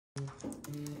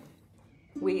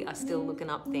We are still looking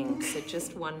up things, so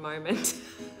just one moment.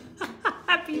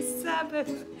 Happy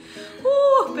Sabbath.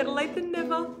 Oh, better late than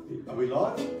never. Are we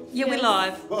live? Yeah, we're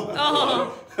live.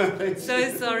 Oh,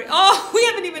 so sorry. Oh, we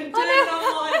haven't even turned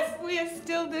on lights. We are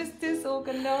still this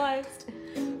disorganised.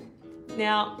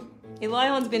 Now,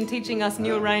 Elihon's been teaching us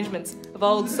new arrangements of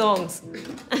old songs.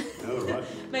 Oh, right.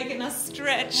 Making us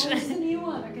stretch. What's the new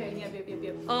one? Okay, yep.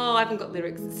 Oh, I haven't got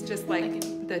lyrics. It's just like,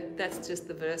 that's just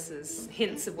the verses,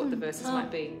 hints of what the verses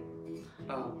might be.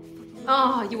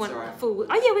 Oh, you want full...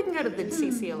 Oh, yeah, we can go to the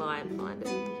CCLI and find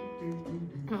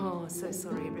it. Oh, so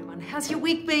sorry, everyone. How's your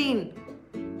week been?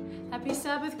 Happy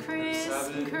Sabbath, Chris.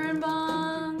 Happy Sabbath.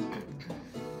 Kurmbang.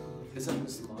 Is that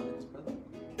Mr. Martin's brother?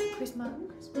 Chris Martin.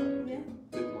 Chris Martin?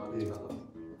 Yeah. Luke Martin's brother.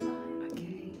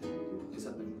 Okay. Is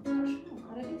that Luke? I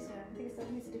don't think so. I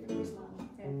think it's a different Chris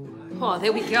Martin. Oh,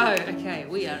 there we go. Okay,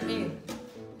 we are in.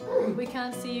 Yeah. We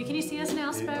can't see you. Can you see us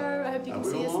now, Sparrow? I hope you can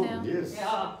see us now. Yes.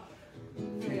 Yeah.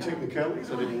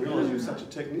 Technicalities, I didn't realise you were such a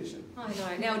technician. I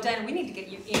know. Now, Dayna, we need to get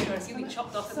you in or else you'll be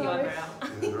chopped off at the Sorry. eyebrow.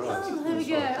 Yeah, right. Oh, there we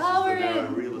go. That's Oh, we're narrow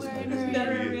in. real We're estate, in, isn't it?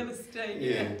 Narrow Yeah. real estate,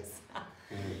 Yeah. yes.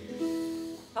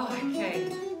 Oh, okay.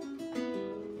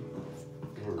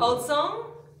 Old song,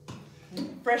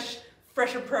 fresh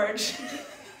approach.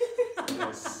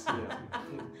 Yes, yeah.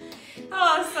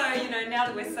 Oh, so, now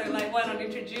that we're so late, why not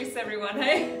introduce everyone,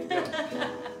 hey?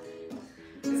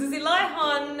 This is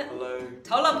Elihon. Hello.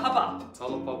 Taulapapa.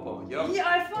 Taulapapa. Yup. Yeah,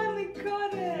 I finally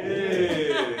got it.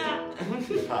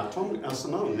 Yeah. Tongan,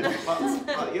 Samoan, yeah.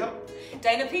 But, yep.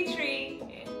 Dayna Petrie.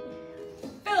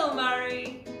 Phil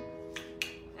Murray.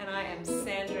 And I am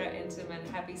Sandra Entermann.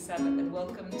 Happy Sabbath and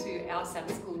welcome to our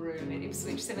Sabbath School room at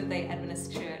Ipswich Seventh-day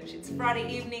Adventist Church. It's Friday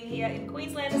evening here in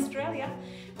Queensland, Australia.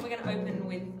 And we're going to open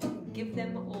with Give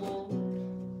Them All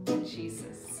to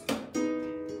Jesus.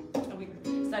 Are we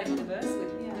starting with the verse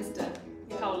with Mr.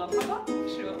 Taulapapa?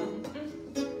 Sure.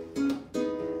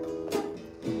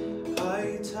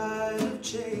 I'm tired of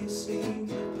chasing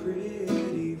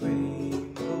pretty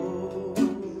rainbows.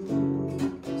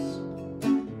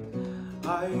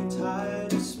 I'm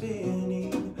tired of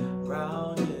spinning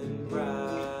round and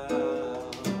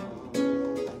round.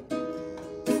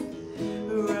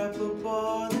 Wrap up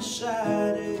all the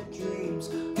shattered dreams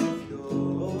of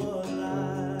your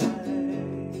life,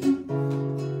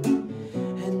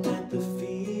 and at the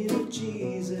feet of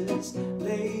Jesus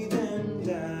lay them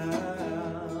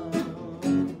down.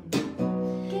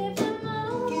 Give them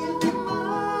all. Give them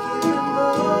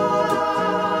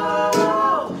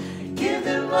all. Give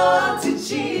them all to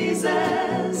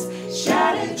Jesus.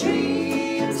 Shattered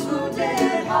dreams,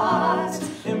 wounded hearts,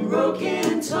 and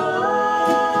broken toys.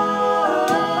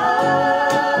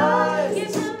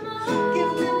 Give them all.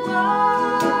 Give them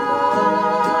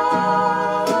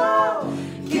all.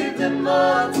 Give them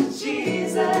all to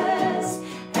Jesus,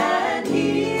 and He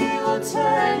will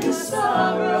turn your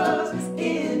sorrows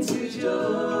into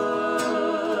joy.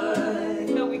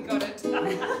 No, we got it.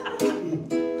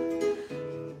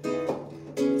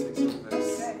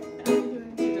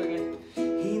 You're doing it.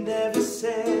 He never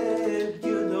said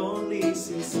you'll only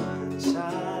see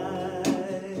sunshine,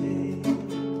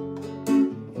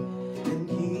 and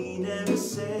He never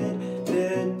said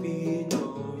there'd be no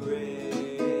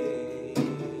rain.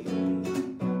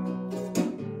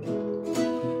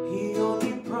 He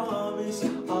only promised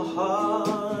a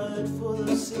heart full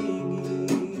of singing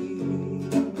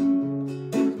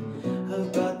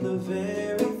about the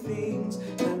very things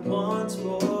that once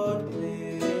brought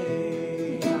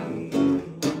pain.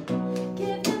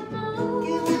 Give them all.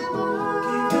 Give them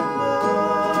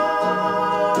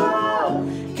all.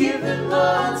 Give them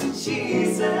all to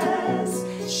Jesus.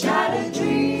 Shattered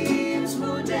dreams,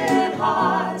 wounded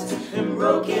hearts, and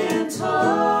broken toys.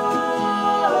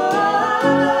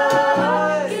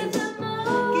 Give them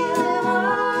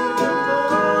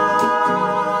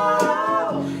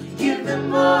all. Give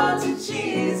them all to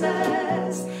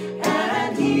Jesus,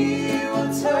 and He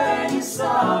will turn your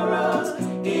sorrows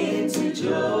into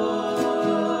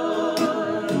joy.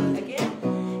 Again.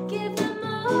 Give them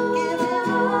all.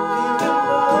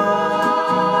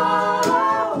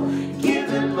 Give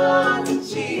them all to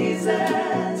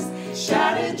Jesus.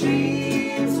 Shattered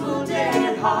dreams,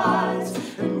 wounded hearts,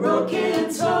 and broken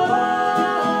toys.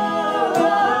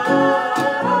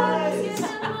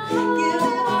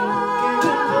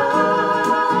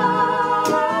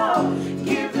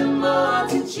 Give them all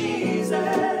to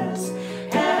Jesus,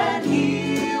 and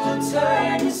He will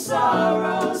turn your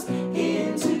sorrows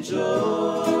into joy.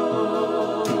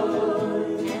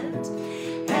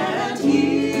 And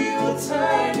He will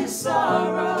turn your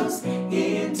sorrows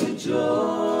into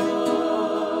joy.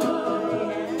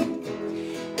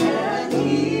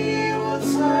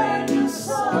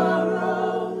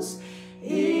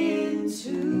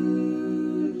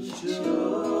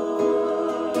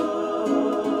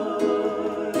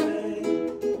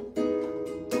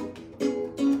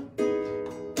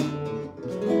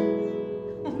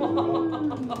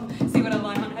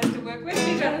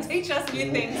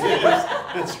 few things. Yes,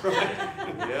 that's right.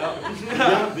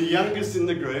 Yeah. The youngest in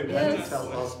the group had to Yes. tell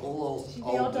us all The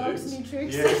old old dogs, dudes. new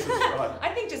tricks. Yes, that's right. I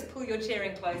think just pull your chair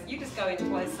in close. You just go in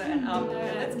closer and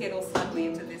let's get all snugly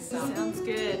into this. Sounds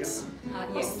good.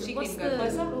 Yes, she What's can go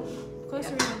closer.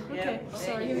 Closer even. Yeah. Okay. Yeah.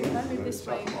 Sorry, here we go. Move this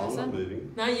way. I'm Closer. not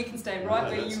moving. No, you can stay right No,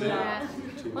 where that's you it. are. Yeah.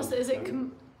 Too What's much the, is it?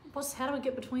 going. How do I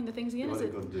get between the things again? What Is have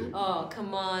it? you got to do? Oh,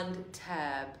 Command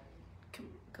Tab.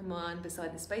 Command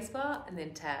beside the spacebar and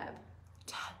then Tab.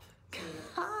 Tab.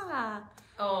 Ah.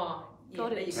 Oh, yeah, Got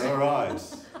there it. you go. All right,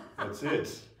 that's it.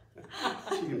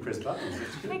 She can press buttons.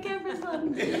 That's good. Thank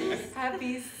everyone.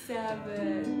 Happy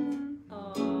Sabbath.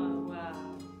 Oh, wow.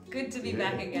 Good to be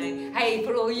back again. Hey,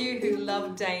 for all you who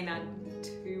love Dayna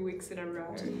 2 weeks in a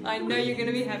row, I know you're going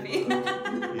to be happy.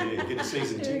 Yeah, get a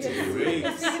season ticket.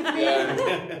 Weeks.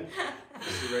 Yeah.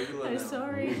 It's regular I'm now.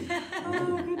 sorry.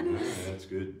 Oh goodness. Yeah, that's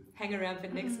good. Hang around for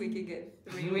next week, you get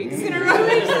 3 weeks in a row.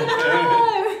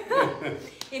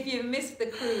 If you missed the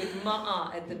crew with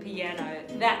Ma'a at the piano,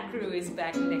 that crew is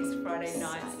back next Friday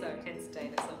night, so hence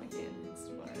Dayna's on again next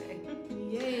Friday.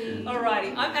 Yay.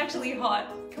 Alrighty, I'm actually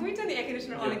hot. Can we turn the air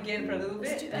conditioner on again for a little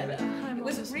Let's bit? do that. It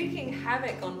was wreaking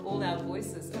havoc on all our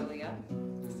voices earlier,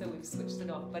 so we've switched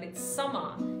it off. But it's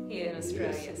summer here in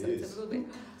Australia, Yes, so it it's is. a little bit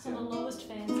It's on the lowest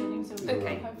fan setting, so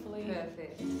Okay. hopefully.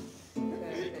 perfect.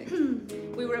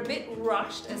 Perfect. We were a bit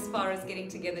rushed as far as getting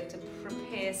together to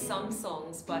prepare some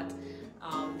songs, but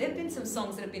there have been some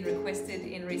songs that have been requested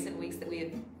in recent weeks that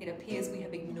it appears we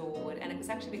have ignored, and it was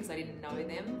actually because I didn't know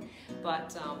them,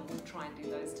 but we'll try and do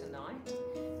those tonight.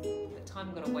 But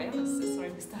time got away on us, so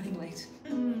sorry for starting late.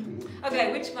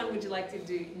 Okay, which one would you like to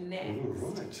do next?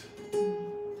 All right.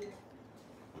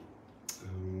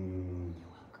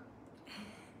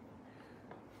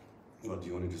 Well, do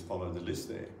you want to just follow the list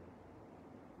there?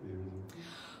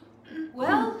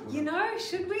 Well,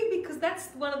 should we? Because that's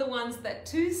one of the ones that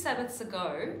 2 Sabbaths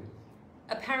ago,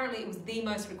 apparently it was the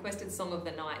most requested song of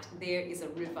the night, There Is a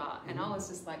River. And I was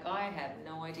just like, I have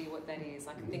no idea what that is.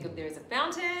 I can think of There Is a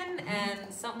Fountain,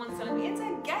 and someone's telling me, it's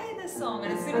a Gaither song.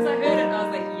 And as soon as I heard it, I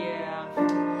was like,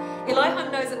 yeah.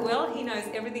 Elihon knows it well. He knows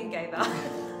everything Gaither.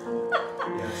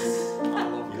 Yes.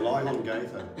 You lie on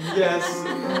Gaither. Yes.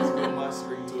 It's got my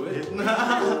string to it.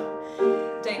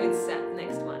 David Sapp,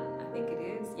 next one. I think it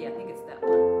is. Yeah, I think it's that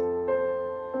one.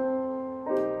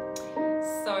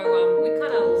 So we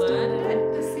kind of learned it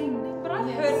to sing, but I've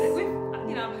heard it.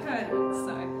 I've heard it.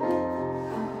 So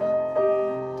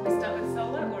do we start with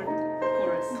solo or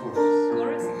chorus?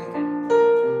 Chorus. Okay.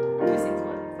 Who sings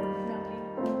one?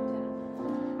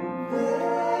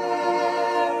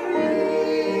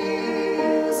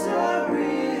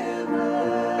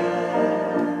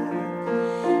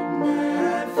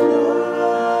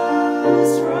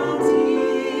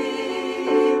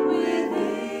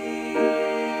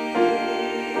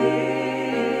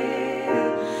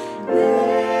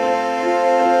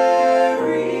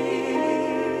 There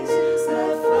is a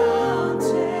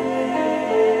fountain.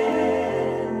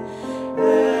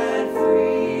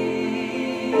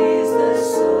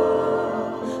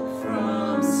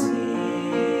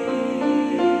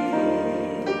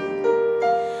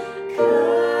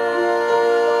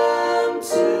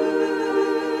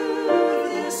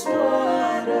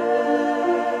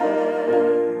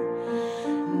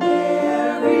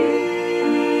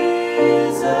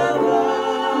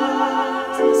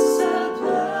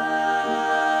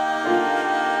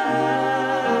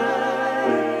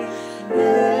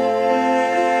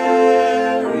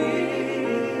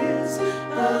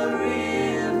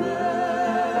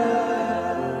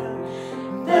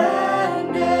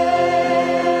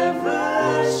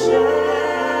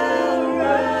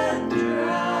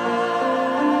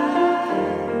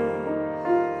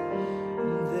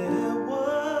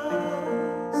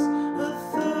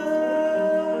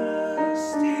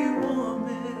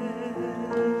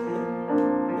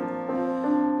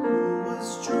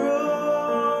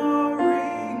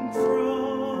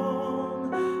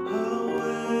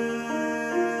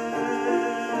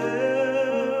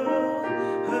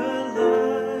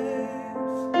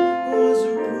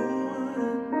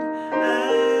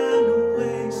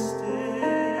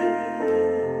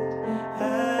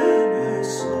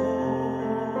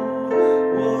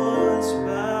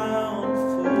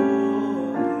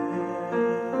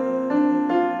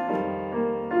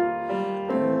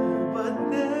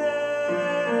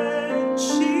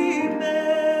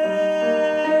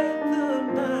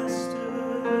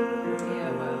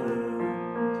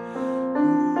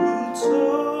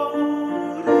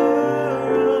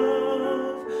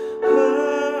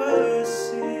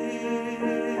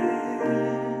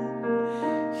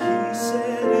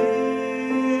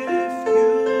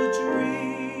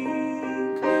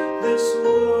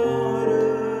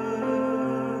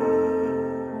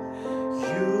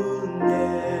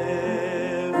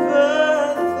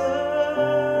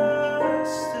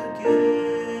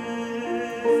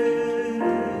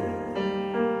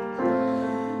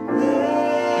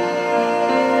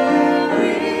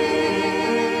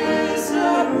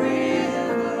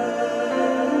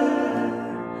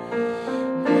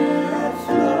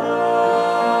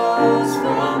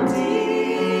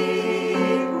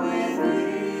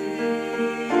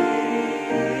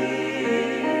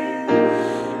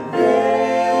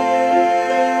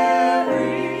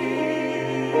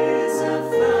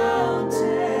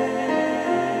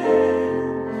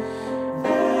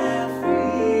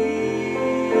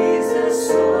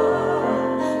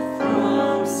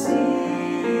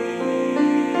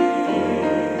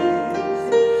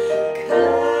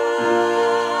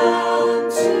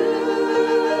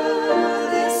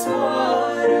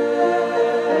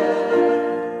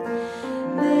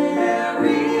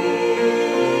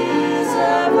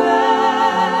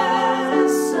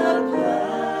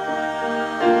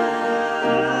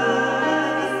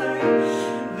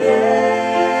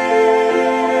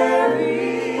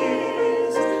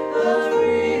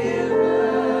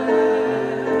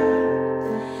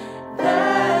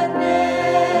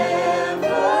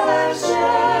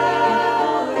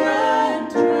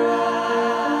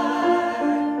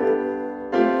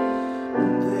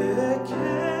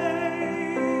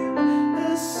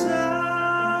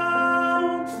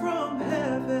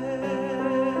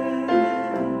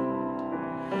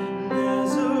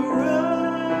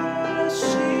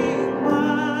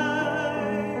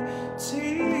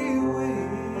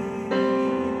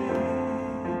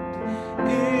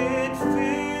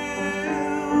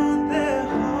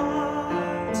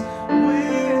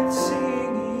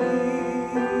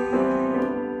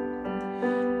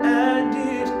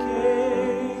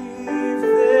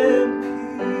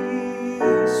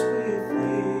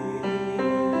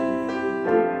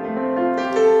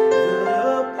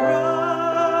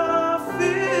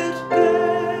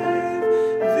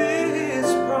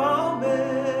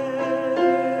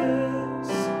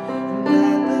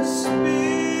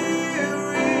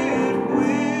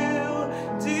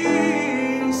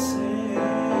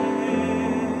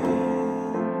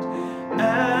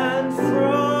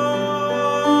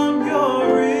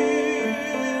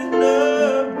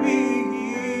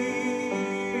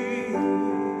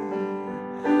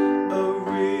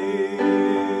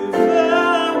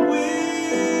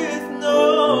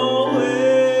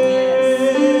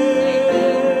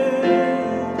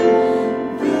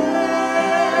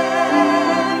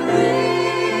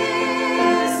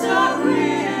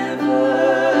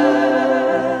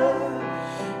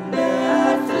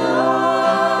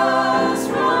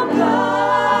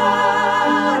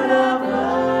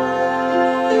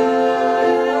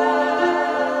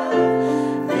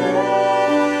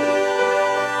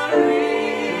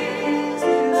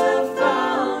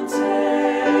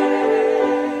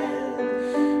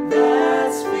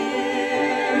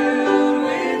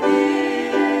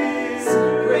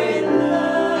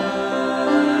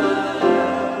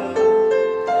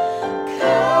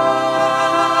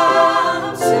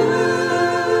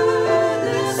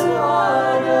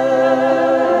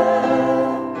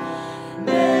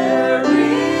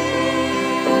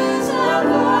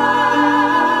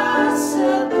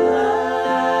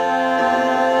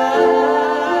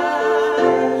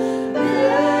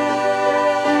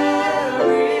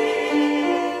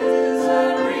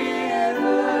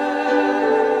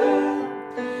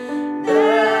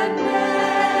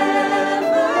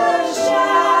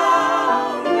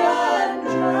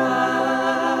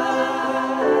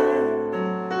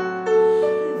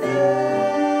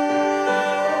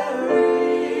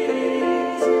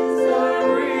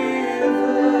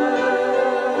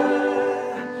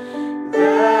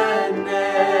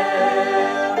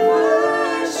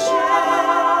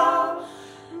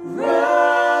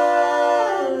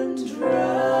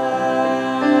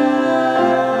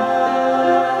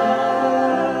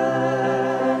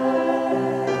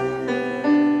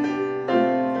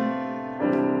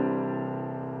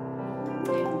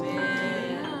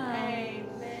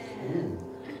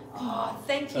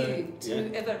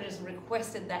 whoever just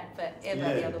requested that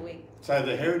forever the other week. So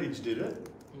the Heritage did it,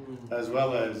 as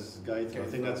well as Gaither. I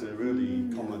think that's a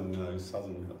really common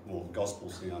southern or gospel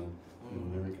sound in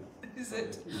America. Is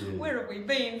it? Yeah. Where have we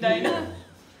been, Dayna?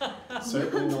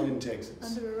 Certainly not in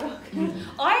Texas. Under a rock.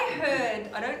 I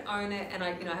heard, I don't own it, and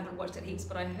I haven't watched it heaps,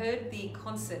 but I heard the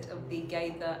concert of the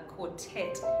Gaither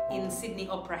Quartet in Sydney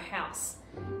Opera House.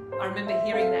 I remember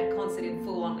hearing that concert in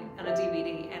full on a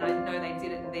DVD, and I know they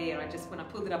did it there. When I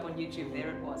pulled it up on YouTube, there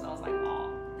it was. I was like,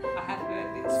 oh, I have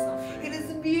heard this song. It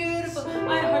is beautiful.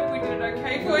 I hope we did it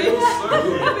okay for you.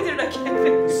 I hope we did it okay for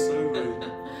you. So good.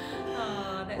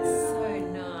 Oh, that's so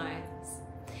nice.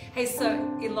 Hey, so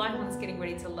Elihon's getting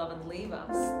ready to love and leave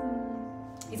us.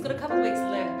 He's got a couple of weeks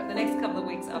left, but the next couple of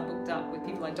weeks are booked up with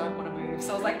people I don't want to move.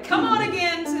 So I was like, come on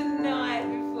again tonight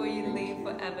before you leave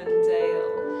for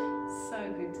Avondale. So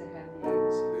good to have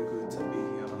you. So good to be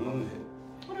here. I love it.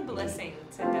 What a blessing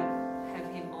to have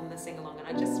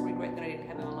I just regret that I didn't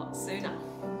have him a lot sooner.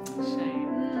 Shame.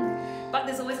 But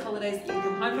there's always holidays that you can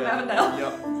come home from Avondale.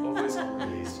 Yep, always.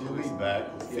 Yes, you'll be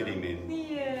back. We'll fit him in.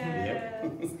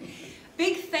 Yes.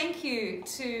 Big thank you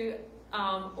to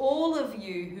all of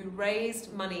you who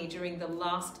raised money during the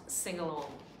last Singalong.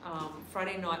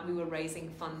 Friday night we were raising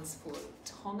funds for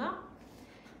Tonga.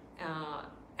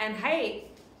 And hey,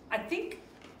 I think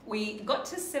we got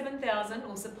to 7,000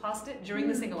 or surpassed it during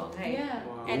the Singalong, hey? Yeah.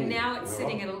 Wow. And now it's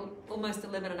sitting at almost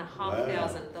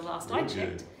 11,500 the last I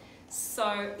checked.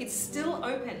 So it's still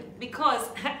open because,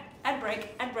 ad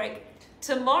break,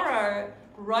 tomorrow,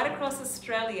 right across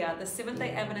Australia, the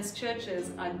Seventh-day Adventist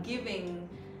churches are giving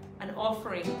an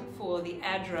offering for the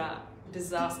ADRA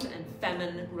Disaster and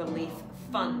Famine Relief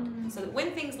Fund. So that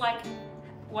when things like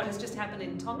what has just happened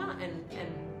in Tonga and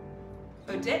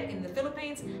Odette in the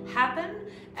Philippines happen,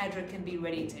 ADRA can be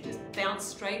ready to just bounce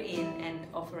straight in and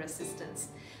offer assistance.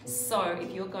 So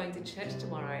if you're going to church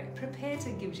tomorrow, prepare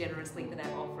to give generously for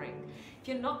that offering. If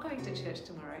you're not going to church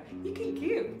tomorrow, you can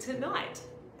give tonight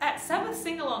at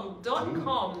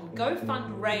sabbathsingalong.com,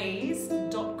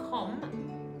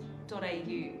 gofundraise.com.au. I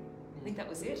think that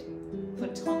was it for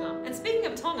Tonga. And speaking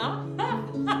of Tonga,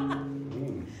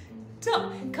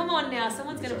 come on now,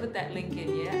 someone's going to put that link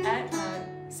in, yeah? At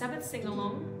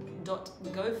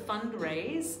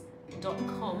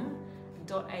sabbathsingalong.gofundraise.com.au.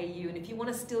 And if you want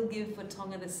to still give for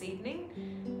Tonga this evening,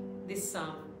 this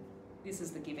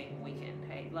is the giving weekend.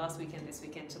 Hey, last weekend, this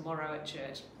weekend, tomorrow at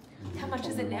church. How much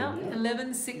is it now?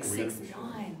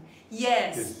 11,669.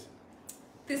 Yes.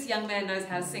 This young man knows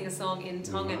how to sing a song in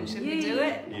Tongan. Should we do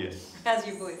it? Yes. How's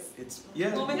your voice? It's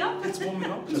warming up. It's warming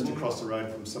up. Just across the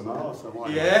road from Samoan, so why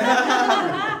not?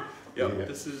 Yeah. Yep. Yeah.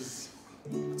 This is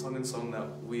a Tongan song that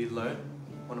we learned.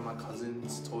 One of my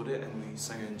cousins taught it, and we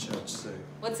sang it in church. So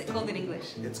What's it called in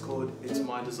English? it's called "It's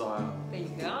My Desire." There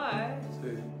you go. So,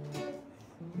 yeah.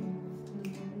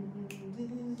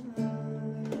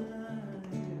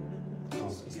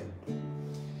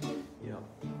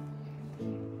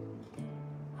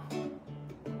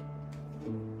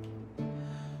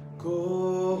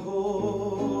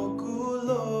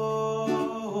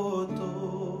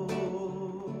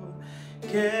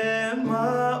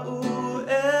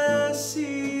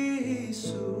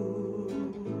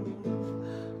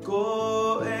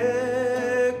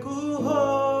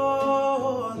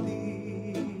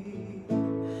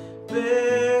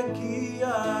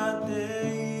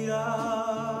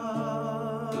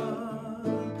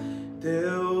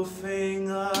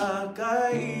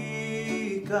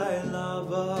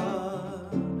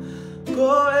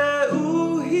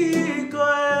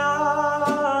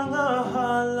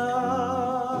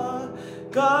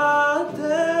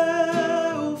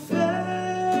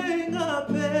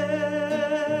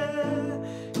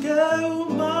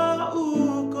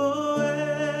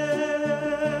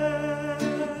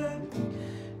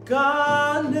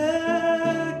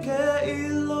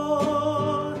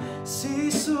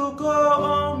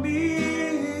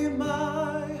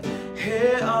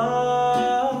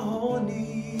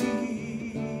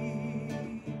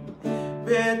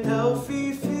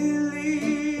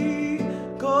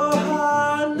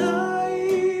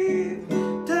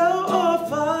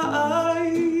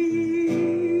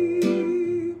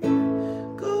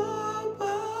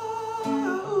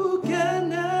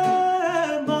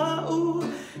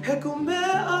 Heku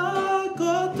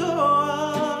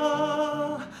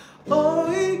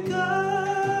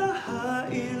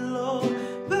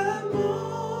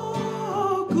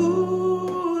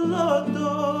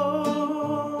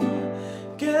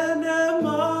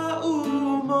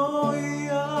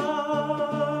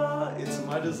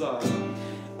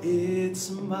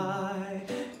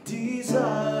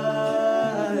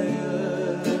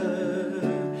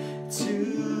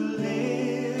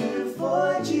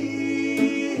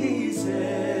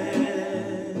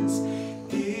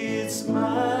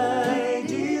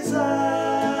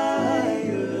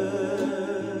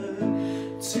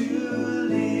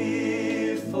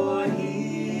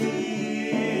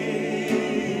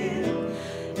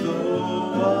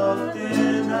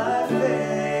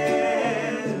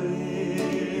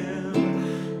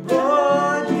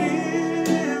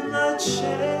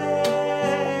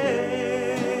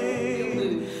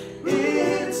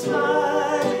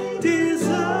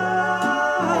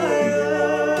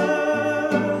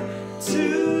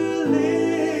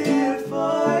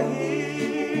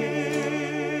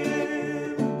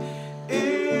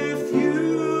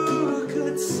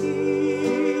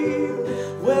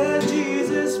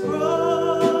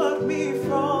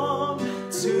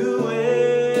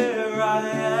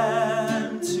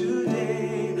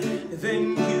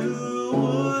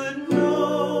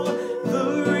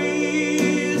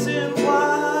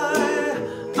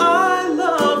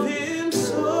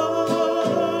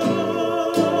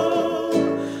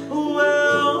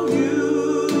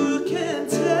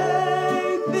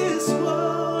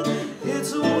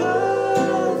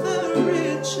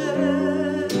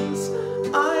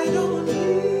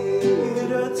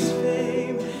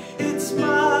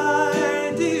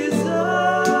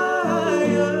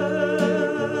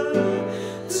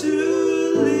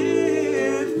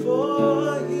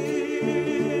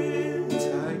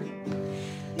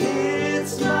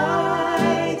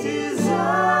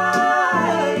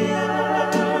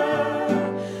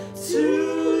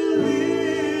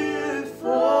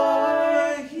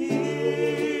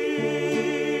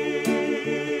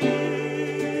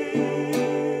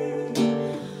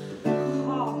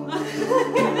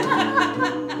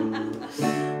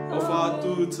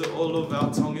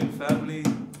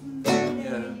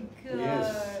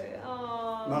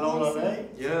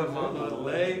Yeah,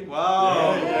 Malay.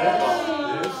 Wow.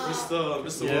 Mr.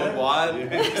 Worldwide.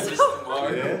 Mr.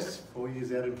 Mark. Yes, 4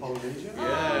 years out in Polynesia.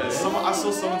 Yeah. I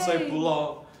saw someone say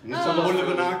Bula.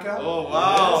 Mullivanaka. Oh,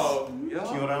 wow. Yes.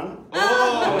 Kia ora.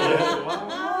 Oh,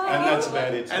 wow. And that's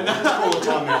about it. So just call the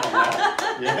time out on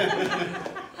that. Yeah.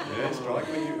 Yeah, strike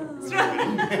when you.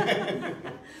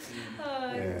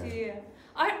 Oh dear.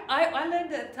 I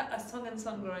learned a Tongan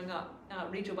song growing up.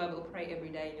 Read your Bible, pray every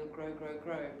day, and you'll grow, grow,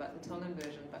 grow. But the Tongan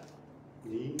version, but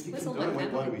You where's can all do my it. Why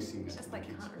family? do we sing that? Just like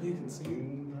can't You remember. can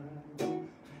sing.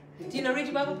 Do you know Read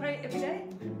Your Bible, Pray Every Day?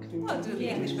 Well, I'll do the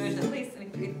English version at least,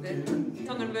 and if the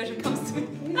Tongan version comes to me.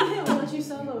 Yeah, I'll let you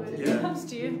solo it. Yeah. It comes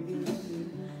to you.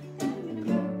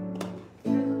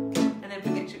 And then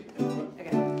forget you.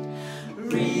 Okay.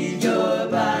 Read your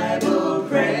Bible,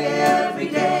 pray every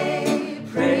day,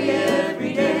 pray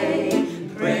every day,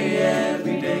 pray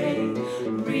every day.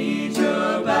 Read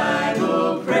your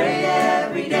Bible, pray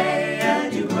every day,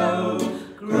 and you grow,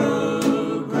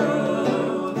 grow,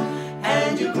 grow,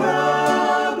 and you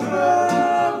grow,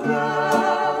 grow,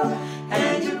 grow,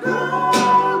 and you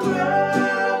grow,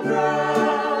 grow,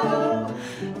 grow.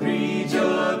 Read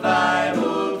your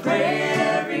Bible, pray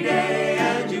every day,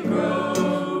 and you grow,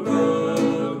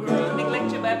 grow, grow.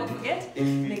 Neglect your Bible, forget.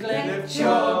 Neglect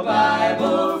your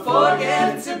Bible,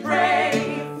 forget to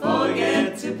pray,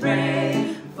 forget to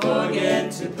pray,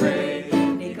 forget to pray.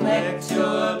 Neglect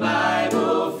your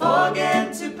Bible,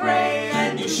 forget to pray,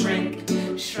 and you shrink,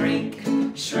 shrink,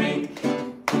 shrink,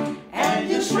 and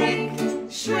you shrink,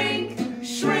 shrink,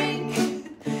 shrink,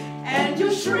 and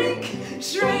you shrink,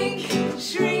 shrink,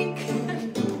 shrink.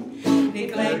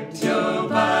 Neglect your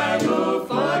Bible,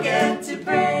 forget to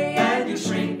pray, and you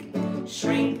shrink,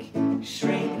 shrink,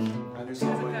 shrink. I do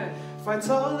something.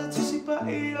 Faitala tisipa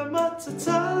ira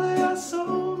matatala ya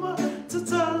soma,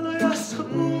 tatala ya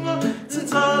soma,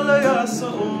 tatala ya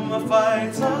soma.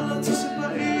 Faitala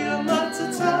tisipa ira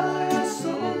matatala ya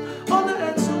soma. Ona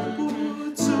e tupu,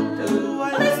 tupu. Oh,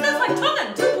 that smells like Tongan.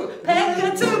 Tupu. Peka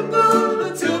tupu,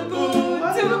 tupu,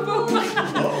 tupu.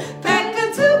 Peka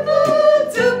tupu,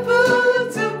 tupu,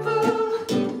 tupu.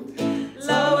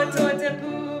 Loa toa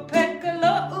tepu, peka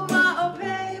lo uma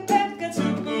ope, peka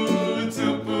tupu,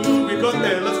 tupu. We got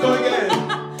there. Let's go again.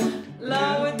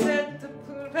 Loa te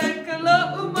tepu, peka lo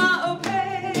uma ope,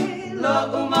 lo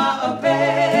uma ope,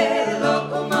 lo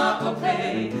uma ope.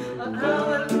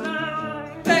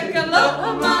 Peka lo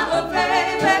uma ope,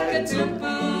 peka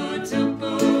tupu,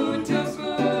 tupu, tupu.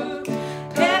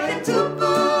 Peka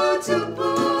tupu, tupu,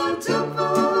 tupu.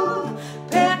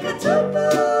 Peka tupu,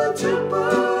 tupu,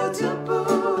 tupu.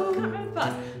 Can't remember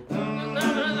fast.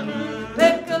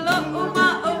 Peka lo uma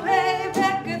ope,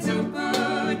 peka tupu,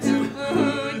 tupu,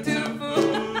 tupu.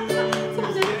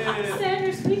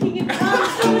 Sandra speaking in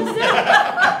tongues, so it's there.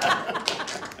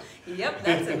 Yep,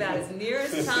 that's about as near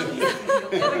as tongues as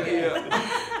you'll ever get.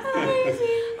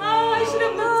 Amazing. Oh, I should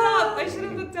have looked up. I should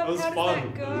have looked up That was how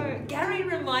fun. does that go. Gary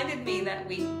reminded me that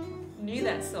we knew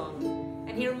that song,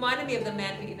 and he reminded me of the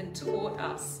man who even taught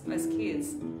us as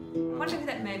kids. I wonder who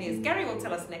that man is. Gary will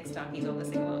tell us next time he's on the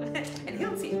sing-along, and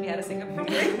he'll teach me how to sing it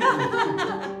properly.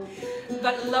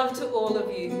 But love to all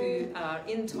of you who are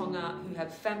in Tonga, who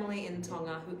have family in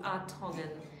Tonga, who are Tongan,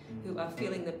 who are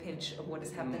feeling the pinch of what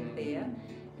has happened there.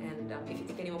 And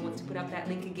if anyone wants to put up that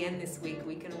link again this week,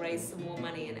 we can raise some more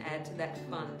money and add to that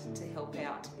fund to help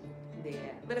out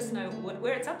there. Let us know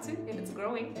where it's up to, if it's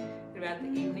growing throughout the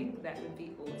evening. That would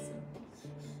be awesome.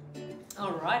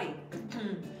 Alrighty.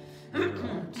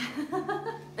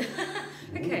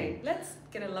 Okay, let's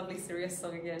get a lovely serious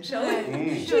song again, shall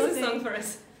we? Sure Choose a song thing. for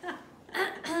us.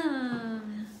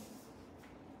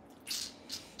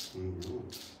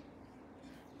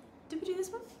 Did we do this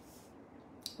one?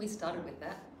 We started with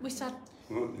that. We start.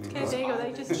 Okay, there you go,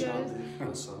 they just chose.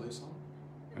 A solo song.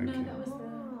 No, that was the.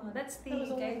 Oh, that's the That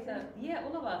was all Gaither. of Yeah,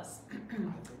 all of us.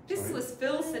 This Sorry? was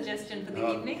Phil's suggestion for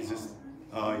the evening. Is this,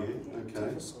 oh, yeah,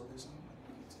 okay. A solo song.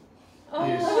 Oh,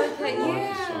 Yes. okay, Right,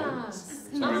 yeah.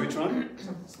 Sorry, which one?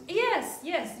 Yes,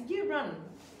 you run.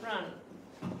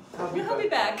 He'll be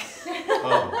back.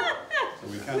 Oh, so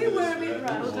we can't We do were this a bit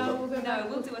without- rushed. We'll go No, back.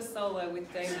 we'll do a solo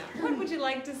with Dayna. What would you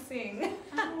like to sing?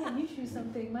 Oh, you choose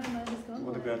something. My mind is gone.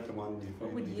 What about the one before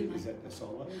What would we you did? Is that the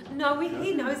solo? No,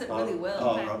 he knows it really well.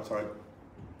 Oh, right, sorry.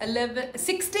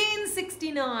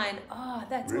 1669. Oh,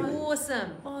 that's Really?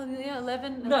 awesome. Oh, yeah,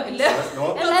 11. No, 11.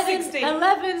 What? Not 16.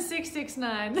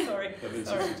 11669. Sorry.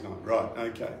 1169. Right,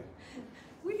 okay.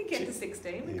 We can get to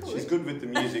 16. Yeah, Cool. she's good with the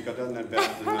music. I don't know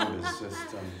about the numbers.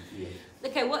 Just yeah.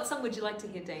 Okay, what song would you like to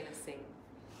hear Dayna sing?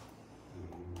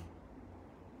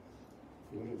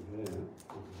 What is that?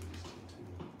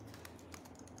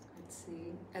 Let's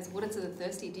see. as water to the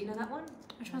thirsty. Do you know that one?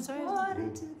 Which one, sorry? Water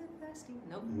to the thirsty.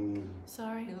 Nope.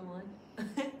 Sorry. Never mind.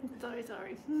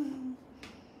 Sorry. Mm.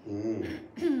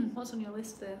 What's on your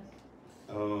list there?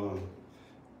 I've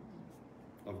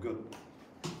got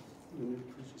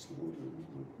precious Lord.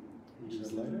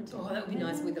 Is that later? Oh, that would be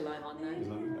nice with the lime on though. Is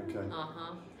that okay?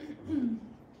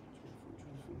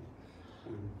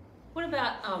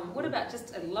 What about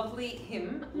just a lovely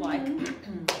hymn like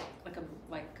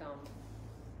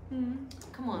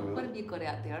come on, what have you got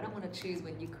out there? I don't want to choose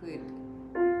when you could.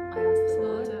 I asked the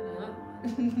Lord.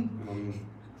 No?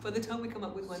 For the time we come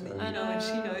up with one that you know and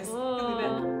she knows.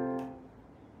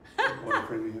 What a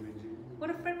friend we have in Jesus. What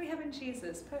a friend we have in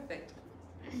Jesus. Perfect.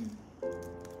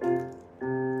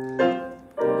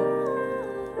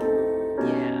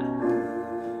 Yeah.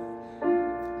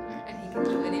 And he can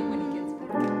join in when he gets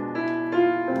back.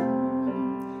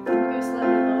 Go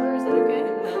slightly lower, is that okay?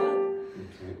 Lower.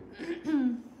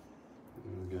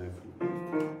 Okay.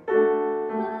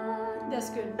 That's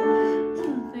good.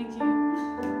 Thank you.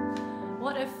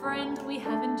 What a friend we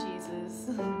have in Jesus.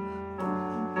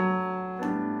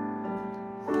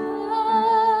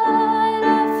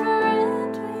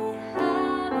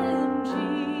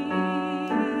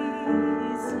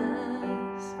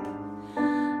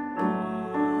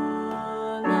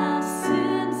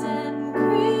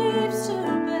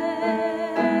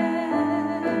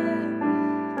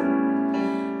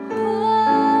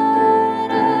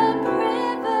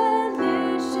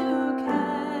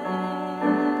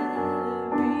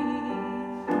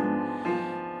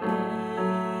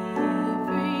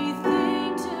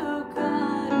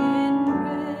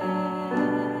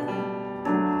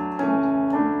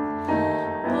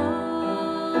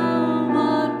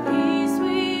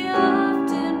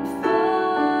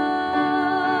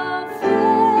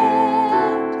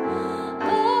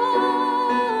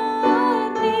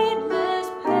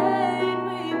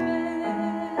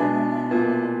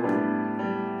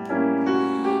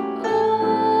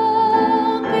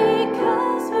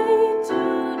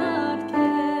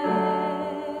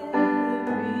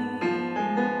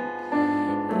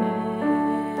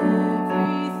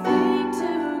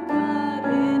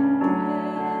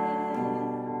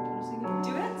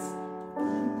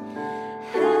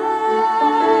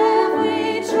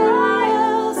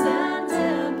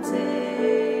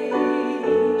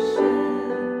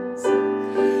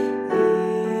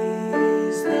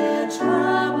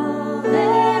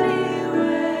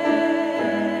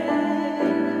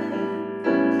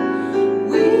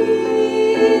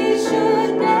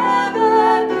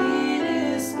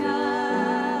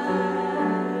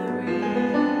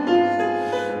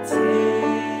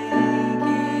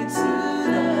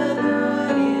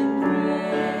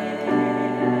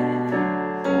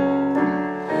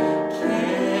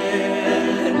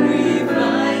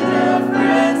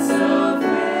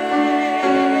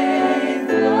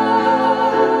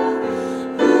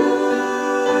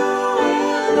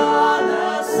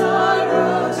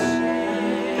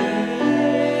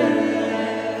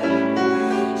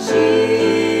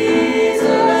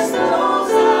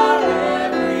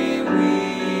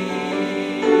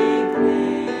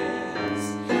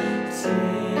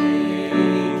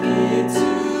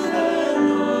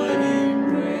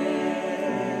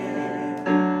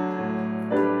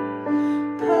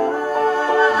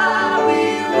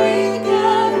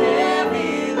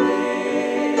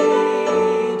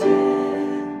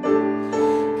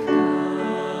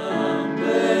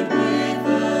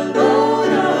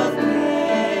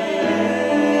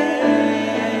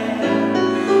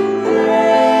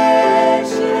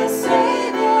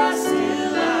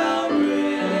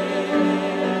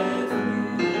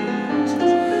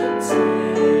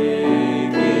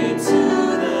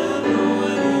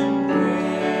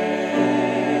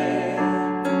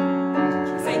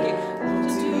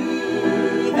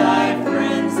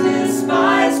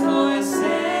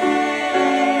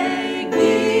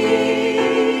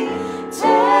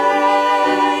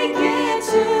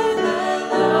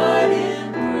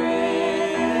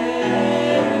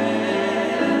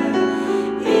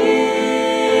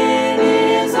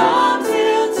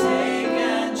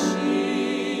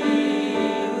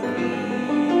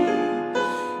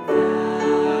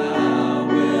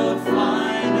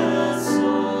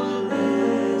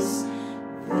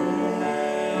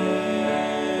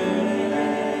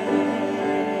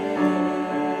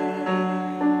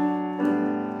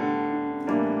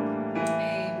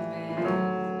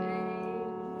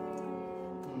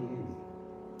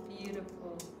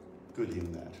 Good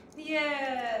in that.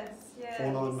 Yes, yes.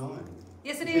 499.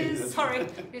 Yes, it is. Sorry,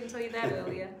 didn't tell you that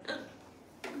earlier.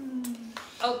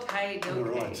 Okay, All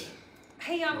right.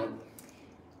 Hey, Right.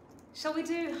 shall we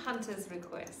do Hunter's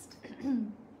request?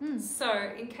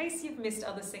 So, in case you've missed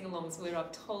other sing-alongs where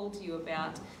I've told you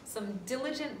about some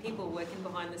diligent people working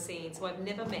behind the scenes who I've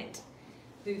never met,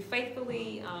 who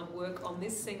faithfully work on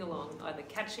this sing-along, either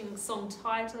catching song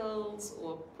titles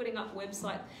or putting up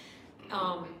website.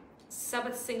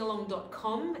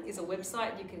 SabbathSingalong.com is a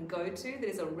website you can go to.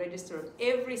 There's a register of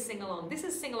every sing-along. This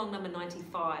is sing-along number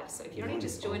 95, so if you're only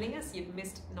just joining us, you've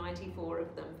missed 94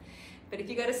 of them. But if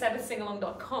you go to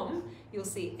SabbathSingalong.com, you'll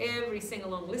see every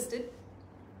sing-along listed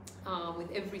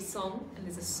with every song, and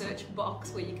there's a search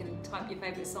box where you can type your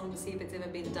favourite song to see if it's ever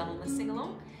been done on the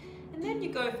sing-along. And then you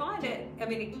go find it. I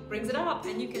mean, it brings it up,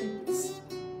 and you can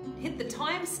hit the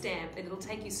timestamp, and it'll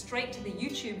take you straight to the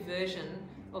YouTube version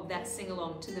of that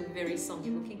sing-along to the very song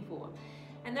you're looking for.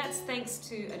 And that's thanks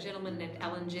to a gentleman named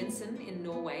Alan Jensen in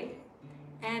Norway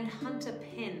and Hunter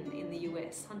Penn in the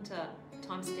US. Hunter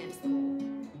timestamps them all.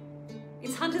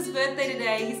 It's Hunter's birthday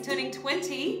today. He's turning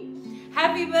 20.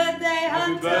 Happy birthday,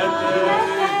 Hunter!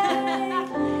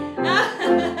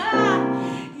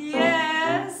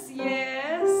 Yes,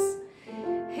 yes.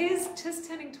 He's just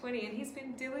turning 20 and he's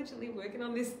been diligently working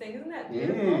on this thing. Isn't that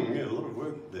beautiful? Yeah, a lot of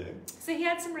work there. So he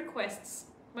had some requests,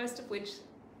 most of which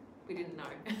we didn't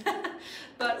know.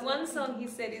 But one song he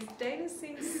said is, Dayna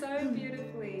sings so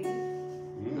beautifully.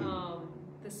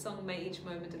 The song May Each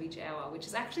Moment of Each Hour, which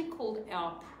is actually called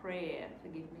Our Prayer,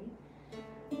 forgive me.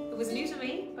 It was new to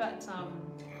me, but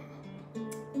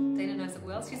Dayna knows it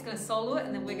well. She's going to solo it,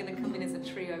 and then we're going to come in as a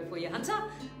trio for you, Hunter,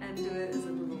 and do it as a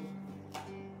little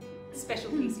special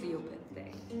piece for your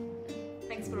birthday.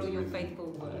 Thanks for all your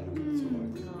faithful work.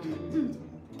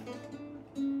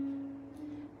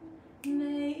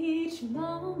 May each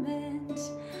moment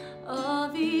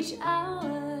of each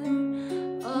hour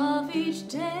of each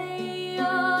day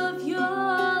of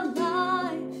your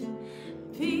life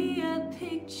be a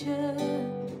picture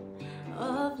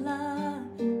of love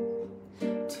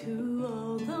to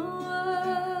all the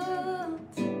world.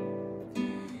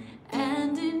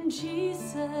 And in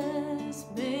Jesus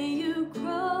may you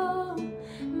grow,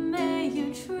 may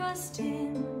you trust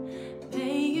Him,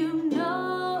 may you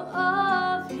know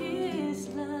of His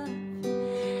love,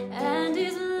 and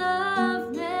His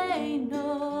love may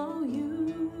know you.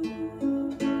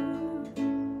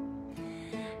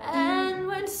 And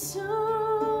when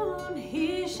soon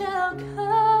He shall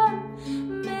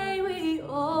come, may we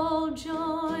all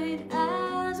join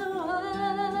as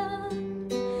one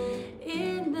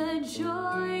in the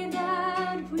joy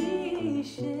that we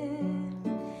share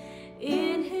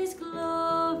in His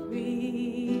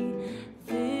glory.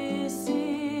 This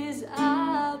is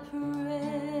our prayer.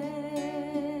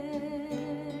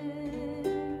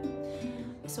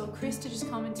 I saw Krista just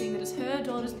commenting that it's her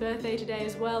daughter's birthday today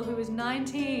as well, who is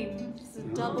 19. It's a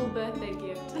double birthday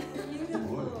gift.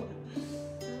 Beautiful.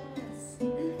 Yes.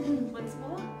 Once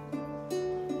more.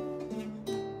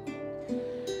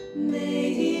 May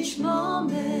each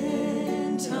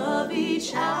moment of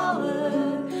each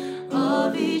hour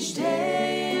of each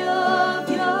day of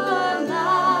your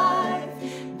life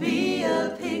be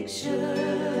a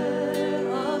picture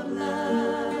of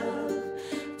love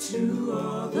to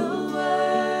all the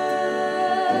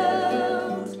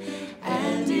world.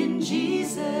 And in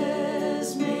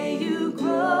Jesus may you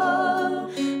grow,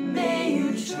 may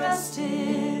you trust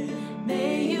Him,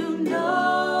 may you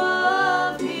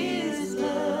know of His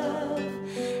love,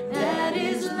 that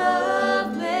His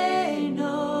love may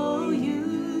know you.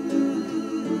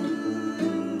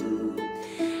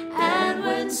 And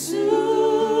when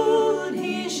soon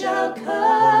He shall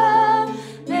come,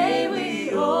 may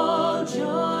we all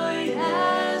join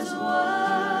as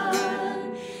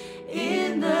one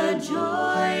in the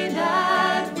joy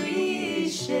that we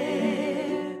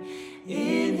share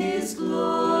in His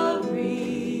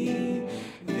glory.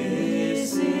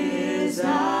 This is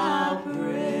our prayer.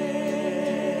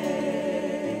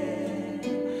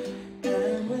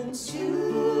 And when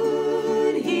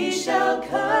soon He shall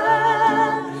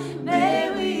come, may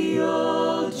we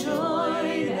all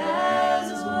join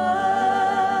as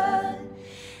one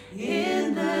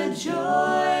in the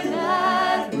joy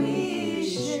that we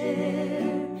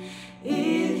share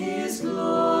in His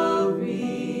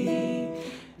glory.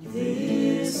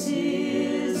 This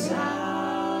is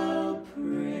our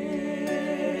prayer.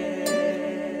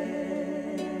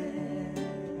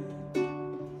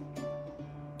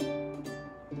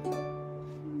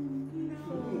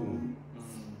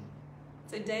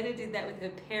 So Dayna did that with her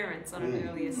parents on an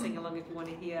earlier sing-along, if you want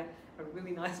to hear a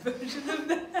really nice version of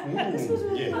that.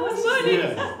 Yeah, I was learning.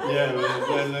 yeah,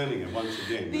 we're learning it once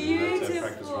again. That's our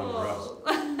practice run for us.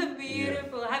 Beautiful.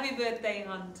 Beautiful. Happy birthday,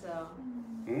 Hunter.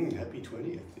 Happy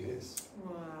 20th, yes.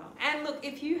 Wow. And look,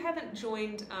 if you haven't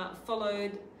joined,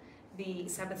 followed the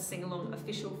Sabbath Singalong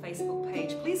official Facebook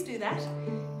page. Please do that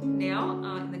now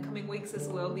in the coming weeks as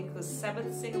well, because Sabbath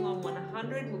Singalong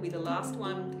 100 will be the last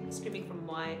one streaming from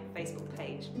my Facebook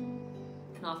page.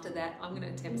 And after that, I'm going to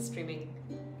attempt streaming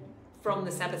from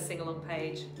the Sabbath Singalong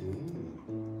page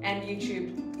and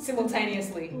YouTube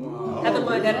simultaneously. Wow. Haven't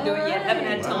learned how to do it yet, haven't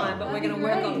had time, but we're going to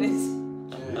work on this.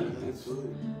 Yeah, that's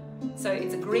good. So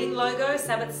it's a green logo,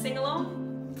 Sabbath Singalong,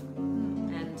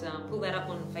 and pull that up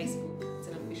on Facebook. It's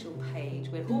an official page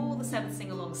where all the Sabbath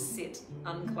Singalongs sit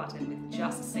uncluttered with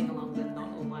just singalongs and not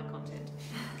all my content.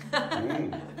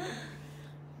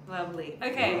 Lovely.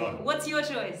 Okay, Right. what's your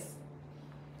choice?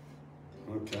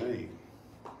 Okay.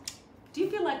 Do you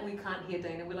feel like we can't hear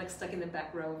Dayna? We're like stuck in the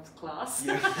back row of class.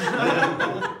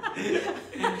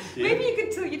 Maybe you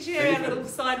could tilt your chair out a little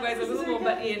sideways, a little more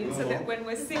butt in, so that when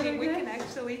we're singing we can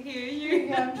actually hear you.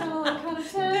 Yeah, I'm trying to like kind of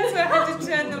turn. That's why I had to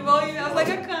turn the volume. I was like,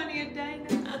 I can't hear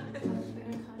Dayna.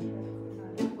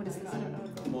 What is this? I don't know.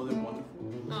 More than wonderful.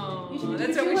 Oh,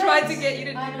 that's what we tried to get you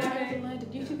to do. I know, I learned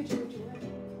it. You took a trip to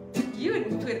You would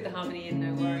put the harmony in,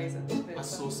 no worries. I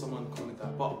saw someone comment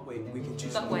that, but wait, we can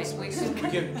choose. But wait, one. we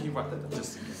Can you write that down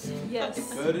just in case?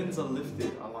 Yes. Burdens are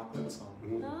lifted. I like that song.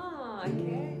 Oh,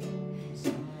 okay.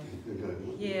 Okay.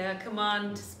 Yeah,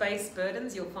 command space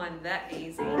burdens, you'll find that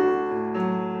easy.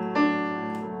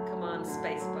 Command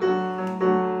space bar.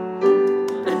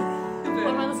 What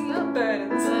am I looking up?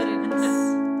 Burdens. Burdens.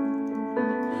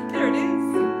 There it is.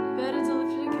 Burdens are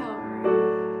lifted at Calvary.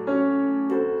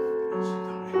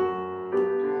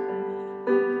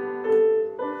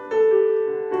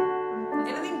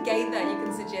 Anything gay that you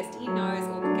can suggest, he knows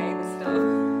all the gay stuff.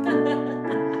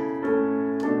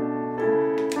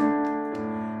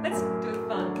 Let's do it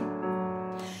fun.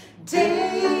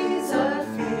 Days are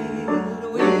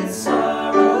filled with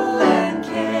sorrow and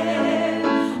care,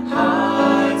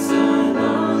 hearts are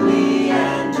lonely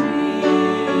and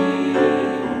drear.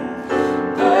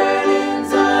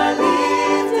 Burdens are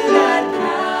lifted at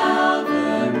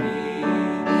Calvary.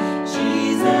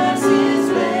 Jesus is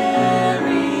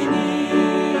very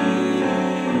near.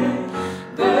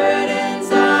 Burdens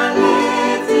are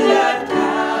lifted at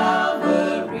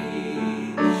Calvary.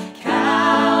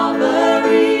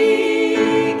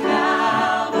 Calvary,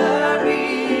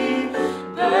 Calvary,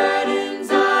 burdens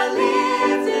are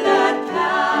lifted at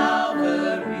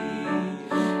Calvary.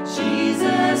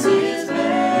 Jesus is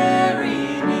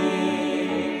very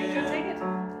near. Take it.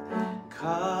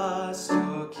 Cast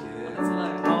your care That's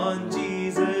low. on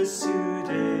Jesus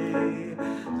today.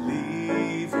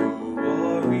 Leave your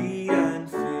worry and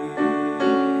fear.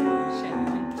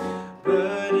 Shame.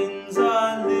 Burdens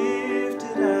are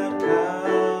lifted at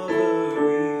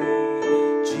Calvary.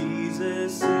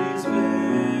 Jesus is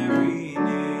very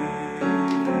near.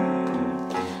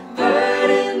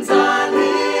 Burdens are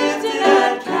lifted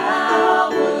at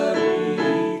Calvary.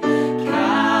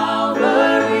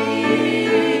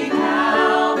 Calvary,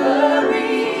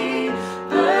 Calvary,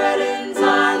 burdens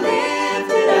are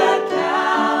lifted at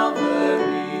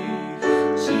Calvary.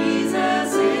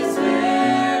 Jesus is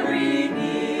very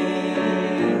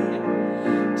near.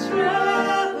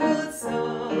 Troubled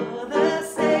soul, the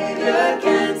Savior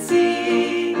can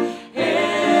see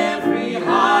every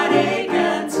heartache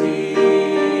and tear.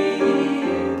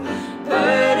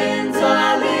 Burdens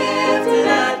are lifted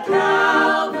at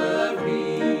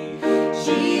Calvary.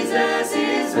 Jesus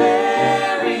is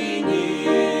very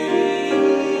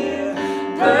near.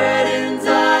 Burdens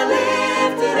are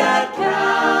lifted at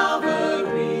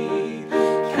Calvary.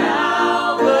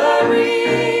 Calvary,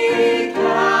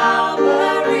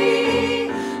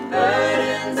 Calvary,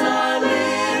 burdens are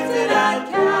lifted at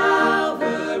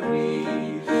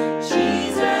Calvary.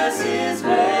 Jesus is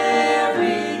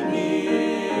very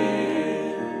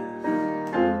near.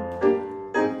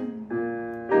 I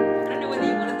don't know whether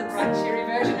you wanted the bright cherry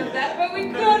version of that, but we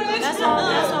got it. That's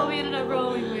all we ended up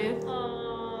rolling with.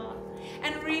 Aw.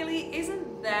 And really,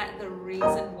 isn't that the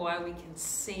reason why we can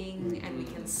sing and we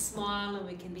can smile and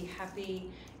we can be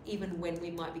happy even when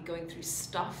we might be going through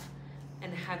stuff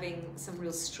and having some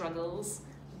real struggles?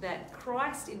 That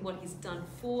Christ, in what he's done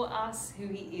for us, who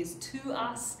he is to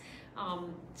us,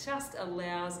 just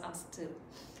allows us to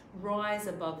rise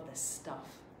above the stuff.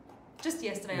 Just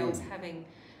yesterday I was having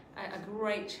a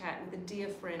great chat with a dear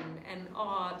friend, and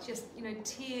just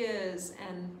tears,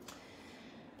 and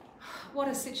what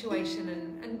a situation,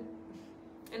 and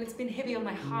it's been heavy on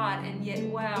my heart, and yet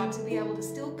wow, to be able to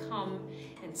still come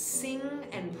and sing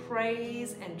and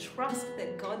praise and trust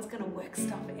that God's going to work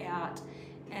stuff out,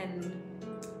 and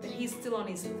that he's still on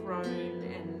his throne,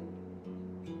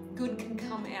 and good can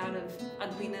come out of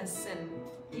ugliness, and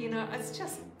it's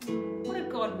just, what a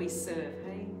God we serve,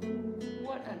 hey?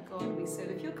 what a God we serve.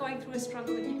 If you're going through a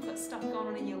struggle and you've got stuff going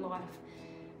on in your life,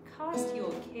 cast your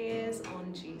cares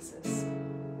on Jesus.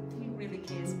 He really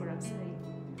cares for us,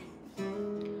 hey?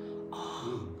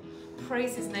 Oh,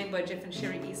 Praise His Name by Jeff and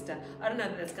Sherry Easter. I don't know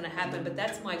if that's going to happen, but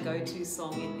that's my go-to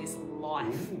song in this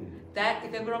life. That,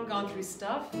 if ever I'm going through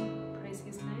stuff, praise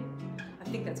His name. I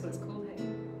think that's what it's called, hey?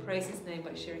 Praise His Name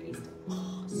by Sherry Easter.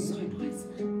 Oh, so nice.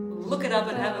 Look it up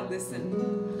and have a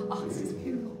listen. Oh, this is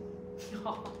beautiful.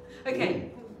 Oh, okay,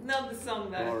 another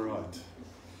song though. All right.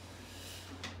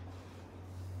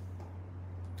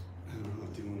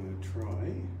 Do you want to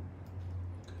try?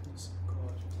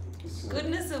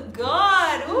 Goodness of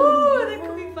God. Ooh, that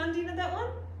could be fun. Do you know that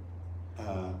one?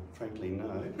 Frankly,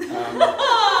 no.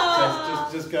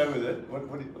 Just go with it. What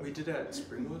We did it at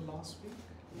Springwood last week.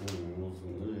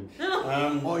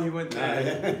 Oh, you went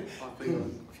there.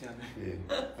 Yeah.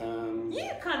 You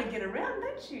kind of get around,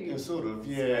 don't you? Yeah, sort of.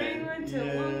 Yeah. Springwood to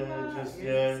Taulapapa. Just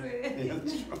Yes. yeah.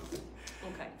 That's right.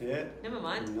 Okay. Yeah. Never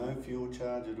mind. No fuel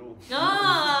charge at all.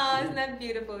 Ah, isn't that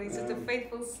beautiful? He's just a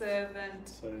faithful servant.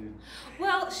 So.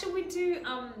 Well, should we do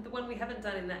the one we haven't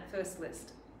done in that first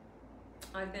list?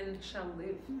 I then shall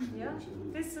live. Yeah.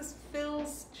 This is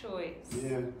Phil's choice.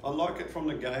 Yeah, I like it from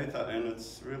the Gaither, and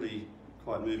it's really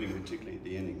quite moving, particularly at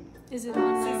the ending. Is it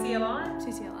on CCLI?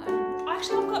 CCLI.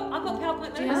 Actually, I've got PowerPoint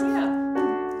notes. Do you have? Yeah.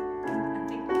 I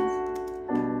think it's.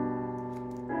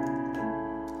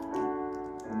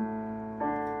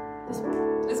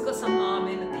 It's got some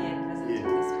amen at the end, hasn't it? Yeah.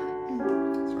 This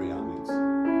one. 3 amens.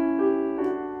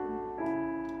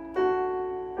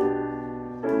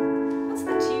 What's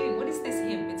the tune? What is this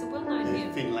hymn? It's a well-known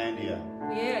hymn. Finlandia.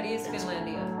 Yeah, it is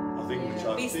Finlandia. I think Yeah. which I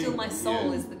Be think, Still My Soul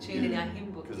yeah, is the tune in our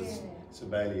hymn book. Because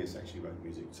Sibelius actually wrote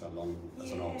music so long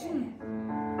as an old song.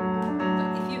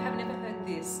 But if you have never heard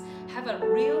this, have a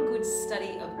real good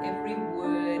study of every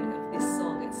word of this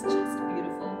song. It's just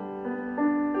beautiful.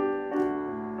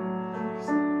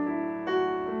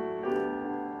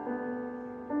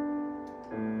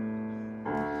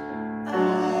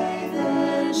 I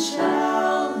then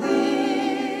shall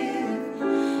live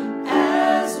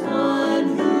as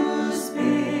one who's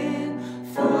been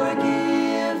forgiven.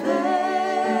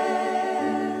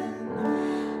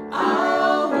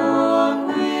 I'll walk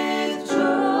with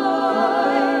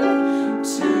joy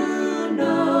to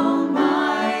know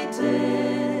my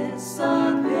debts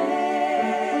are paid.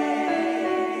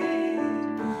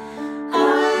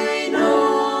 I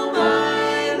know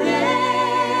my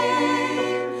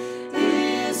name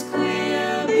is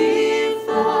clear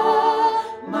before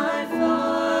my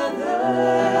Father.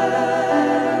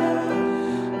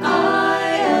 I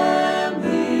am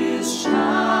His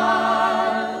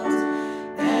child,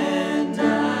 and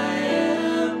I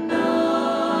am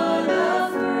not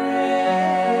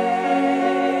afraid.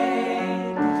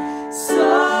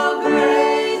 So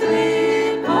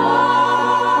greatly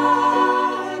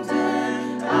pardoned,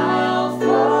 I'll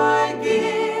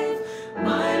forgive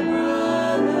my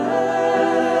brother.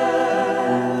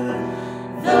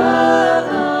 The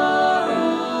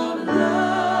law of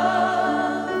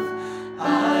love I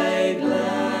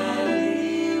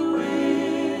gladly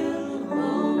will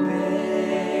obey.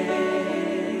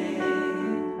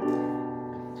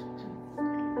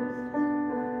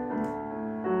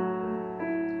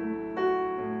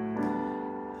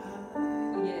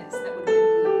 Yes, that would be good.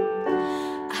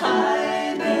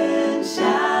 I then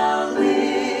shall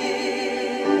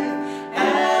live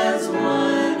as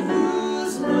one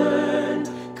who's learned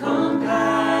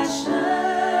compassion.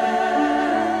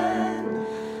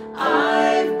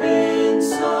 I've been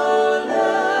so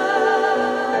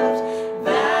loved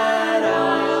that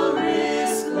I'll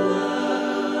risk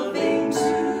loving too.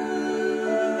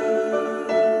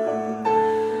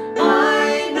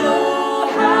 I know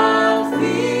how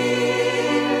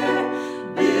fear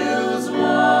builds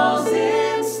walls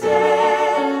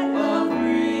instead of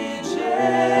bridges.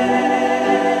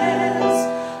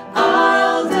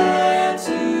 I'll dare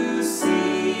to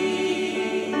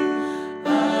see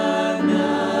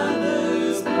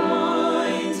another's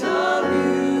point of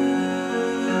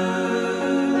view.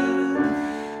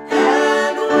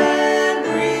 And when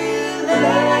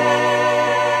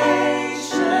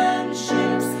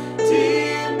relationships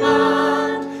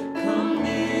demand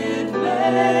commitment,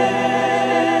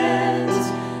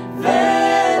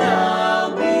 then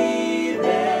I'll be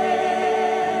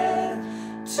there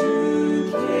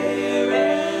to care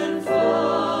and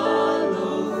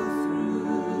follow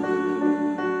through.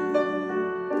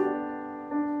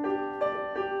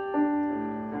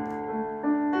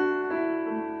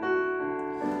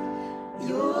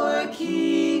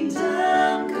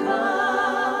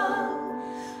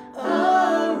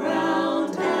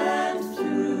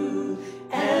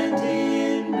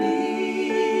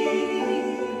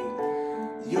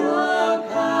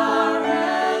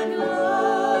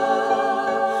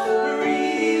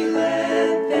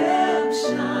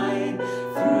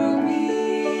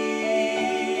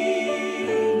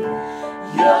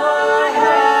 your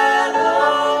hand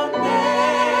on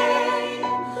me.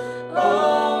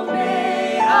 Oh,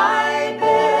 may I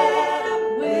bear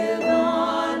with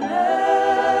honor,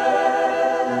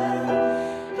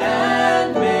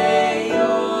 and may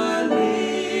your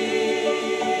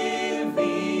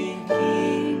living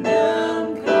kingdom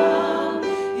come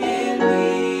in me.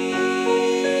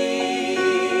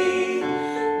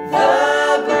 The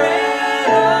bread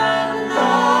of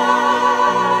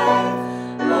life,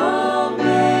 oh,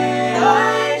 may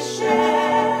I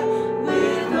share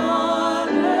with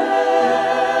honor,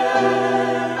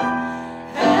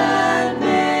 and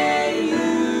may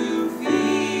you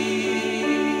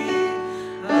feed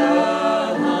a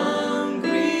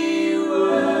hungry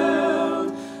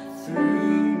world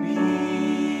through me.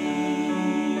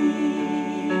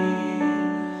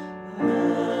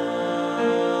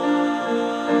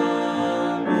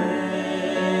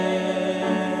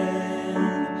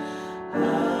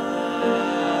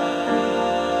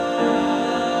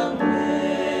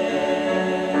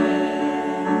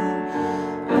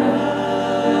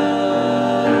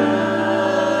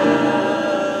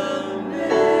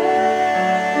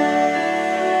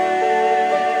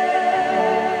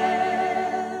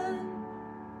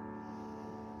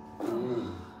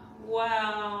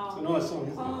 Wow. It's a nice song,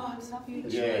 isn't it? Oh, lovely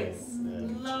choice. Yeah.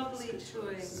 Lovely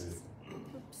choice.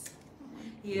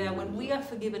 Yeah, when we are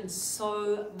forgiven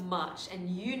so much, and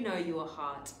you know your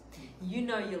heart, you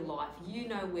know your life, you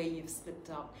know where you've slipped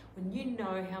up, when you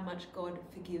know how much God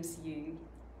forgives you,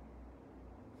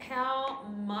 how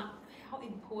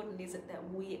important is it that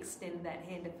we extend that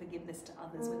hand of forgiveness to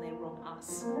others when they wrong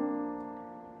us?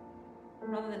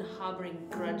 Rather than harbouring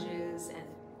grudges and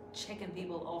checking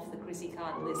people off the Chrissy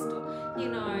card list, or, you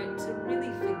know, to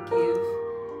really forgive.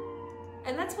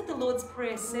 And that's what the Lord's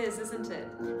Prayer says, isn't it?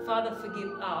 Father,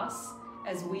 forgive us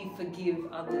as we forgive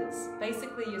others.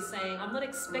 Basically, you're saying, I'm not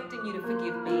expecting you to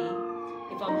forgive me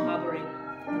if I'm harbouring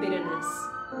bitterness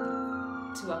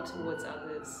towards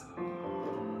others.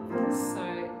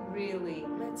 So really,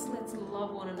 let's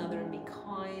love one another and be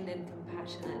kind and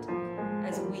compassionate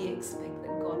as we expect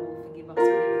that God will forgive us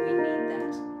whenever we need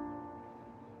that.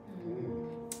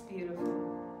 Beautiful.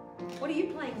 What are you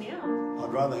playing now?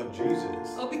 I'd rather have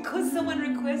Jesus. Oh, because someone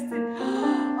requested.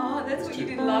 Oh, that's what you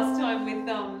did last time with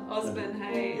Osborne,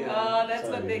 hey? Yeah. Oh, that's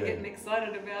So, what they're yeah. getting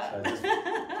excited about.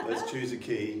 So let's choose a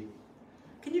key.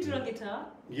 Can you do it on guitar?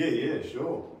 Yeah,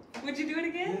 sure. Would you do it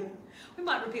again? Yeah. We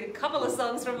might repeat a couple of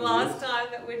songs from last time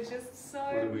that were just so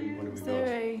What do we beautiful. Is got?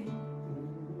 there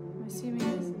I'm assuming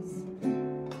this is...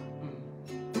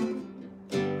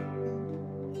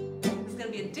 It's going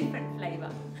to be a different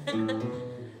flavour.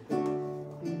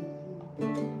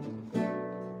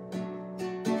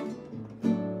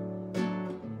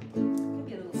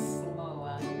 Maybe a little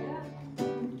slower, yeah?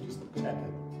 Just tap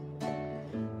it.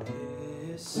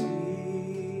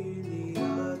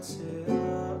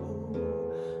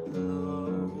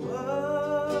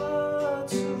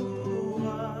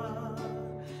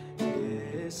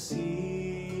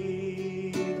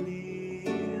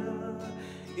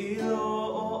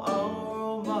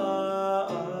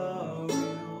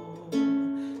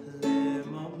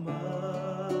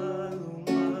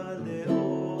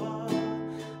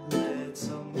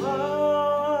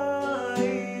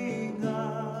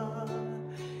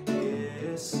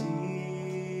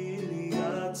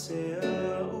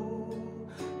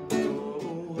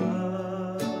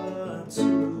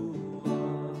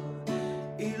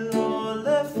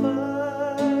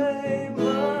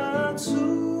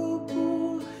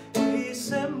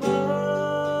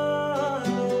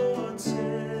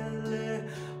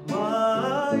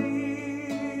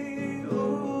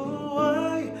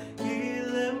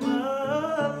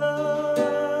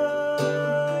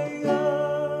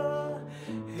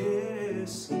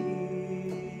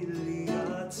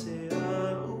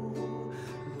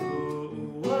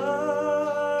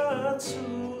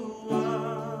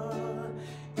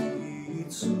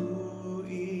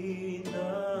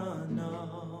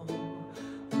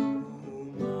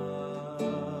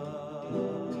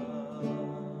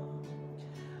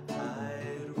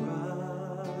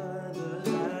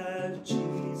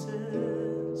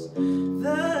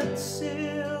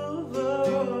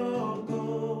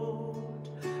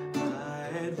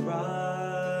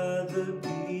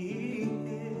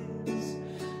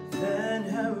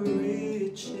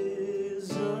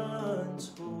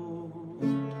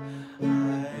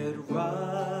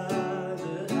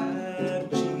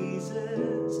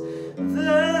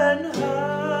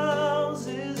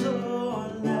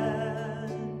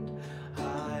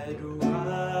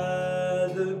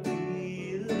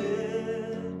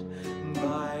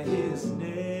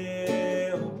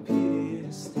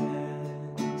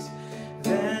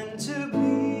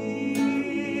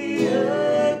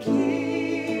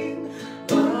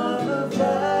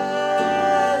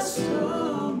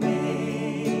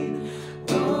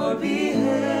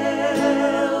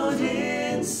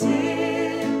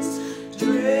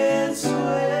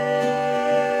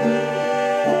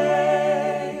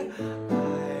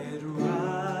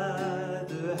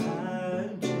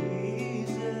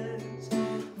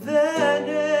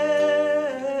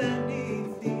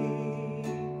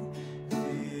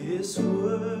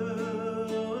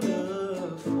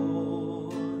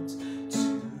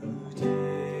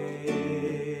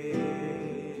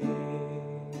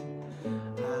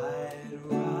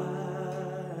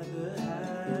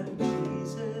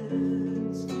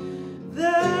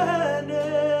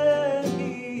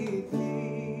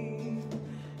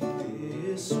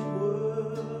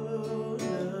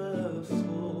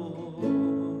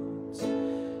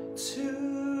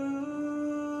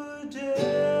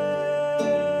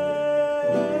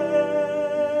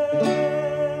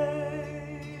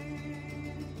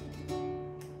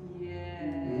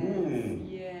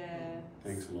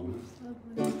 Thanks a lot.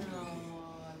 Oh,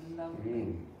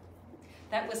 lovely.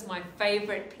 That was my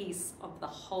favourite piece of the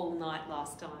whole night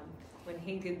last time, when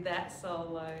he did that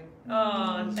solo.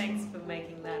 Oh, thanks for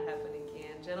making that happen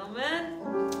again, gentlemen.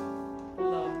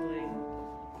 Lovely.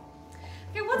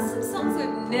 Okay, what's some songs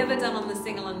we've never done on the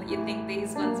sing-along that you think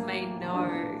these ones may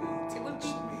know?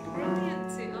 Brilliant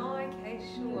too. Oh, okay,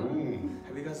 sure.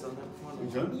 Have you guys done that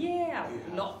before? Yeah,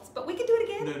 lots. But we can do it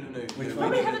again. No. Which We one?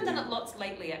 probably haven't done it lots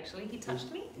lately, actually. He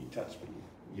touched me. He touched me.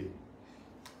 Yeah.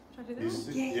 Should I do that? Is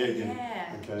it?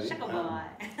 Yeah. Okay. Shaka bye.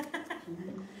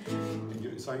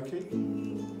 You same key?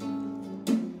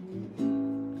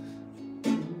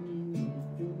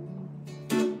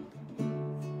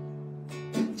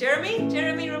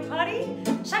 Jeremy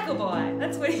Rapati, Shaka Boy.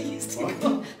 That's what he used to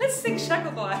call. Let's sing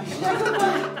Shaka Boy.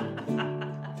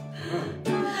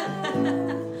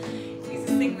 He used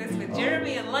to sing this with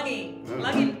Jeremy and Lungy.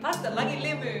 Lungy Pasta, Lungy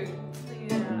Limu.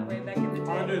 Yeah, way back in the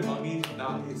day. I know Lungy,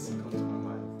 now he's come to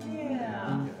my mind.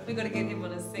 Yeah. We got to get him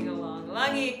on a sing-along.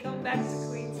 Lungy, come back to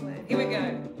Queensland. Here we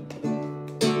go.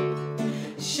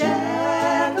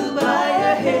 Shackled by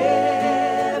a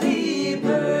heavy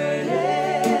burden,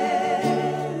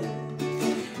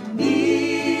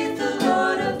 'neath the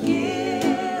load of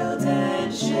guilt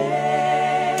and shame.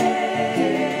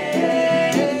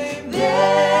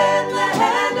 Then the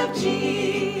hand of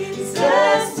Jesus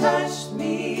touched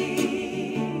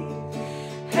me,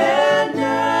 and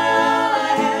now I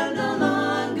am no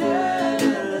longer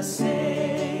the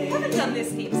same. I haven't done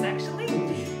this heaps, actually.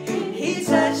 He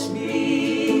touched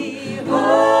me,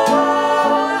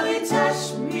 oh, he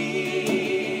touched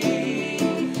me,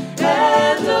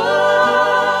 and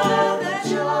oh, the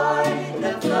joy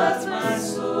that floods my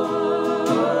soul.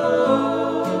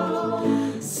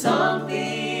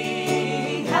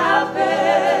 Something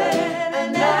happened,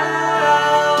 and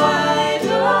now I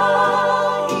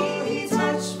know he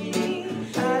touched me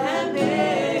and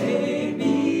made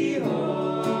me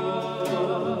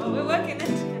whole. We're working it.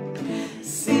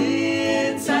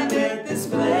 Since I met this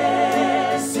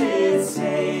blessed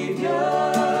Savior,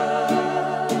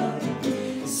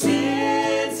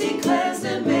 since He cleansed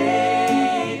and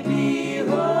made me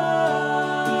whole,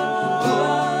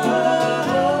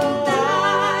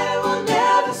 I will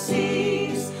never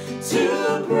cease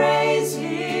to praise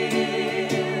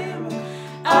Him.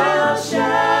 I'll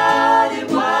shout it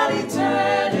while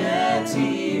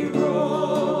eternity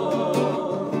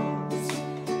rolls.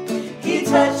 He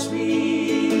touched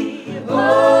me,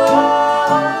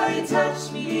 oh, he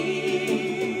touched me,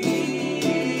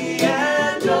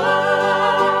 and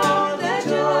oh, the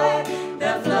joy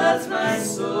that floods my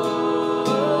soul.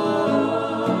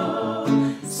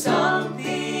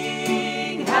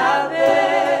 Something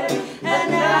happened,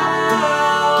 and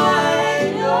now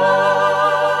I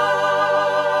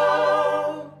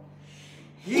know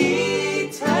he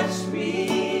touched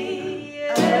me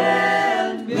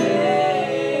and made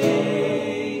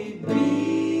me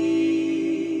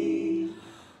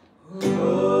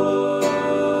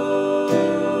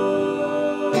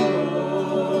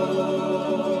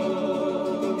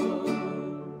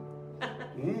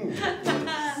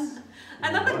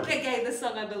Another gay the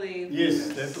song, I believe. Yes,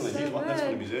 definitely. So That's one of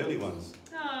good. his early ones.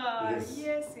 Oh, Yes.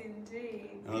 yes, indeed.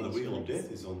 Oh, the Wheel of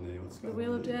Death is on there. What's The going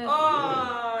Wheel on of there? Death.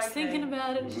 Oh, Just thinking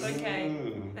about it. Okay.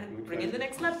 Mm, And bring okay. in the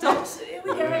next laptop. Here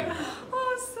we go.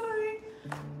 Oh, sorry.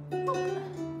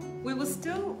 We will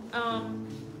still. I'm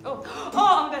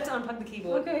about to unplug the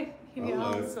keyboard. Okay, here we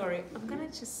Hello. are. Sorry, I'm gonna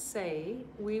just say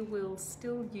we will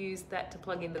still use that to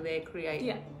plug into their Create.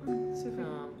 Yeah. Super.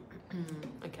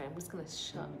 Okay, I'm just gonna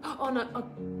shut. Oh no.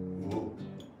 Whoa.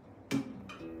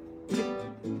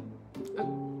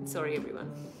 Oh, sorry,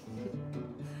 everyone.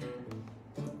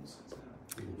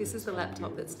 This is the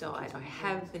laptop that's died. I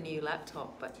have the new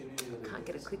laptop, but I can't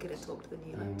get a clicker to talk to the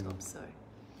new laptop, so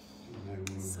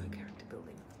character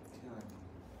building.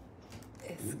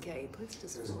 Escape. Let's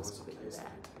just force quit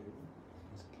that.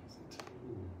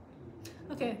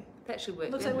 Okay, That should work.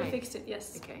 looks then, like we hey? fixed it,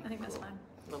 yes. Okay, I think that's cool. fine.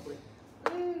 Lovely.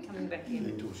 Coming back in.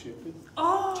 Gentle Shepherd.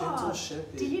 Oh! Gentle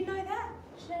Shepherd. Did you know that?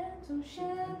 Gentle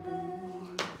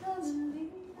shepherd, come and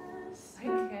lead us.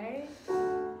 Okay.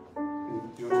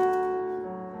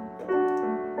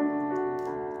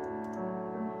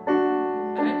 I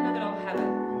don't know that I'll have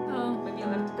it. Oh, Maybe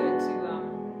I'll have to go to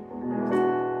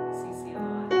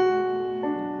CCI.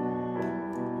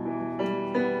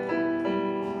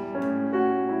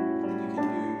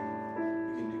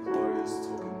 You can do Gloria's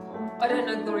talking part. I don't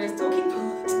know Gloria's talking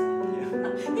part.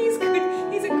 Yeah. He's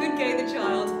good. He's a good gay the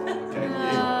child. Gain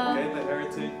the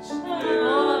heritage.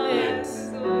 All of it.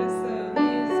 That's awesome.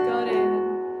 He's got it.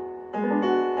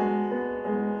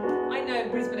 I know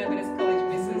Brisbane Adventist College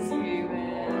misses you, man.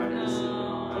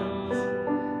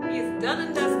 He's done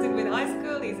and dusted with high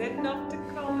school. He's heading off to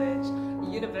college,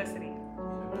 university.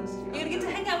 You're gonna get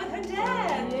to hang out with her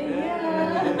dad.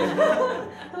 Yeah.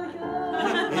 Oh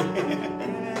God.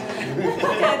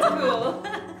 That's cool.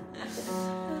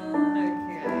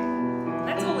 Okay.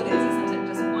 That's all it is, isn't it?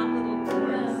 Just one little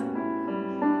chorus.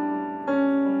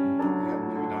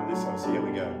 We've done this, so here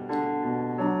we go.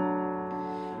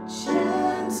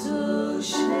 Gentle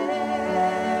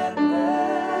shepherd,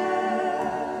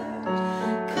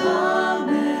 come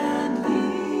and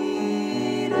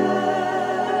lead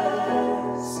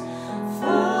us,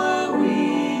 for we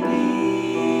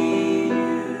need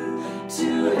you to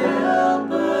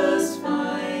help us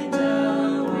find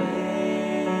our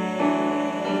way.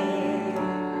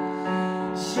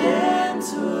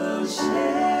 Gentle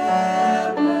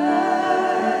shepherd,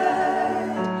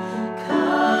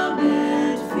 come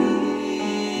and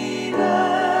feed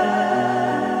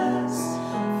us,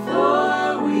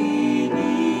 for we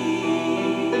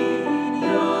need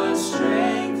your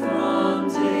strength from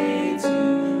day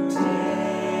to day.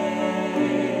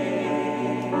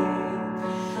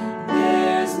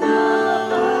 There's no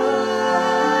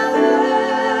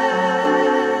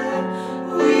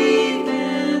other we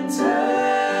can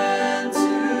turn to,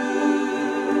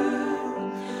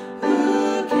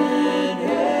 who can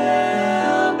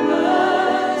help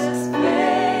us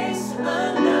face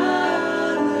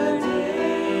another day.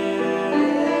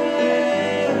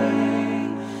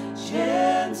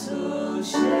 Gentle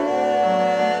shepherd,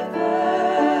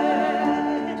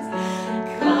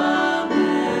 come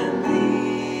and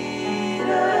lead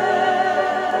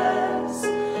us,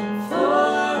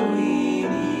 for we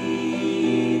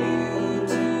need you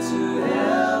to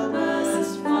help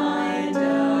us find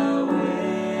our way.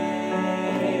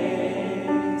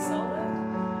 Solo.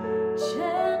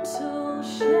 Gentle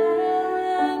shepherd,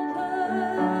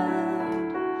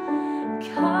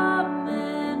 come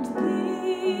and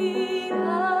lead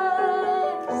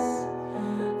us,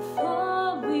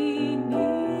 for we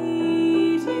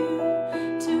need you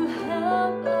to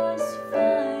help us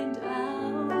find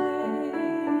our way.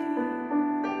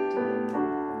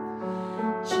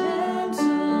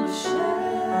 Gentle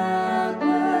shepherd,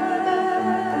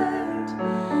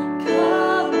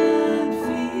 come and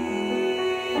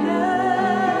feed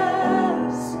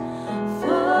us,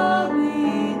 for we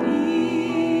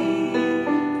need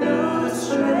your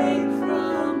strength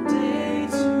from day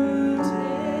to day.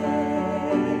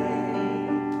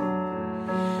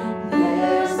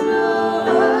 There's no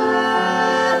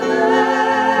other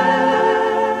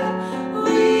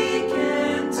we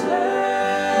can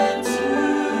turn to,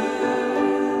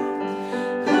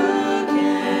 who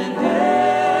can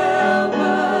help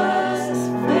us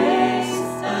face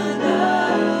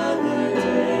another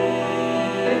day.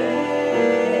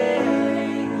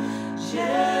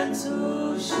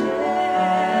 Gentle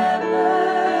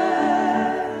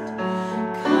shepherd,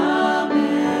 come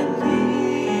and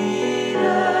lead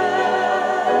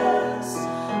us,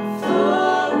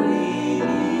 for we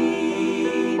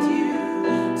need you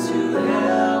to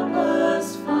help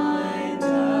us find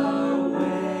our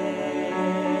way.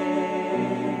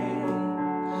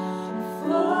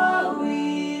 For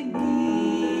we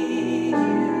need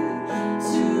you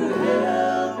to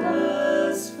help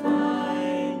us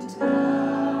find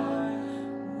our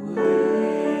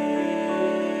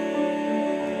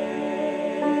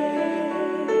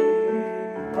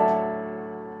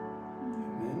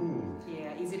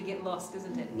Yeah, easy to get lost,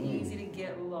 isn't it? Easy to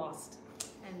get lost.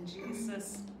 And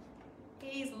Jesus,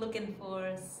 He's looking for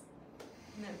us.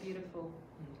 Isn't that beautiful?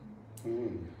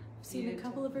 Mm. I've seen a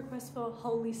couple of requests for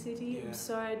Holy City. Yeah. I'm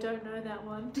sorry, I don't know that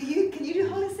one. Can you do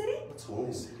Holy City? What's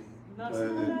Holy City? Not Uh, Oh,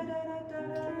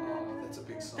 that's a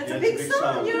big song. That's Yeah, a it's big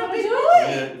song. You're a big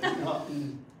boy.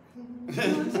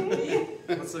 Yeah.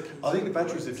 What's the I think the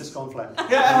batteries have just gone flat.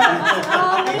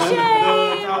 Oh, the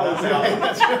shame!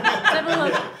 Let's have a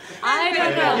look. I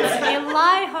don't know.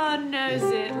 Elihon knows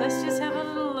it. Let's just have a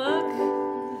little look.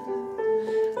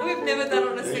 We've never done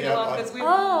on a sing-along because we've... I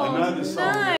Oh, know the song.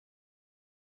 nice.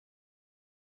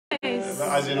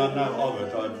 As in, I know of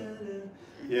it.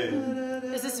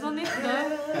 Yeah. Is this one this?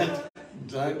 No?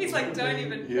 Don't. He's like, don't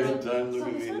even- Yeah, don't look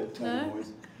at me in No? that tone of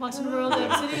voice. Martin Rural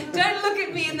Density. Don't look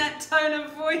at me in that tone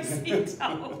of voice, he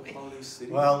told me. Holy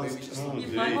City. Well, maybe it's- just oh, You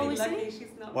gee. might be Holy lucky City?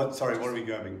 she's not. What? Sorry, what are we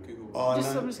grabbing? Google. Oh, I'm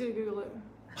no. just gonna Google it.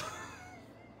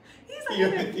 He's like, Yeah.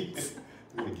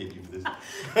 I'm going to get you for this.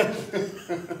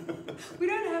 We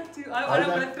don't have to. I don't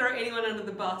want to throw anyone under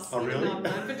the bus. Oh, really? I'm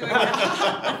known for doing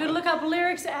that. I could look up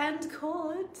lyrics and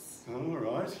chords. Oh, all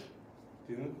right.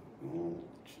 Yeah. Oh,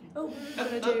 gee. Oh, what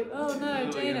did I do? Oh no, Oh,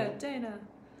 Dayna, yeah. Dayna.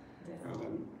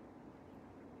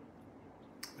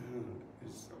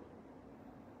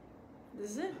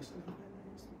 This is it?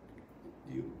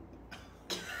 You.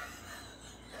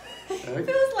 It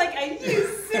feels like, are you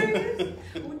serious?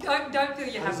 Don't feel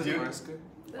you have How's to. it, Mariska?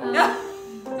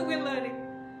 We're learning.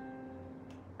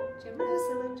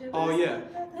 Jerusalem, Jerusalem. Oh, yeah.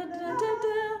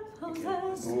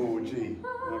 Oh, gee.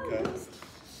 Okay.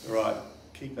 All right.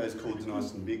 Keep those chords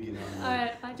nice and big, you know.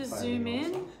 Alright, I just zoom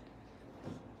in.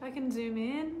 I can zoom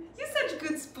in. You're such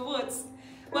good sports.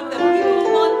 What the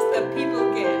people want, the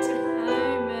people get.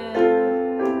 Amen.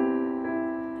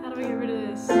 How do I get rid of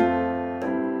this?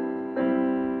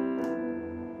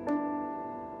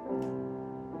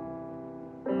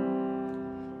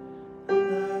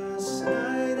 Last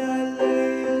night I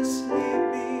lay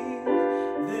sleeping,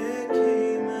 there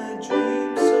came a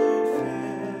dream so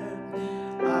fair.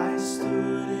 I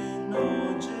stood in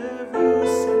old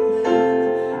Jerusalem,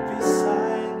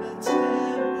 beside the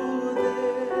temple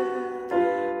there.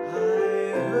 I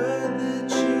heard the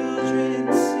children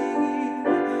singing,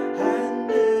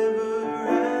 and ever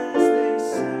as they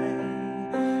sang,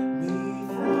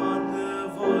 methought the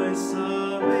voice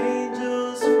of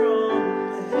angels from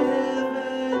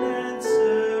heaven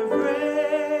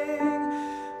answering.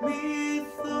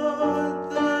 Methought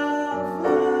the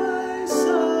voice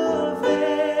of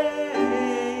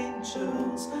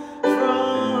angels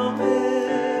from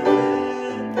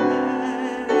heaven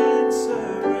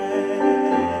answering.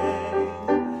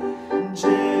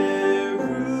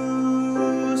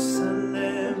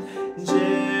 Jerusalem,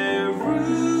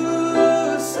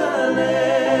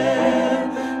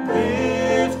 Jerusalem,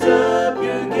 lift up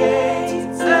your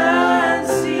gates and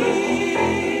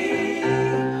sing.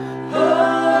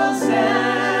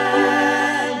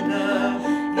 Hosanna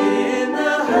in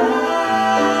the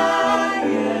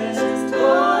highest.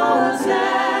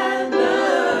 Hosanna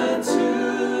to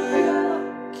your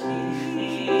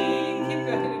King. Keep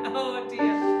going. Oh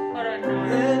dear. I don't know.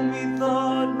 Then we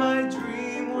thought my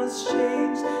dream was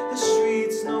changed, the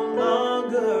streets no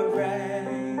longer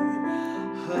rang.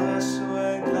 Hush,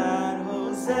 we're glad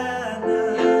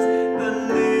hosannas, the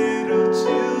little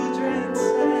children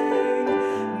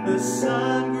sang. The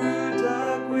sun grew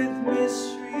dark with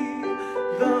mystery,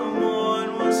 the morn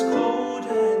was cold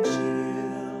and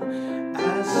chill,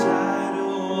 as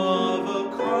shadow of a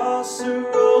cross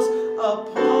arose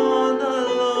upon a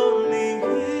lonely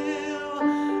hill,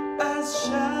 as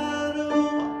shadow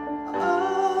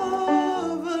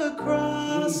of a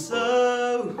cross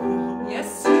arose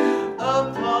Yes.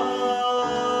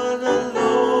 upon a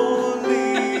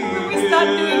lonely When we start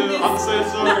doing this. I'm so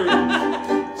sorry.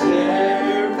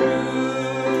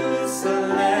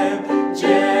 Jerusalem,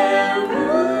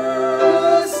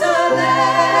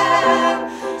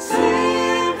 Jerusalem,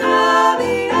 sing how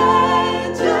the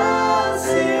angels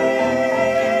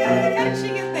sing. How did she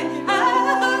get there?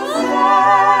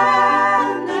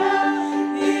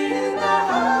 Hosanna in the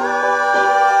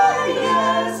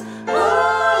highest.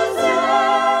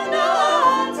 Hosanna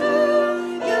to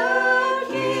your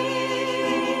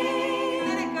King.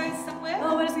 Then it goes somewhere. Oh,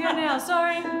 where does it go now?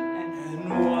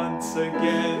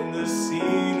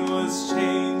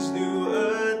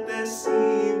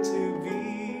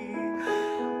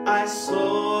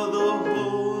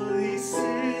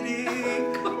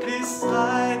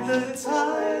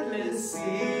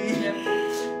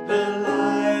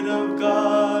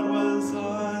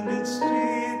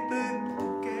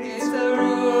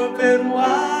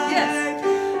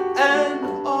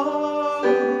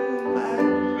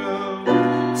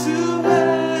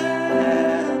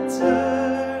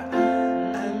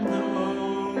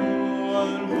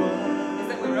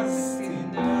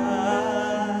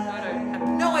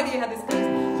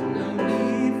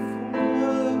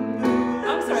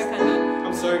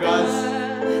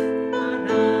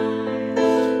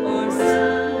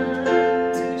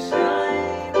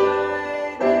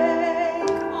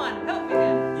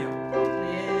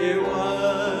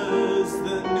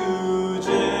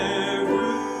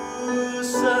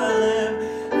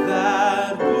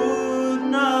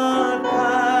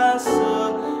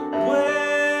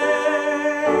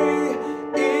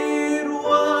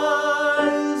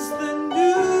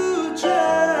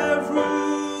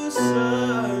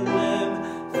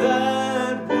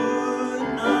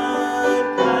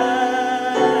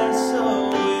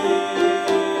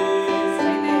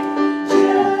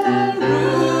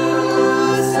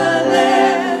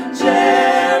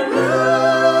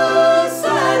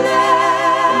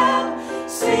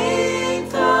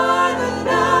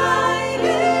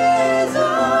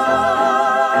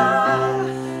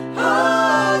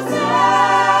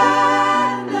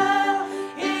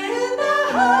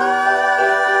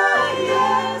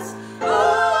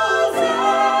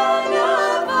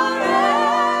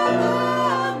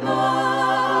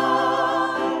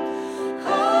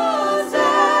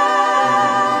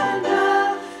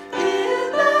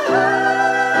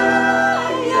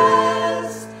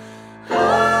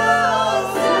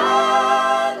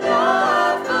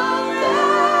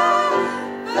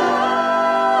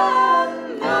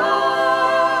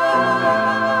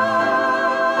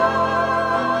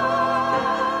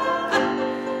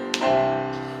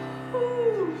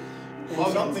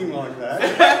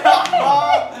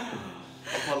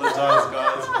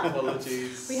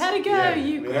 Apologies. We had to go. Yeah,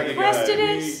 You we had to requested go.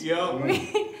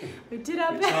 it. We did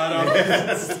our We best. tried our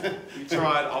best. We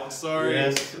tried. I'm sorry.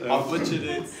 Yes. I butchered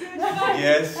it.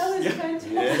 Yes. That was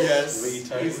fantastic. Yes. We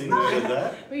totally noted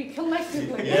that. We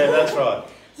collectively. Yeah, that's right.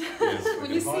 Yes,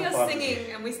 When you see us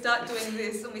singing and we start doing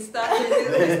this and we start doing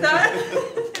this and we start,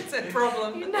 it's a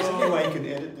problem. Is there any way you can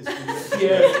edit this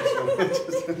video?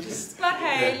 But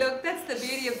hey, look, that's the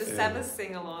beauty of the Sabbath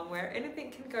sing-along, where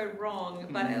anything can go wrong,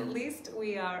 but at least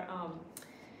we are...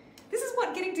 this is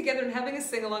what getting together and having a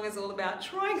sing-along is all about.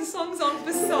 Trying songs on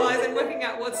for size and working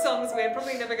out what songs we're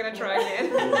probably never going to try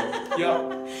again.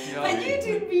 But you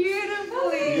did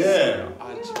beautifully. Yeah.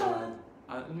 I tried.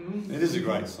 It is a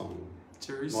great song.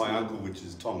 Jerusalem. My uncle, which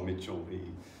is Tom Mitchell, he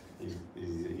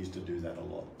used to do that a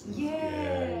lot. Yeah.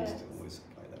 Yeah, he used to always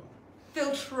play that one.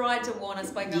 Phil tried to warn us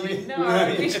by going, Yeah.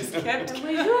 no, we just kept... And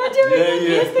we were doing it.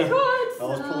 Here's the chords. I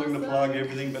was pulling the plug,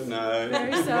 everything, but no.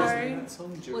 Very sorry. That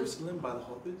song, Jerusalem by the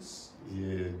Hoppers.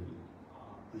 Yeah.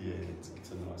 Yeah,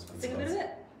 it's a nice one. Sing a bit of it.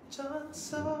 John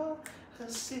saw the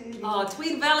city. Oh,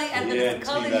 Tweed Valley Adventist Yeah,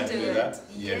 College Tweed do Valley, it. that.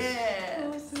 Yes. Yes.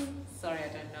 Awesome. Sorry, I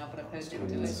don't know, but I've heard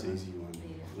them It's do an it. easy one.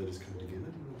 Let us come together.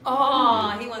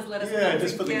 Oh, he wants let us Yeah, come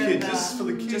just for the together. kids. Just for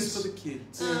the kids. Just for the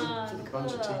kids. Oh, There's a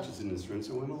bunch of cool. teachers in this room,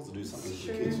 so we might as well do something for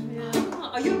the True. kids.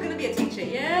 Yeah. Oh, you're going to be a teacher,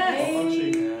 yes. Oh,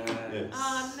 actually, Yes.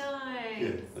 Oh, nice. yeah,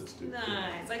 let's do it.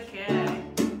 Nice, okay.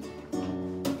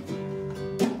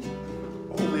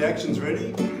 All the action's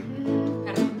ready.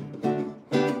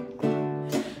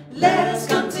 Let us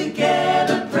come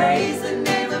together, praise the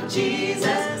name of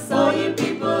Jesus. All you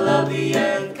people of the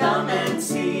earth, come and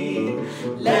see.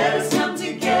 Let us come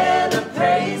together,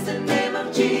 praise the name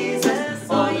of Jesus.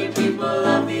 All you people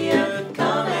of the earth,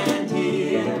 come and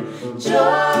hear.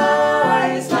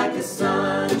 Joy is like the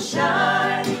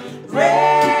sunshine,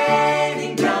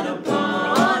 raining down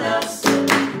upon us.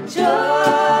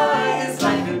 Joy is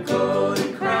like a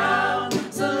golden crown.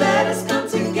 So let us come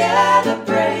together,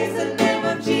 praise the name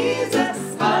of Jesus.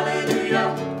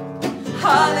 Hallelujah,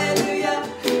 hallelujah,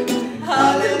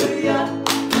 hallelujah,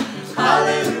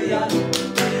 hallelujah,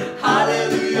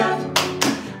 hallelujah,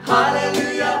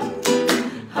 hallelujah,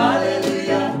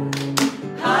 hallelujah,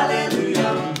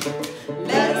 hallelujah.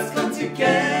 Let us come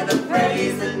together,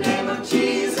 praise the name of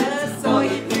Jesus. All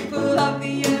you people of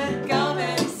the earth, come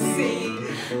and sing.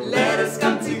 Let us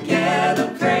come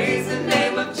together, praise the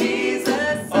name of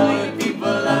Jesus. All you people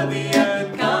of the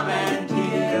earth, come and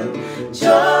hear.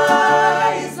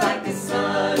 Joy is like the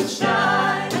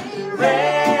sunshine,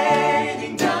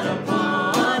 raining down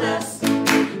upon us.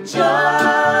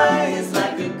 Joy is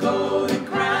like a golden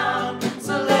crown.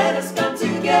 So let us come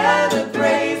together,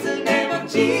 praise the name of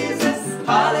Jesus.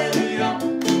 Hallelujah,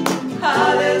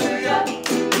 hallelujah,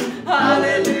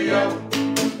 hallelujah,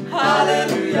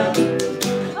 hallelujah,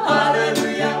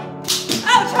 hallelujah.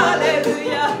 Ouch,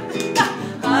 hallelujah,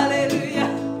 hallelujah,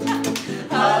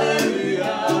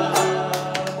 hallelujah.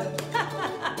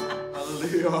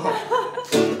 Hallelujah.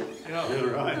 Yeah,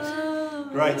 right. Oh,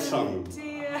 Great song.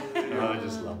 dear. I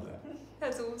just love that.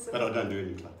 That's awesome. But I don't do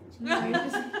any clappings. No, you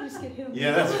just get hit on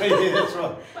Yeah, that's right. Yeah, that's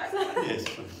right. Yes,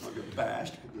 I get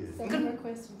bashed. But yeah. Second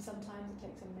request, and sometimes it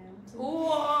takes a mountain.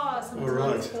 Oh, sometimes All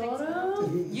right. it takes a-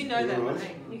 You know that, All right.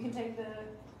 right? You can take the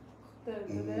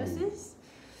Mm. verses.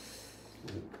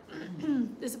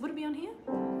 Would it be on here?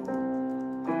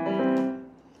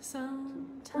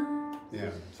 Sometimes.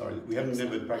 Yeah, sorry, we haven't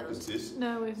never practiced this.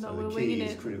 No, we've not. So We're the winging key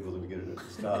is it. critical that we get it at the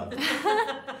start.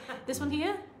 This one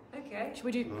here. Okay. Should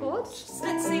we do Mm. chords? Just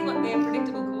let's see what their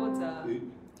predictable chords are.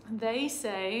 They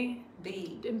say,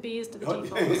 B. and B is to the Oh,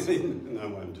 defaults. no, I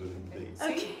won't do it in B.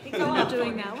 See? We're not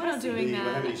doing that. We're not doing B, how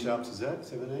many that. sharps is that?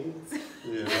 17?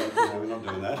 Yeah, right, no, we're not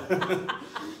doing that.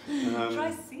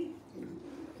 Try C.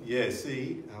 Yeah,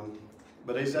 C.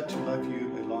 But is that too low for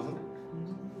you, Elihon?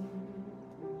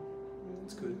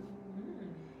 That's good.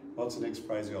 What's the next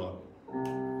phrase you like?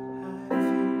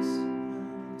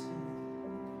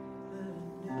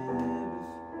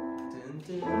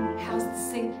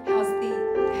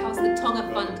 How's the Tonga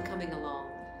Fund coming along?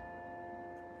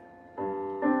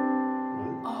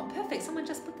 Oh, perfect. Someone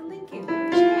just put the link in.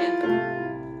 Champ.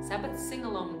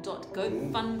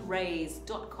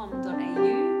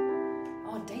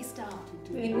 Sabbathsingalong.gofundraise.com.au. Oh, Daystar.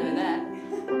 You know that.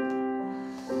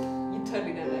 You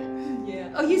totally know that. Yeah.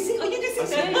 Oh, you see? Oh, you do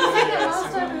see that.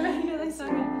 Last time, yeah, they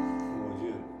sung it. Oh,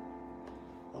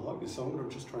 yeah. I like this song, but I'm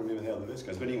just trying to remember how the verse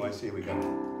goes. But anyway, so here we go. All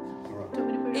right. Do you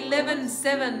want me to put it on? 11,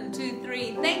 7, 2,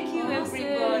 3. Thank you, Awesome.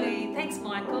 everybody. Thanks,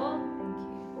 Michael.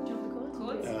 Do you want the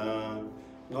chords? Chords?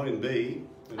 Not in B.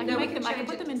 but I in can No, make we them. can I can change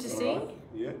put it them into All C. right.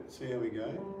 Yeah, see how we go.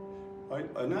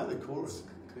 I know the chorus.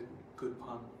 Good. good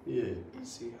pun. Yeah.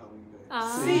 See how we go.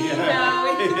 See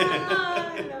how we go.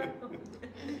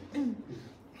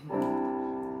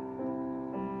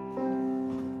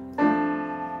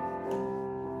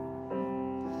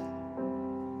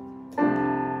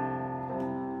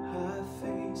 I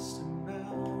faced a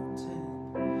mountain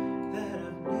that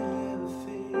I've never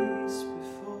faced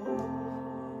before.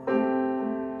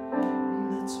 And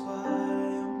that's why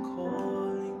I'm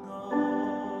calling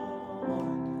on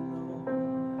you, Lord.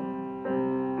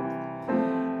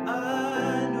 I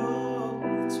know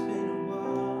it's been a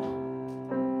while,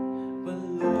 but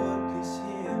Lord, please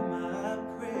hear my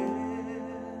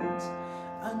prayers.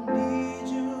 I need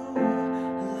you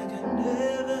like I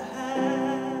never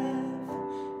have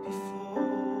before.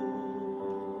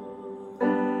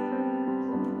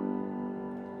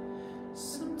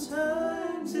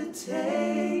 Sometimes it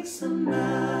takes a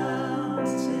mountain.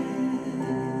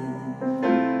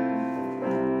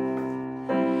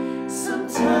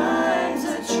 Sometimes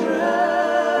a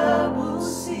troubled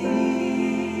sea.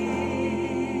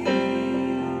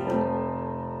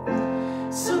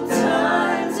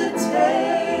 Sometimes it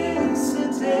takes a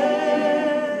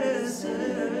desert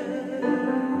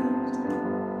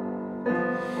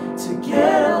to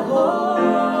get a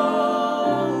hold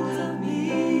of me.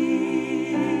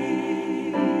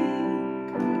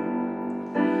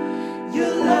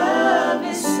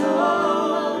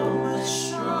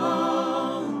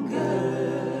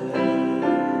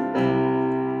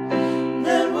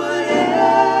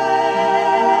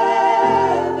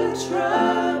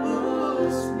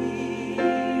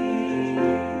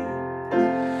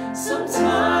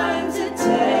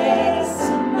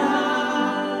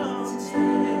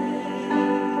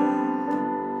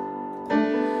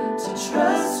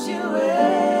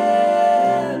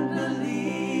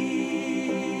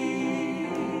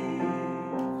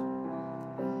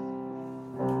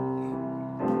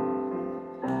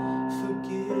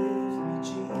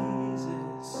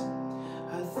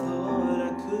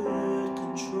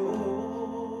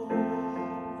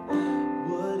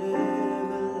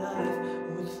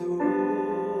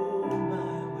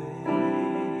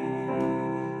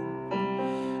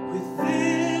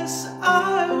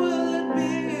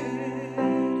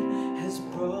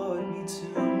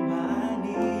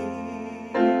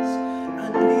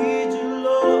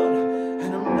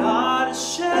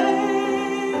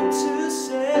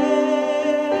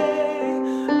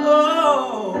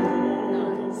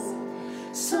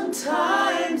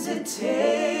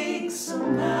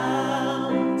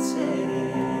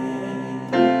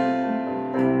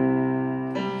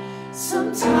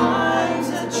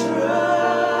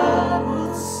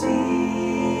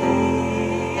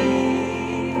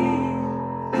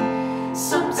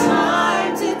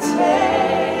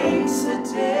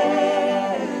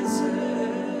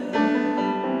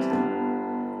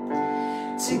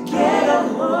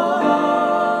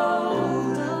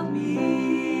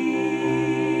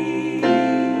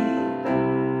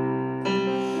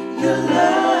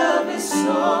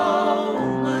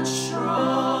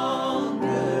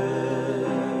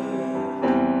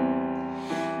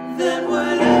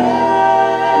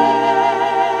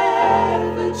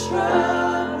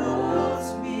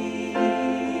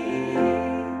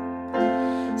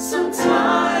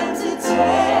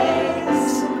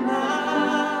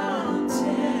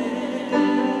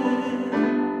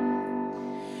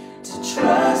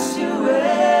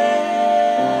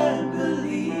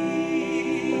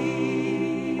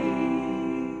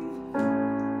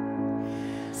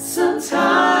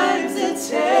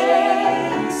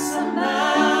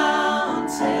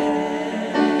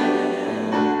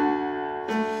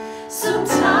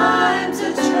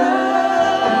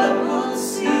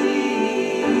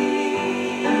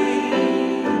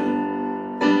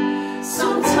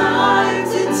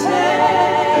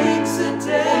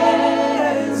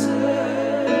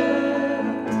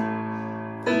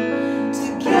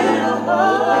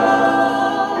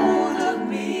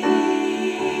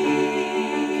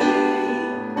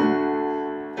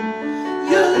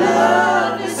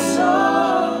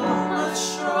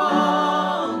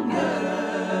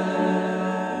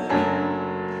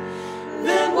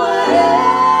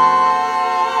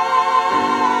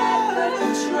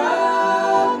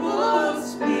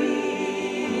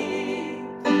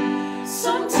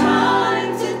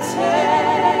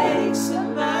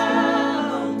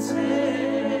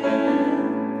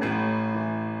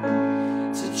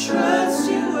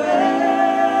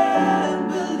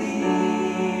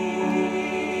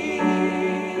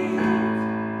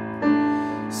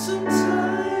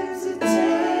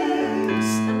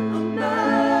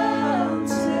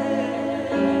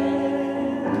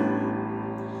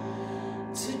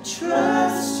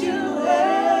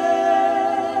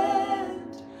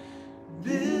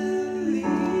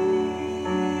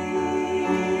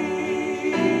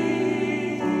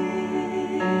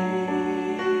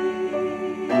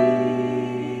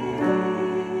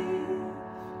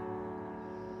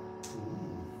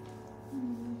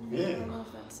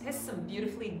 has some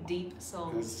beautifully deep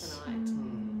songs tonight.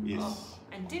 Yes. Oh,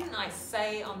 and didn't I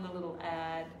say on the little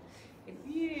ad, if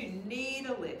you need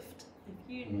a lift, if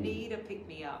you need a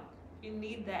pick-me-up, you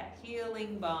need that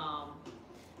healing balm,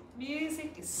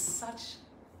 music is such,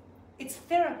 it's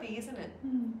therapy, isn't it?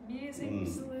 Music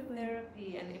is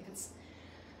therapy, and if it's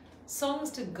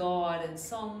songs to God and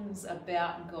songs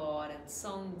about God and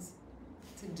songs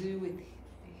to do with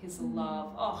His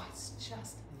love, oh, it's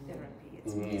just therapy.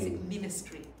 It's music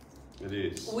ministry. It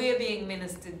is. We're being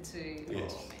ministered to.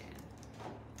 Yes. Oh, man.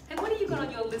 And what have you got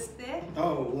on your list there?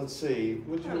 Oh, let's see.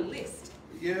 Would Got a list.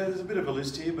 Yeah, there's a bit of a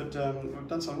list here, but we've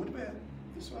done something. What about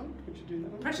this one? Could you do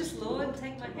that one? Precious Lord,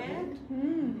 take my hand.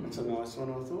 That's a nice one,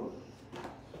 I thought.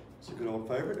 It's a good old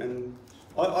favourite. And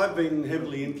I've been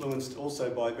heavily influenced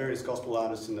also by various gospel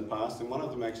artists in the past, and one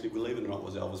of them actually, believe it or not,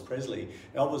 was Elvis Presley.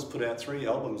 Elvis put out 3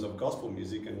 albums of gospel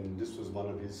music, and this was one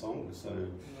of his songs. So,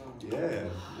 yeah.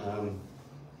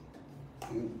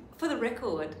 For the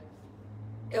record,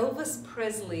 Elvis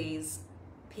Presley's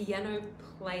piano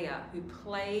player who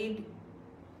played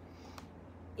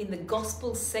in the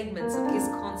gospel segments of his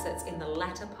concerts in the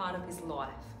latter part of his life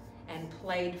and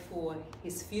played for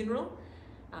his funeral,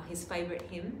 his favourite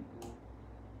hymn,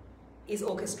 is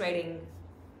orchestrating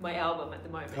my album at the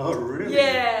moment. Oh, really?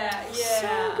 Yeah.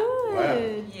 So good.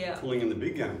 Wow. Yeah. Pulling in the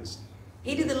big guns.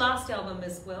 He did the last album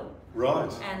as well.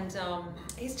 Right. And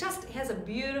he has a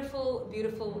beautiful,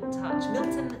 beautiful touch.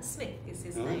 Milton Smith is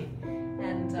his name.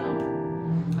 And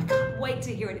I can't wait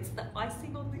to hear it. It's the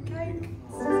icing on the cake.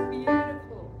 It's just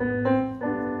beautiful.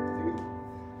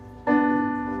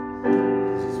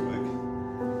 This is working.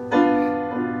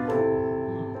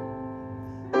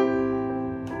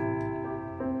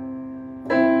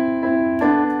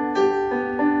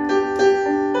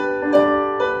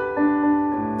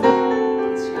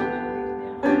 It's your melody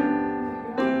now.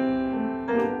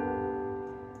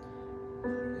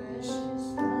 Precious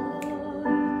Lord,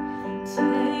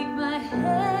 take my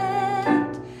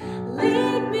hand,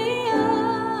 lead me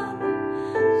on,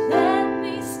 let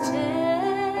me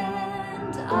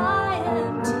stand. I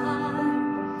am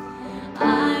tired, I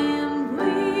am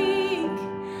weak,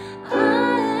 I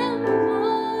am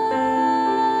worn.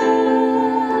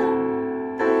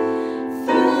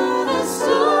 Through the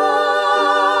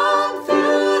storm,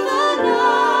 through the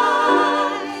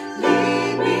night,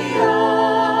 lead me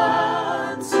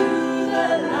on to the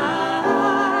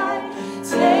light.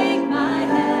 Take my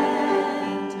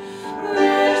hand,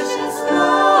 precious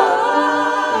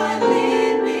Lord,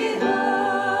 lead me home.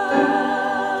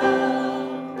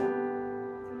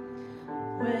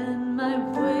 When my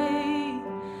way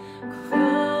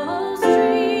grows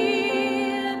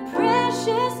drear,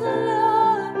 precious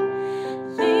Lord,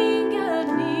 linger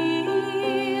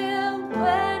near.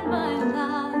 When my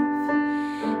life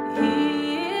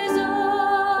is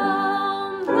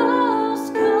almost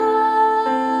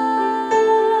gone,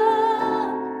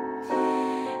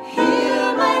 hear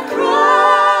my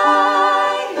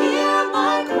cry, hear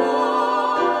my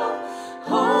call,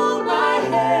 hold my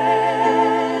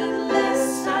hand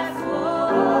lest I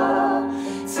fall.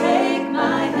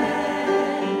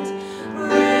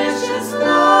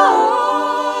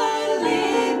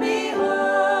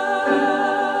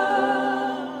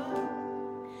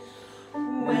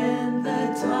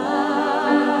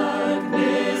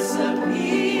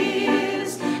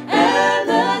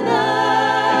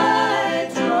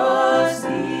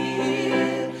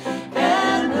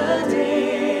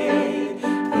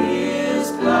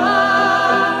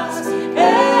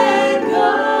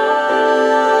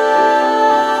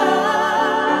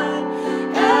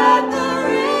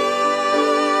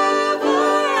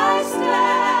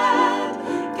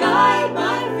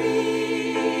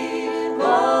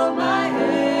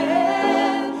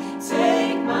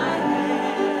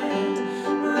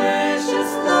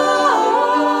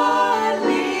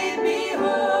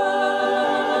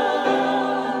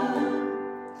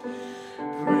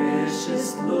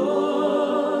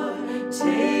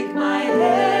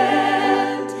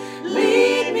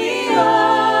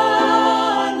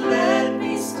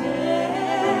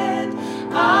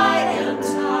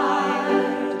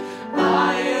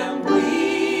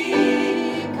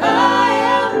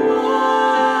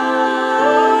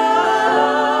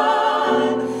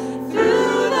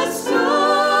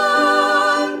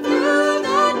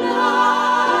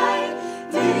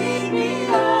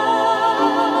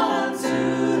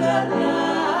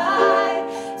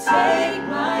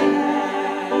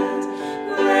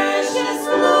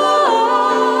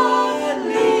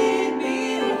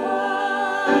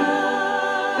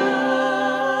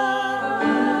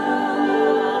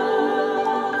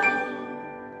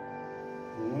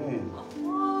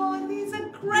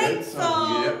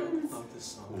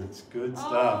 It's good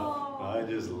stuff. Oh. I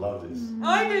just love this.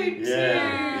 I do too.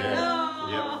 Yeah.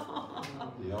 Oh.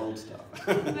 The old stuff.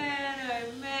 Man,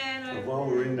 oh man, So oh while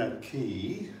we're in that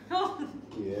key, Oh.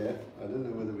 yeah, I don't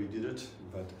know whether we did it,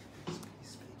 but it's key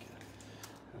speaker.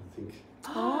 I think.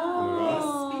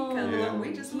 Oh, speaker, the one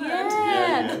we just learned.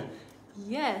 Yeah.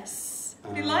 Yes.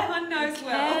 Elihon knows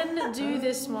well. Can do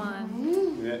this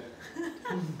one. Yeah.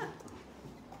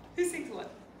 Who sings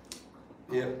what?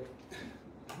 Yeah.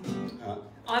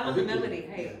 I'm on the melody,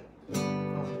 hey.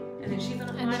 And then she's on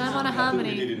a And then I'm on a I think we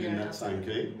harmony. did it in that same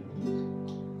key.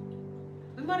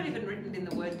 We might have even written in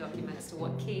the Word document as to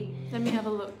what key. Let me have a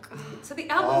look. So the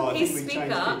Oh, album I key think we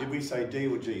changed speaker. it. Did we say D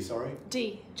or G? Sorry.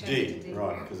 D. Changed it to D, D.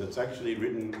 right, because it's actually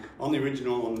written on the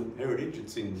original on Heritage,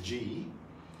 it's in G.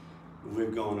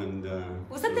 We've gone and.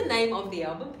 Was that the name of the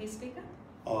album, Key Speaker?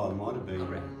 Oh, it might have been.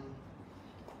 Alright.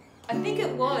 I think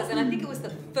it was, and I think it was the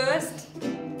first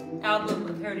album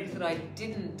of Heritage that I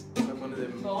didn't One of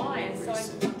them. buy, so I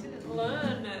didn't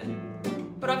learn it.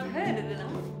 But I've heard it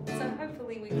enough, so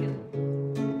hopefully we can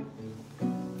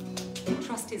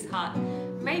trust his heart.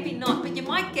 Maybe not, but you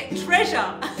might get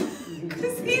Treasure,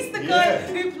 because he's the guy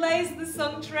who plays the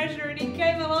song Treasure, and he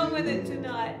came along with it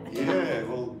tonight. Yeah,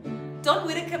 well. Don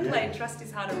Whitaker played Trust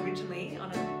His Heart originally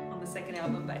on the second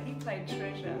album, but he played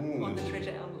Treasure on the Treasure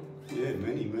album. Yeah,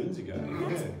 many moons ago.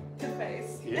 Yeah. The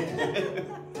face. Yeah.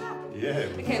 Yeah.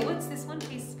 Okay, what's this one?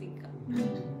 Key speaker.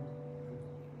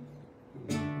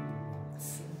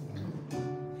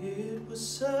 It was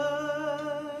such a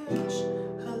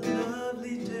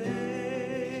lovely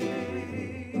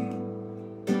day,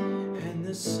 and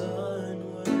the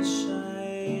sun was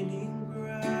shining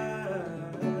bright.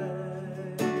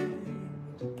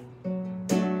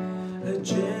 A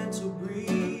gentle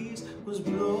breeze was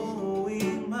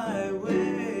blowing my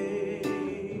way,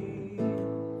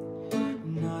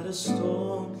 not a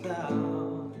storm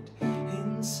cloud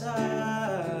inside.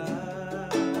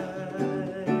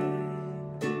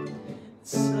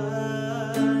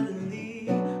 Suddenly,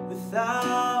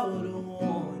 without a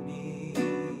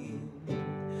warning,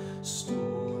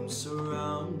 storms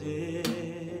surrounded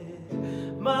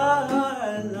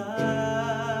my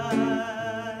life.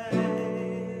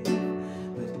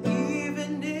 But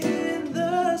even in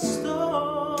the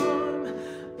storm,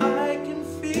 I can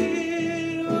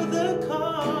feel the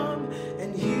calm,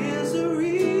 and here's a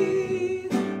reason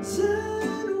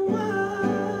why.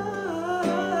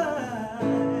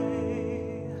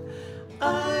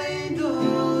 I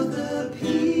know the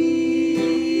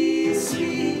peace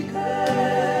speaker.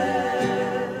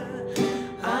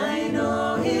 I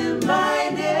know him by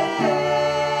name.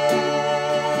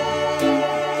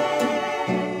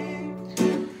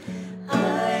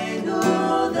 I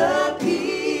know the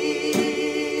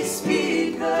peace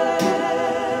speaker.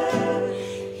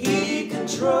 He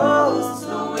controls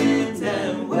the winds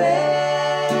and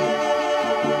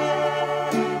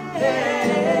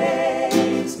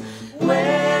waves.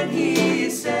 When he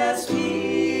says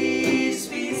peace,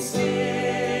 be still,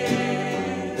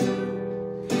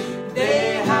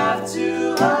 they have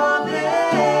to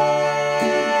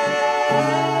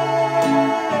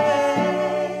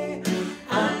obey.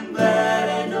 I'm glad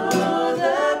I know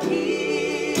the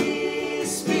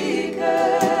peace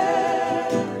speaker.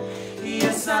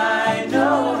 Yes, I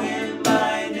know him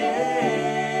by name.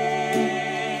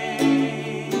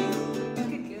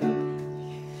 Good girl.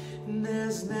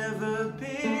 There's never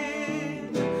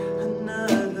been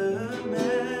another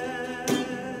man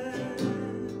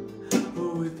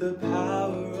with the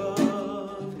power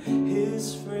of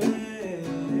his friend.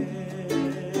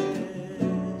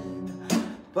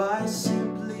 By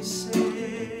simply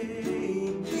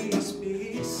saying, peace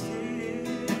be still,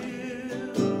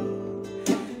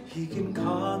 he can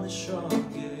calm the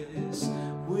strongest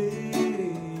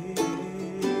wind.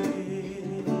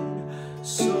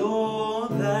 So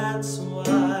that's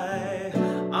why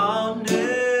I'll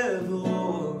never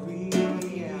worry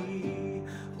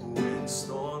when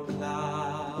storm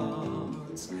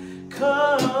clouds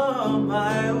come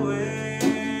my way.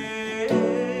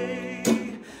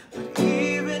 But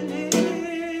even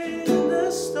in the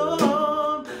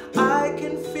storm, I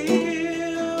can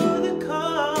feel the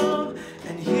calm,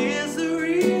 and here's the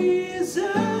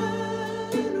reason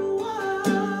why.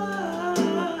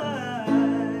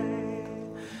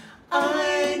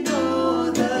 I know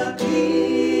the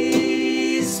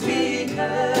peace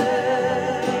speaker.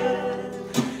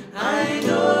 I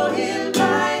know him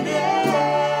by name.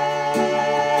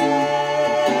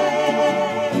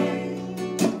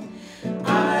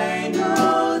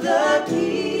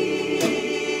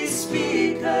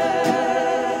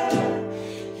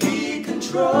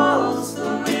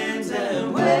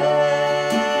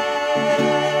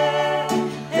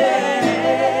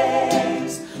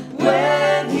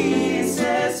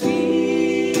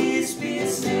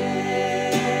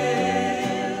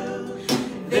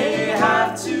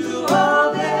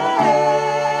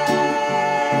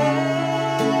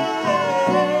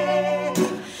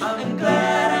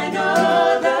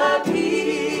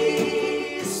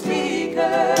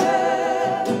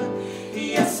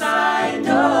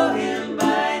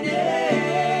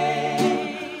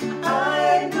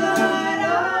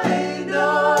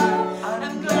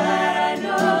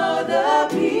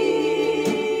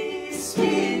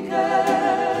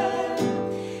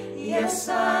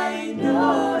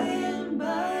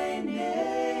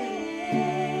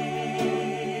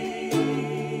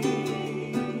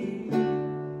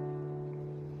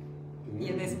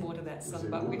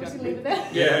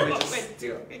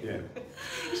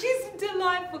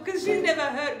 because she's never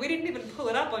heard. We didn't even pull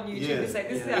it up on YouTube Yeah. to say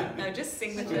this is our, no, just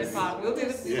sing the third part. We'll do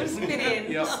the we'll spin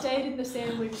in. Yeah. Stayed in the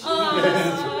sandwich. Oh.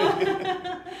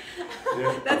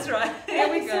 Yeah. That's right.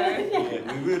 There we go.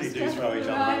 Yeah, we really do throw each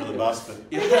other under the bus, but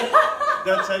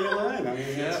that's how you learn. I mean,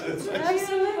 it's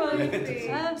Absolutely. it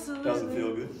Absolutely. doesn't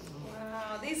feel good.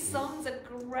 Wow, these songs are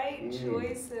great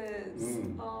choices.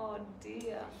 Oh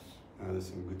dear. Oh, there's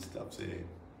some good stuff there.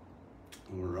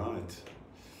 All right.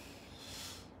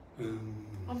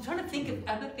 I'm trying to think of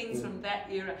other things from that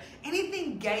era.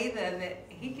 Anything Gaither that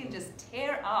he can just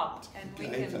tear up and we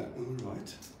Gaither, can. all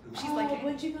right. She's like,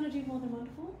 weren't you going to do More Than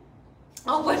Wonderful?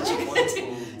 oh, what you gonna do?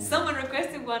 Wonderful. Someone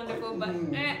requested Wonderful, but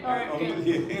Yeah.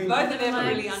 both of them are Like,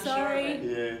 really unsure. sorry. Of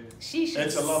it. Yeah. She should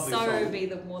It's a lovely so song. be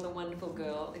the More Than Wonderful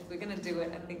girl. If we're going to do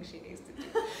it, I think she needs to do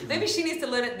it. Maybe she needs to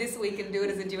learn it this week and do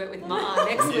it as a duet with Ma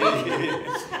next week.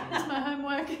 That's my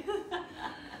homework.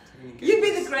 You'd be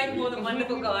the great More Than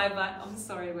Wonderful guy, but I'm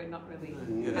sorry, we're not really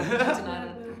Yeah.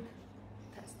 tonight.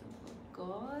 That's the love of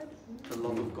God. The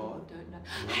love of God. Don't know.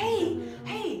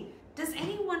 Hey, does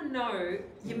anyone know,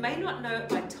 you may not know it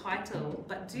by title,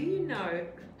 but do you know,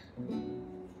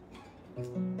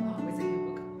 where's it in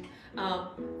the book?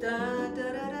 Da, da,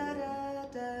 da, da,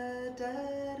 da, da,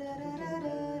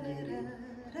 da,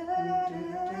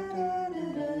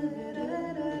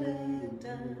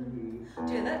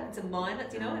 do you know that? It's a minor.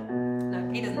 Do you know it?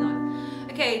 No, he doesn't know.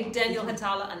 Okay, Daniel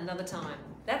Hatala, Another Time.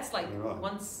 That's like Right.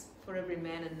 Once for Every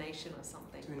Man and Nation or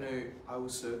something. Do we know I Will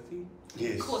Serve Thee?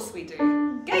 Yes. Of course we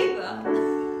do. Gaither.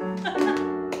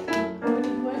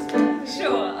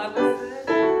 Sure, I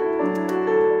was.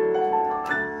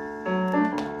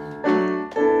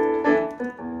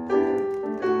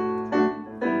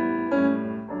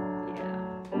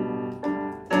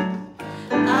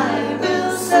 I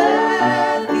will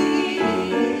serve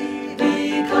thee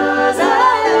because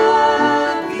I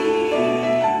love thee.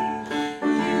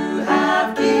 You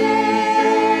have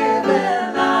given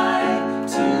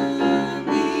life to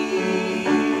me.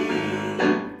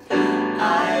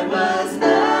 I was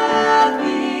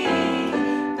nothing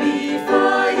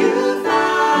before you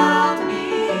found me.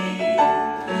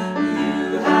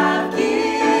 You have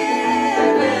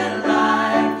given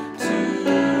life to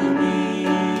me.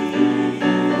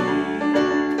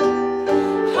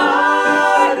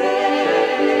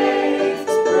 Heartaches,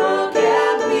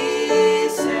 broken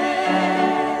pieces,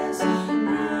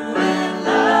 ruined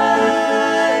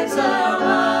lives are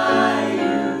why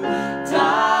you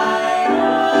died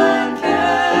on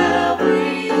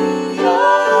Calvary.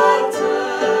 Your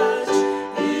touch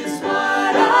is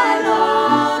what I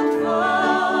long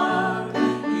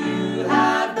for. You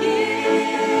have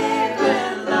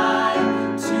given life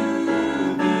to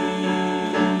me.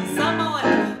 Samoan.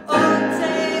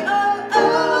 Onte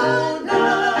ona,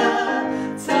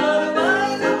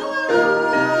 taulapapa,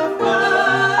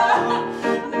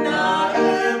 na e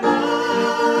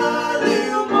mali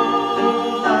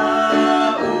moa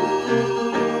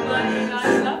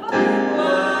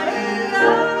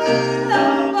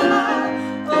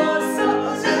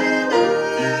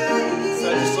So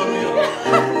just let me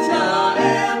know.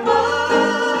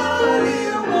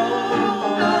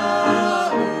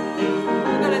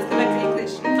 No, let's go back to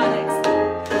English. Heartaches.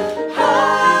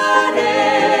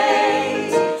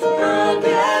 Heartaches,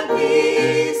 broken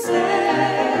pieces,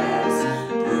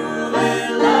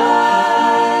 ruined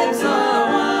lives are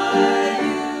why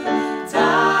you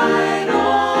died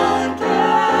on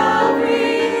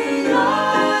Calvary.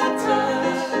 Your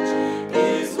touch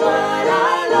is what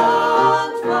I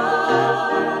long for.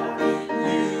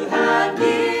 You have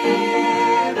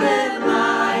given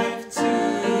life to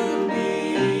me.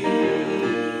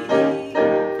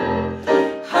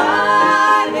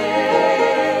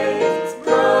 Heartaches,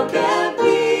 broken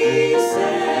pieces,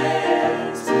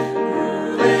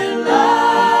 ruined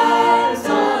lives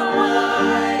are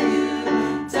why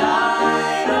you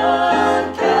died on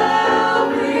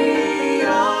Calvary.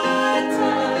 Your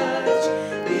touch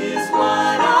is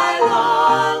what I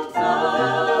long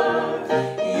for.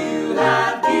 You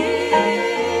have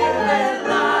given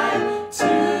life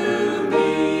to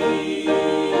me.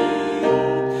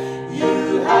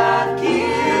 You have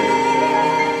given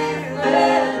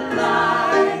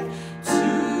life to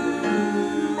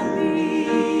me.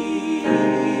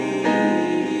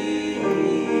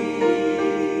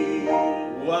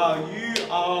 Wow, you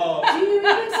are. Do you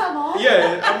even Samoan?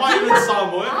 Yeah, am I even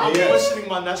Samoan? I'm Yeah. questioning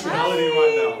my nationality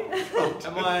right now.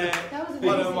 Am I? That was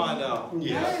What amazing. am I now?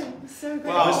 Yeah. No, so great.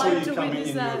 Wow. I I'd saw like you to coming witness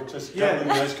in, that. you're just Yeah. gathering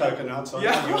those coconuts.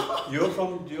 Yeah. You're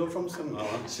from Samoa.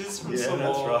 She's from Yeah, Samoa.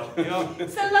 that's right. Yeah.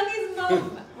 So Lungy's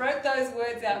mum wrote those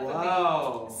words out for me.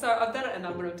 Wow. So I've done it a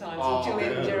number of times Oh, with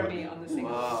Julian and yeah. Jeremy on the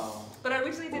single. Wow. But I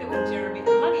originally did it with Jeremy and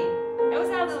Honey. That was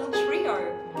our little trio.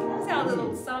 That was our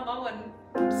little Samoan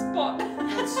spot.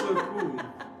 That's so cool. I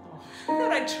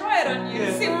thought I'd try it on you.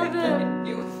 Yeah. See what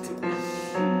you would do.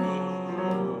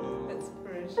 That's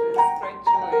precious. Great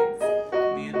choice.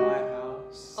 Me and my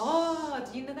house. Oh,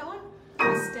 do you know that one? We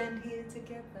stand here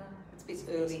together. It's a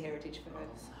bit early heritage for her.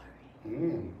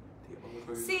 Mm. The old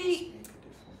roads See, make a difference.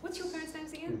 What's your parents'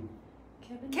 names again?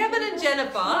 Kevin. Kevin and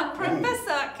Jennifer.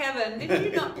 Professor Kevin, did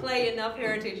you not play enough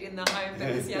heritage in the home for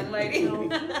this young lady? No.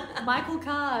 Michael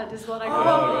Card is what I Oh,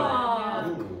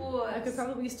 call of him. course. I could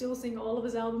probably still sing all of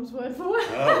his albums word for word.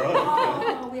 Oh,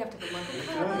 right. Oh, we have to put Michael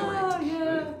Okay. Card Oh, night.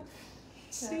 yeah.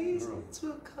 Seasons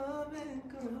will come and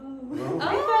go. Well,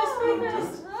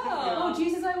 First. Oh,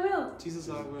 Jesus, I will. Jesus,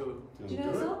 I will. Do you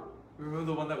know that song? Remember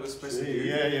the one that was supposed to be?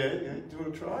 Yeah. Do you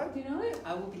want to try? Do you know it?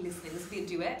 I will be listening. This will be a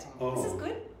duet. Oh. This is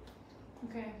good.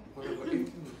 Okay. What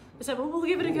So we'll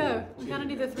give it a go. We kind of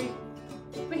need the three.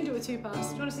 We can do it 2 parts.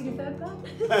 Do you want to sing a third part?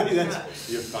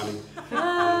 You're funny.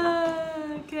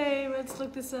 Okay, let's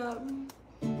look this up.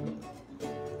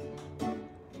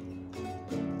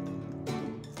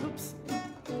 Oops.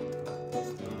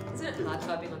 Isn't it hard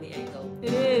typing on the angle?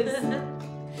 It is.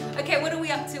 Okay, what are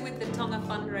we up to with the Tonga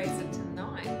fundraiser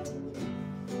tonight?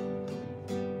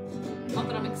 Not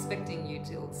that I'm expecting you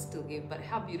to still give, but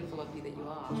how beautiful of you that you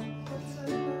are.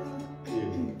 Yeah.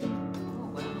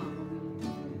 Oh, wow.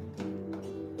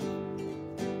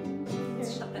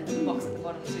 Let's shut that box at the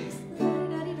bottom too.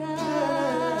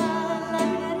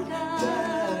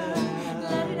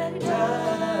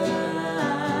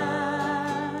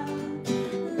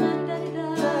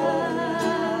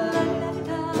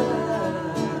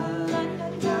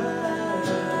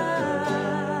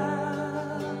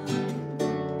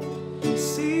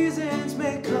 Seasons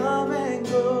may come and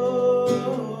go.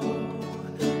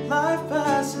 Life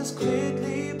passes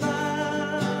quickly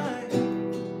by.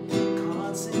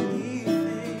 Constantly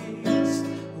faced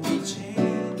with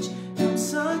change from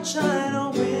sunshine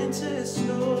or winter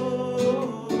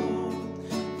snow.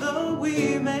 Though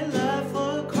we may laugh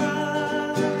or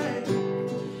cry,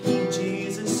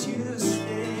 Jesus, you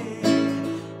stay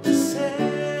the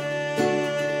same.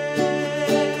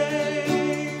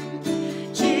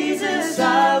 Jesus,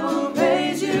 I will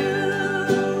praise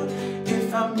you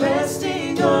if I'm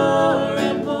resting or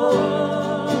am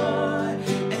more.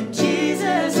 And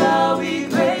Jesus, I'll be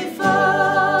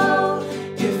grateful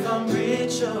if I'm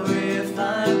rich or if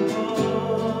I'm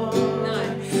poor.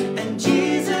 Nice. And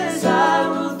Jesus, I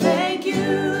will thank you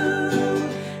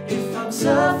if I'm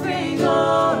suffering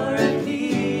or at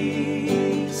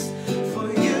peace. For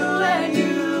you and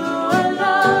you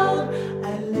alone,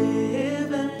 I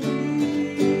live and breathe.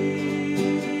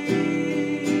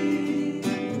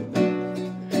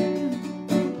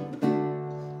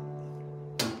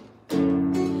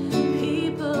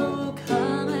 People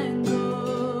come and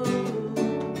go.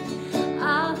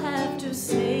 I'll have to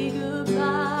say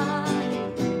goodbye.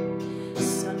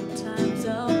 Sometimes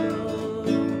I'll go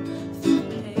through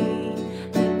pain,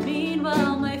 and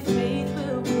meanwhile my faith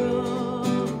will grow.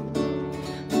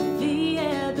 With the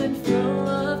ebb and flow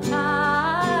of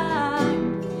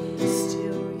time,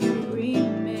 still you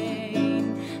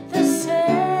remain the same.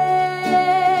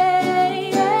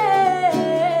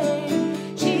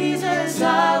 Jesus,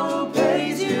 I will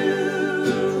praise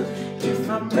you if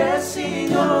I'm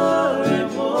resting or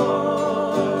am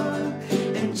more.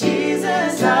 And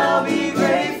Jesus, I'll be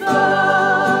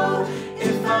grateful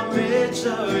if I'm rich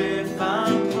or if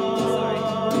I'm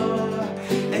poor.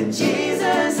 And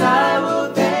Jesus, I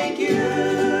will thank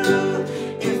you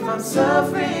if I'm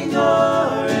suffering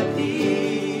or at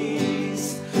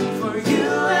peace. For you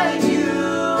and you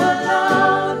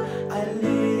alone, I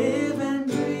live and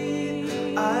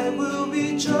breathe. I will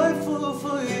be joyful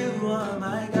for you, oh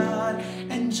my God.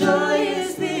 And joy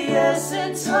is the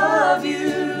essence of you.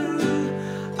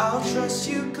 I'll trust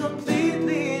you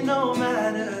completely no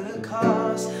matter the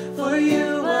cost. For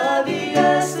you are the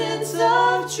essence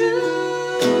of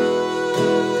truth.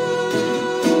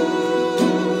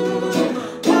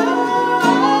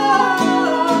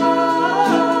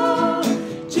 Oh,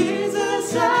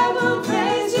 Jesus, I will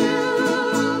praise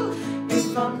you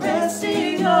if I'm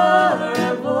resting or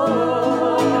am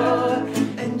more.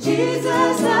 And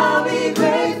Jesus, I'll be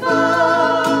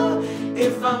grateful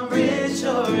if I'm rich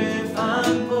or if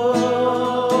I'm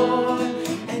poor.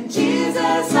 And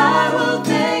Jesus, I will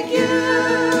thank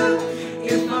you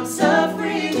if I'm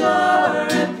suffering or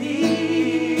at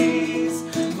peace.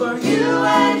 For you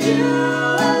and you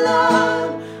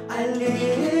alone, I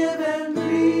live and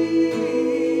breathe.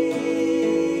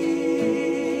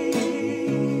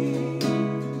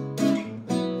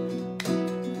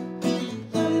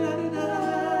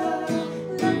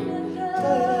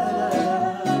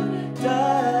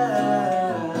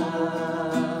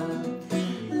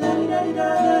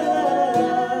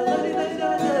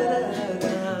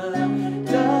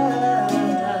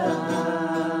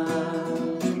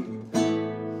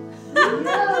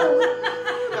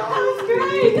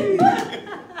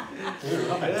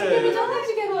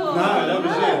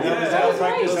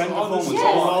 the same performance. Yes.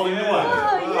 All rolling away.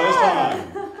 Oh, First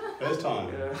yeah. time. First time.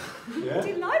 Yeah. Yeah?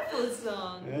 Delightful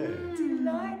song. Yeah.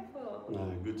 Delightful. No,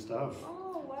 good stuff.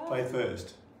 Oh, wow. Faith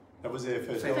First. That was their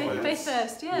first Faith album. Faith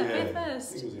First, yeah, Faith I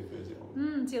First. think it was their first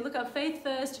album. So you look up Faith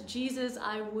First, Jesus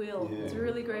I Will. Yeah. It's a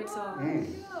really great Oh, song.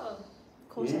 yeah.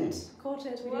 Quartet.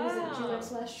 Quartet, we use it, Wow.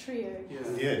 duet/trio. Yeah.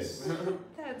 Yes.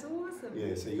 That's awesome.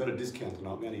 Yeah, so you got a discount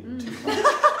tonight. We only Mm. did 2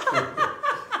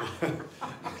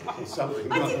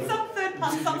 something. I did some third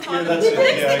part sometime. Yeah, that's the it.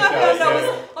 next Yeah, thing I okay, heard, I yeah. was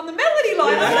on the melody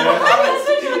line. Yeah, I was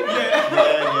like,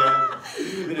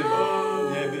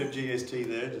 Yeah. A bit of GST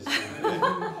there. Just,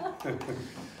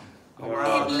 All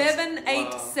right.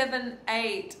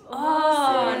 11878. Oh,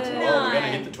 Wow. nice. Yeah. Oh, we're going to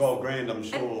hit the 12 grand, I'm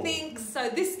sure. I think so.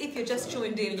 This, if you're just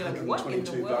tuned in and you're like, what in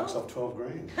the 122 world? bucks off 12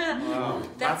 grand. Wow.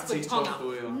 That's for Maths Tonga.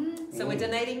 for you. So we're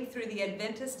donating through the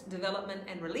Adventist Development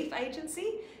and Relief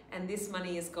Agency, and this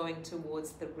money is going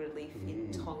towards the relief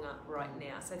in Tonga right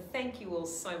now. So thank you all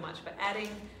so much for adding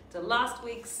to last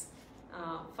week's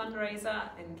fundraiser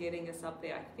and getting us up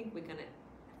there. I think we're gonna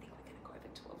go over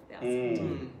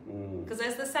 12,000. Because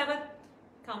as the Sabbath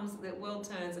comes, the world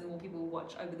turns and more people will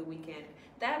watch over the weekend.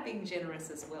 They're being generous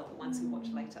as well, the ones who watch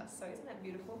later. So isn't that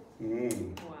beautiful?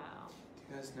 Wow. Do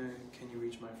you guys know Can You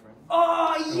Reach My Friend?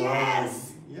 Oh,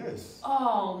 yes! Yes.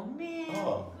 Oh, man.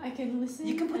 Oh, I can listen.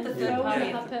 You can put the and third throw part in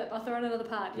in. a puppet. I'll throw in another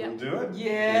part. you Yeah. can do it?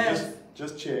 Yes.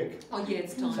 Just check. Oh, yeah,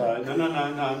 it's time. So, no,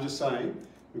 I'm just saying.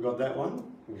 We've got that one.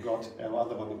 We've got our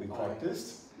other one that we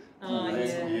practiced. Oh, And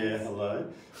then- yes. Yeah, hello.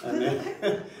 And then...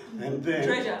 and then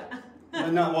Treasure. No.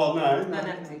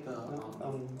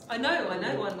 I know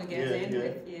one we get Yeah, in yeah.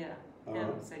 with, yeah.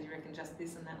 Alright. So do you reckon just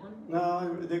this and that one?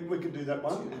 No, we could do that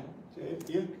one.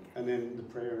 Yeah, and then the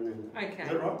prayer and then... Okay. Is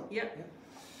that right? Yep.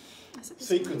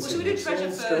 Sequencing. Well, should we do It's treasure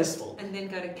all first stressful. and then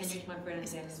go to Can You Reach My Friend and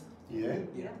then... Yeah,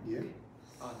 Yeah. yeah.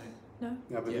 Oh, No.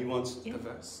 No, but Yeah. he wants... no. The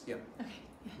verse. Yeah.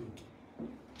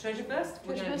 Treasure first?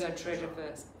 We're Treasure going to go first? treasure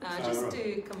first. Oh, Just right.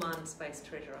 do command space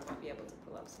treasure. I might be able to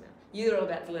pull up some. You're all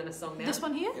about to learn a song now. This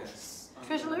one here? Yes.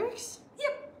 Treasure lyrics?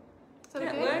 Yep. Is that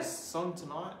That okay? works. Song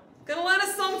tonight. Gonna learn a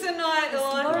song tonight,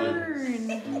 Elon.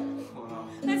 Learn. Wow.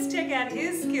 Let's check out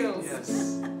his skills. Yes.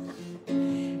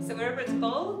 So wherever it's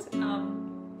bold, oh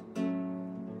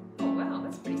wow,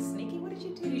 that's pretty sneaky. What did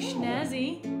you do? Pretty there?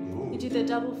 snazzy. Ooh. You do the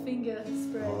double finger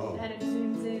spread Oh. and it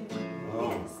zooms in. Oh,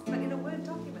 Yes, but in a Word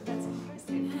document, that's impressive.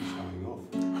 showing off.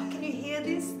 Oh, can you hear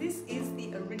this? This is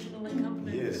the original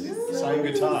accompaniment. Yes, for this same song.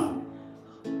 guitar.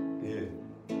 Yeah.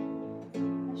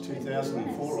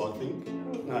 2004, I think.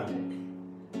 No,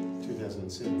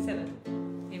 2007. 7.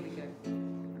 Here we go.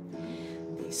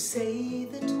 They say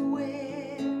that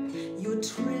where your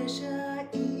treasure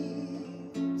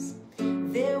is,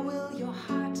 there will your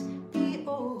heart be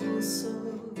also.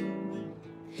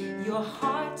 Your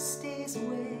heart stays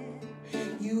where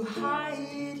you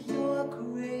hide your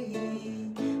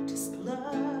greatest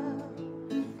love.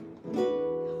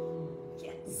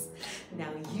 Yes.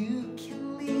 Now you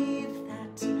can leave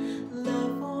that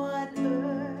love on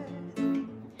earth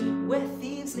where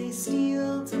thieves may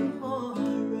steal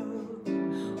tomorrow,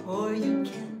 or you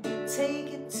can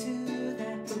take it to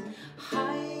that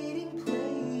hiding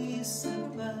place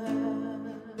above,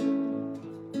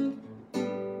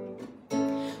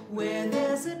 where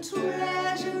there's a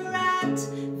treasure at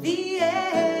the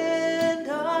end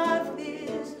of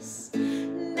this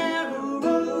narrow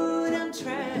road I'm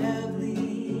traveling.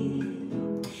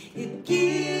 It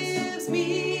gives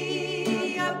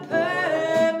me a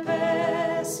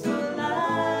purposeful life.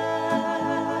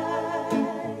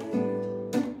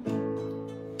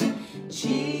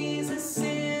 Jesus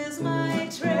is my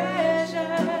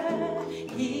treasure.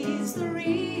 He's the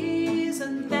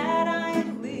reason that I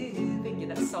am living. Yeah,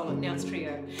 that's solid. Now it's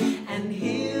trio. And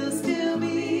he'll still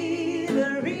be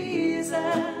the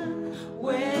reason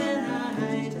when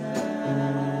I die.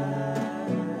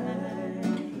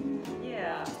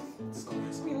 Yeah. Song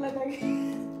is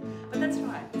But that's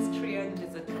right. It's trio. And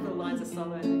there's a couple of lines of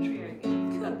solo and trio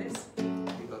again. You got this?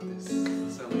 You got this.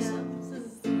 So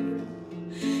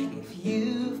If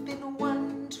you've been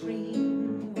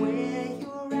wondering where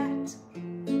you're at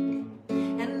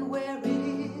and where it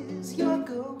is you're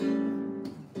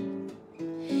going,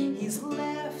 he's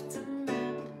left a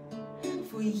map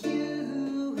for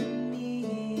you and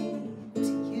me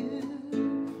to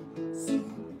use.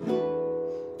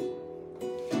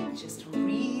 Just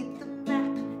read the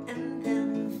map and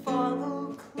then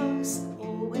follow close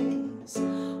always.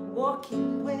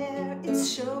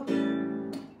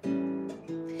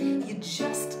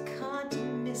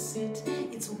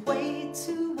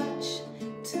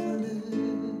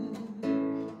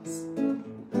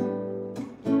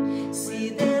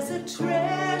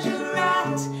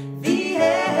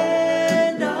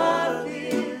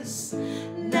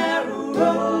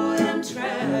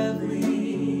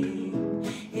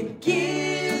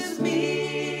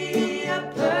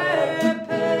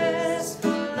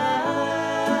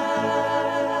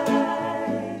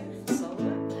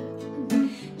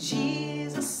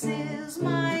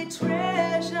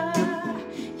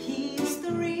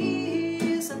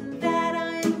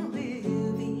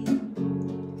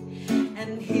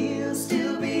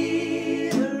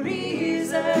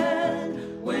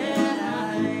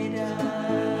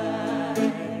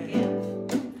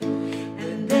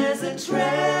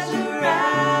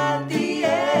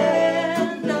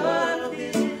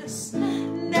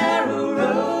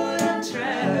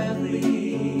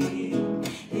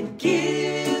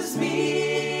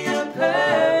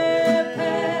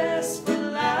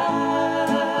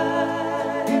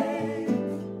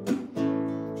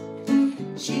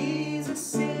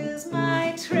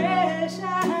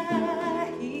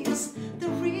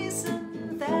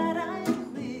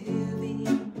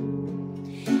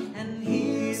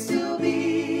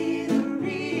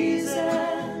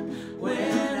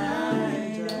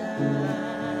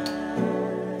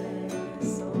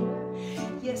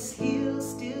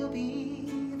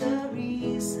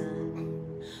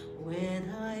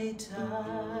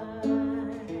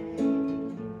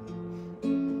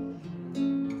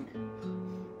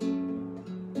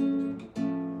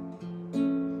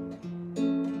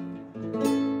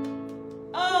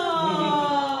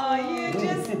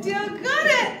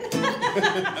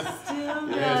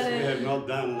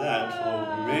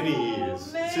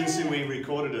 since we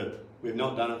recorded it. We've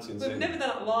not done it since We've then. never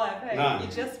done it live, hey? No, You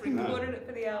just recorded it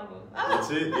for the album.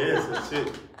 That's it, yes, that's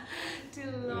it.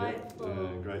 Delightful.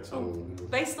 Yeah, great song.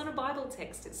 Based on a Bible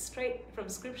text, it's straight from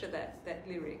Scripture, that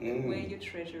lyric. Where your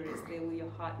treasure is, there will your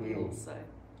heart be also.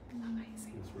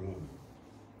 Amazing. That's right.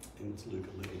 And it's Luke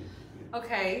 11. Yeah.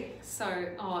 Okay, so,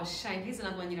 oh, Shane, here's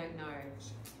another one you don't know.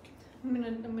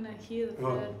 I'm gonna hear the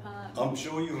third part. I'm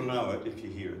sure you'll know it if you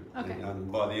hear it. Okay.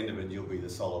 And by the end of it, you'll be the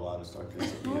solo artist, I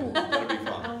guess. Oh. Yeah, that'll be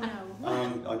fun. Oh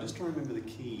no. I'm just trying to remember the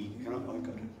key. I got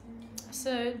it.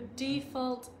 So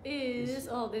default is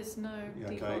there's no Yeah,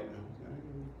 default.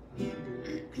 okay.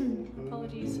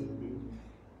 Apologies.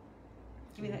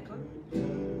 Give me that chord.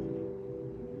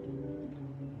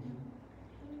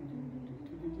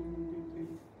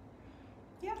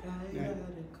 Yeah.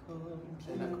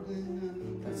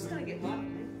 It's gonna get light.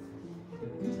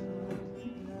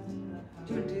 Do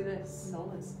you want to do the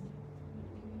solos?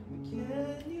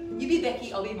 You be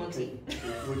Becky, I'll be Monty.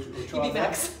 We'll You try be that.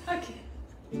 Max. Okay.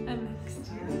 I'm next.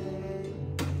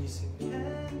 You sing,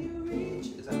 can you reach?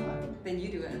 Is that right? Then you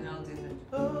do it and I'll do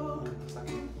the. Oh.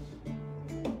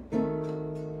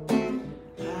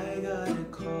 I got a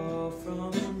call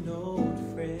from an old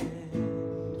friend.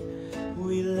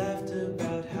 We laughed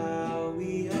about how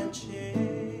we had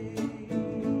changed,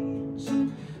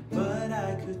 but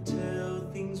I could tell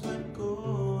things weren't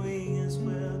going as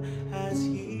well as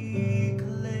he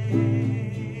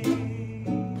claimed.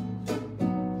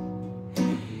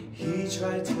 He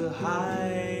tried to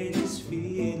hide his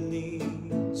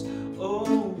feelings,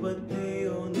 oh, but they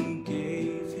only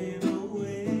gave him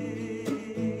away.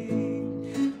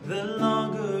 The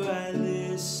longer I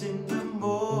listened, the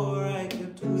more I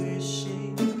kept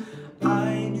wishing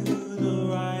I knew the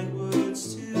right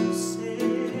words to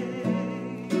say.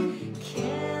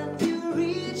 Can you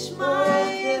reach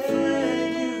my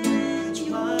friend?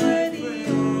 You are the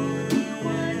only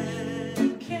one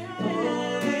who can.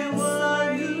 Only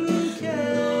one who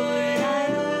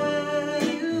can. Lord,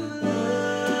 you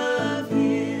love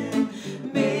him.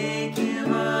 Make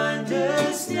him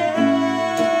understand.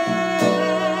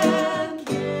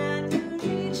 Can you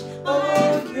reach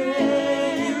my friend?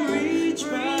 Can you reach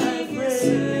my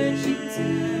friend?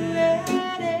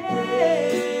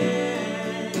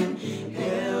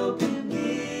 Help him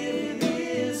give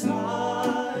his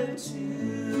heart to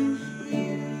you.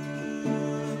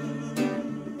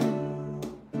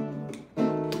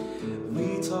 We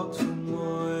talked for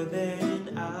more than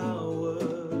an hour,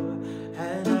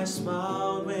 and I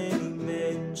smiled when he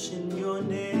mentioned your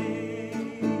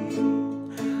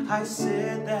name. I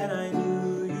said that I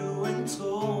knew you and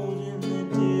told him the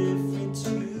difference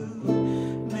you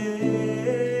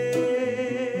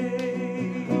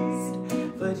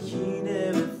made, but he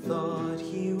never thought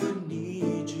he would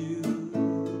need you.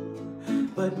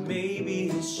 But maybe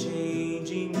he's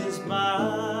changing his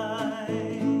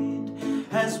mind.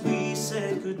 As we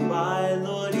said goodbye,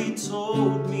 Lord, he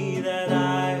told me that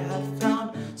I had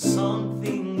found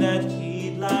something that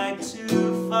he'd like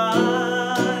to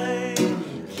find.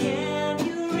 Can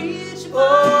you reach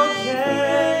my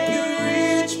friend?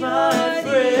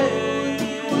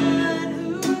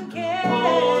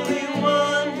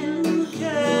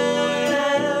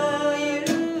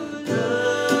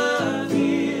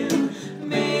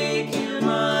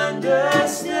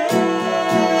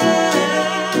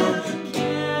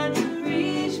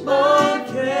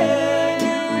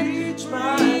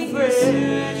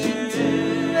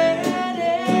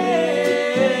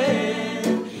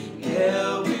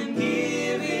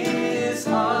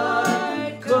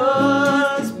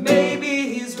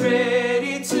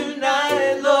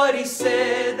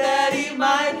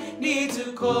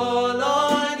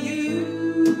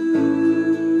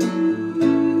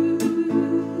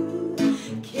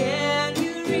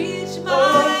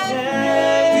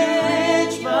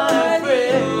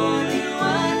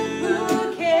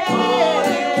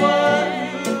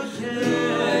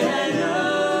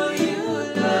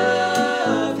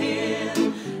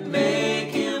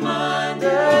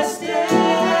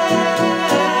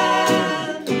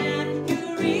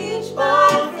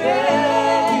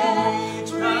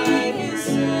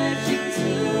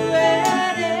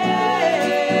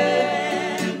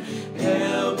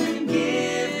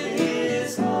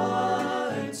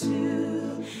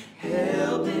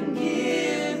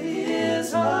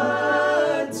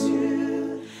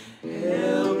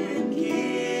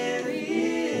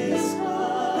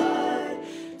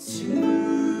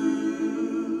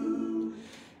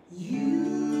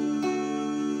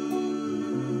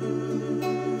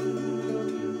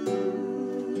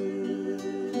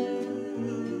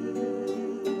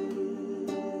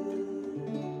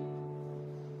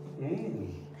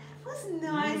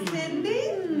 Cindy.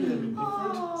 I don't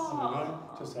know,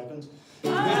 just happens.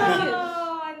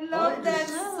 Oh, I love that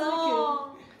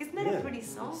song. Isn't that a pretty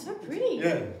song? So pretty.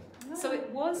 Yeah. So it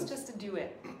was just a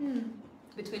duet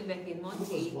between Becky and I was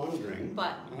Monty. wondering.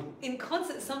 But in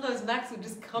concert, sometimes Max would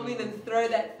just come in and throw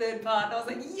that third part. And I was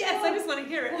like, yes, I just want to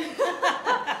hear it.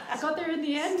 Got there in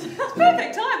the end. It's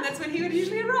perfect time. That's when he would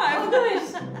usually arrive.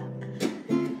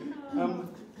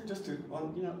 Just to,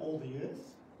 you know, All the Earth?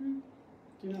 Do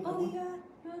you know that Oh, one? yeah.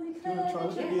 Do you want to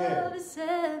try it? Yeah. Love is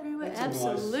everywhere. That's a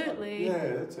nice- Absolutely. yeah, I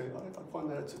find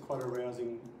that it's quite a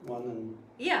rousing one. And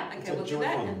yeah, It's okay, a we'll do joint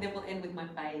that. one. And then we'll end with my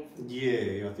fave.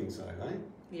 yeah, I think so, eh?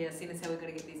 Yeah, seeing as how we're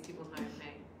going to get these people home,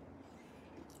 hey?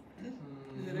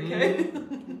 Is it okay?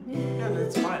 Yeah,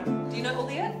 that's fine. Do you know All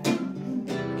the Earth?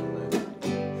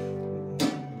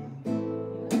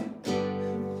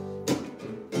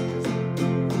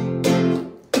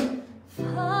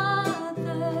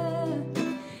 Father,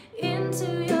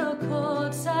 into your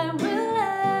courts I will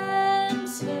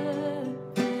enter,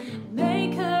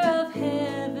 maker of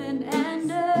heaven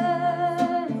and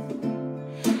earth.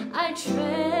 I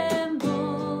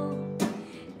tremble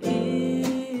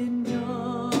in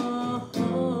your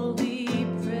holy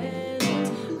presence.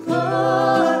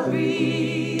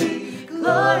 Glory,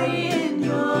 glory in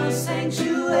your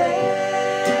sanctuary.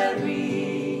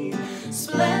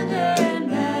 Splendor and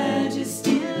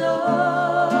majesty,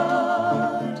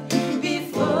 Lord,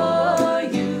 before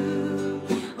you,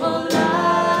 all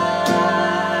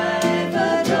life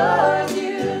adores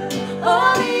you.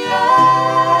 All the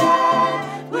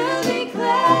earth will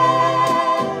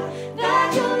declare that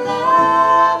your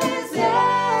love is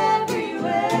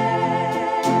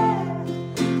everywhere.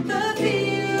 The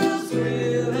fields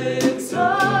will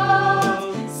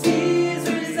exalt, seas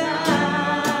resound.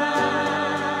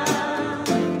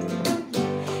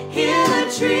 Hear the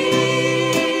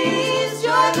trees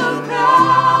joyful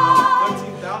cry,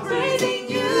 13,000. praising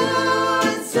you,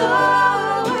 and so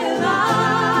will I.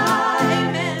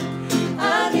 Amen. A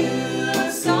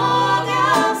new song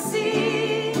I'll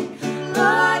sing,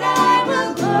 Lord, I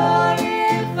will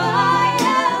glorify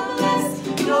and bless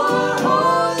your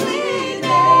holy name.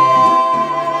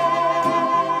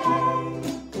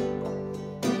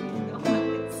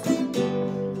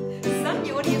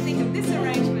 Sonia, what do you think of this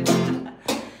arrangement?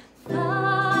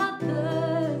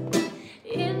 Father,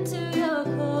 into your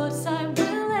courts I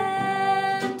will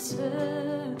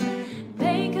enter,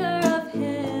 maker of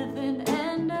heaven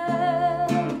and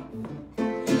earth.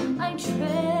 I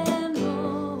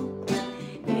tremble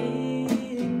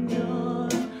in your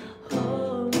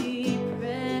holy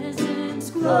presence.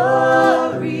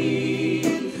 Glory,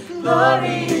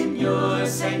 glory in your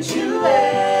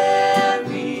sanctuary.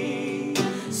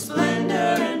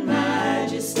 Splendor and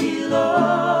majesty,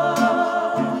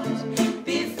 Lord,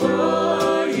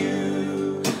 before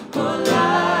you, all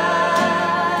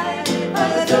life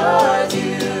adores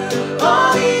you.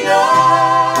 All the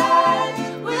earth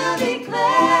will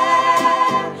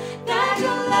declare that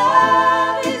your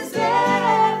love is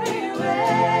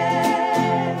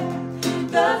everywhere.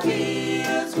 The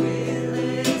fields will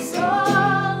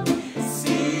exalt,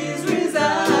 seas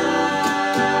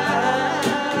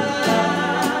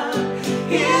resound.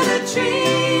 Hear the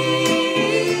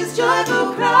trees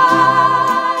joyful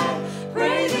cry,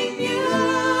 praising you,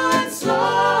 and so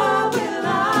will I.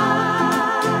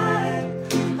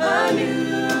 A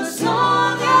new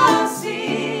song I'll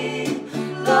sing,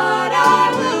 Lord,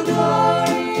 I will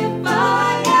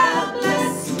glorify and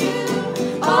bless you.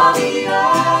 All the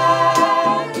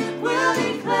earth will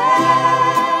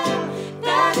declare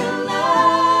that your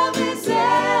love is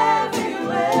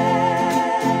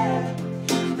everywhere.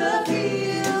 The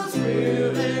fields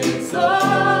will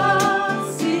exalt,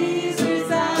 seas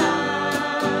resound.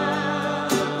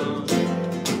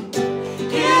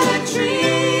 Hear the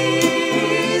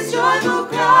trees joyful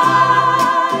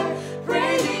cry,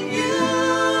 praising you,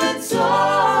 and so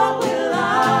will I.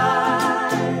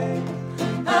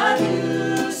 A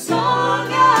new song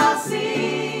I'll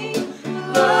sing,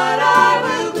 Lord, I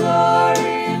will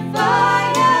glorify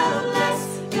and bless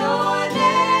your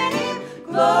name.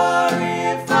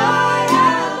 Glorify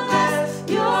and bless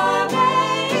your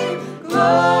name.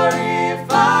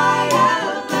 Glorify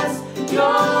and bless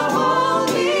your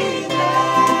holy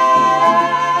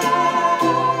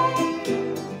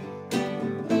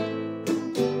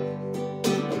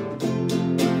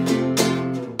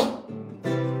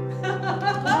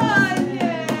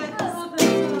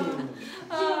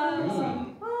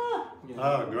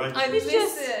Oh, great. I It's miss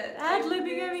just it.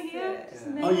 ad-libbing over here.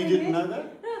 Oh, you didn't know that?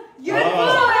 You're Oh.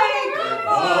 fine.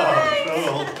 Oh,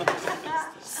 cool.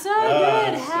 So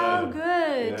Ah, good. How so-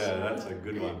 good. Yeah, that's a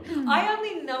good one. I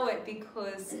only know it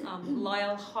because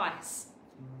Lyle Heiss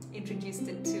introduced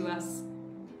it to us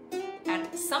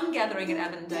at some gathering at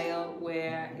Avondale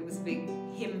where it was a big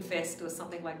hymn fest or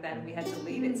something like that, and we had to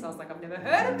lead it. So I was like, I've never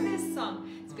heard of this song.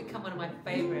 It's become one of my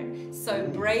favourite. So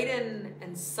Braden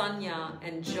and Sonia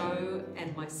and Joe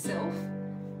and myself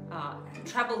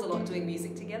travelled a lot doing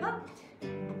music together.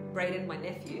 Braden, my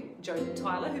nephew, Joe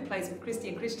Tyler, who plays with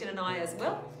Christian and I as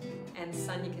well, and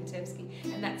Sonia Kantevsky,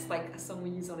 and that's like a song we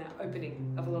use on our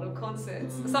opening of a lot of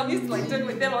concerts. So I'm used to like doing it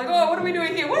with them, like, oh, what are we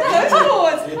doing here? What are those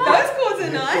chords? Those chords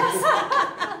are nice.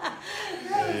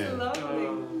 That was lovely.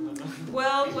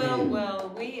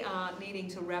 Well, we are needing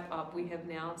to wrap up. We have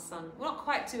now sung, well, not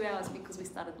quite 2 hours because we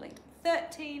started late.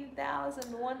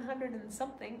 13,100 and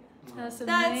something. That's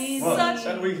That's amazing. such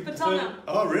for Tonga.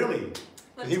 Oh, really?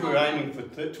 For Here we're Tonga. aiming for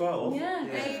 12. Yeah,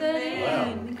 Amen. 13.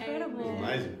 Wow. Incredible.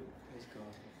 Amazing. Praise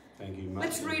God. Thank you much.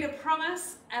 Let's read a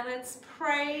promise and let's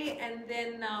pray, and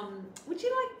then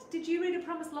did you read a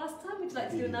promise last time? Would you like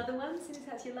to do another one since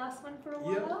that's your last one for a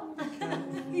while?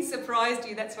 He surprised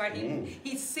you, that's right.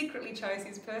 He secretly chose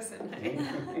his person.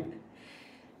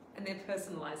 And they're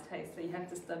personalised, hey, so you have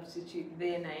to substitute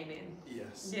their name in.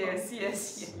 Yes.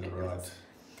 Yes. All right.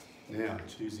 Now,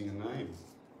 choosing a name.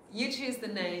 You choose the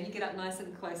name, you get up nice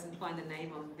and close and find a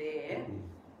name on there.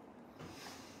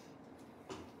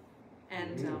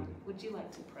 And would you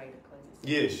like to pray to close this?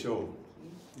 Yeah, sure.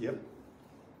 Yep.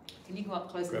 Can you go up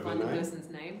close Grab and find a the name. person's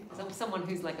name? Someone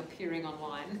who's like appearing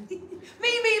online.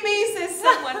 me, says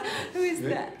someone. Who is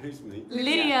that? Who's me?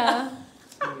 Lydia.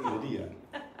 Lydia.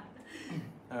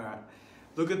 Alright.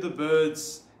 Look at the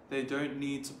birds. They don't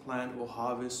need to plant or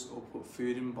harvest or put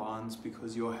food in barns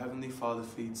because your heavenly Father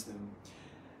feeds them.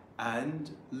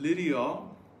 And Lydia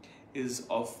is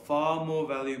of far more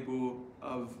valuable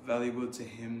to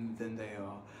him than they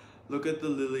are. Look at the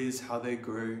lilies, how they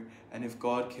grow, and if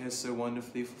God cares so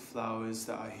wonderfully for flowers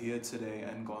that are here today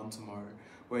and gone tomorrow,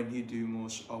 won't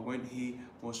he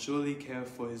more surely care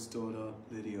for his daughter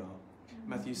Lydia?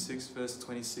 Matthew 6 verse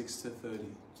 26 to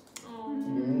 30. Oh,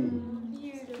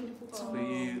 beautiful. It's for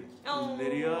you, Oh,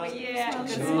 Lydia. yeah, good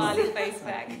smiley face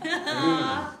back.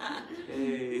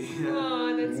 Hey.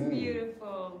 Oh, that's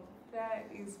beautiful.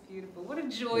 That is beautiful. What a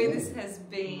joy this has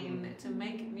been to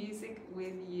make music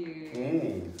with you.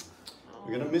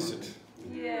 We're going to miss it.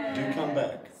 Yes. Do come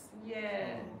back.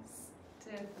 Yes,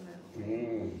 definitely.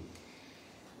 Mm.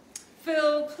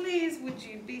 Phil, please would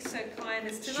you be so kind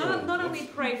as to Sure. not only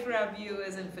pray for our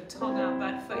viewers and for Tonga,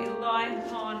 but for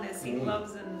Elihon as he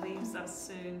loves and leaves us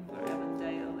soon for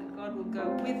Avondale, that God will go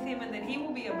with him and that he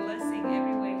will be a blessing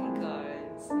everywhere he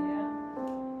goes. Yeah?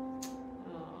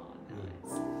 Oh,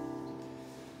 nice.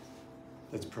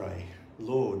 Let's pray.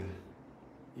 Lord,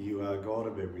 you are God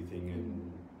of everything,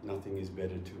 and nothing is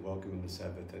better to welcome in the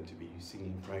Sabbath than to be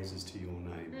singing praises to your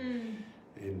name.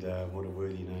 And what a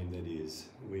worthy name that is.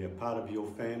 We are part of your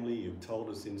family. You've told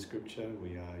us in Scripture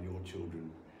we are your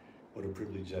children. What a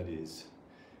privilege that is.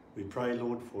 We pray,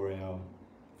 Lord, for our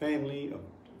family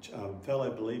of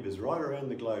fellow believers right around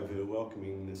the globe who are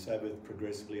welcoming the Sabbath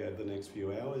progressively over the next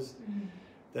few hours,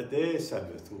 that their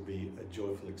Sabbath will be a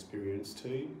joyful experience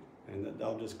too, and that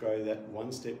they'll just grow that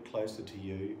one step closer to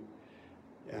you,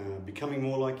 becoming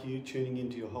more like you, tuning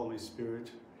into your Holy Spirit,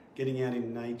 getting out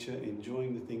in nature,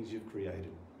 enjoying the things you've created.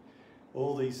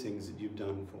 All these things that you've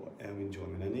done for our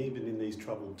enjoyment. And even in these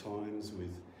troubled times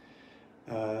with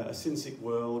a sin-sick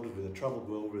world, with a troubled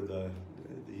world, with the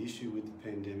issue with the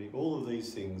pandemic, all of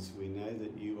these things, we know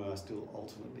that you are still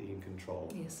ultimately in control.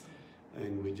 Yes.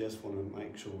 And we just want to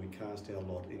make sure we cast our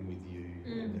lot in with you,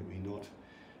 and that we not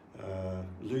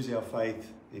lose our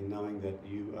faith in knowing that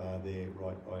you are there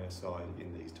right by our side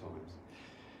in these times.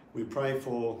 We pray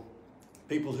for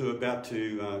people who are about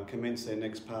to commence their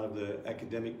next part of the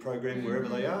academic program, wherever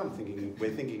they are. We're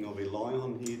thinking of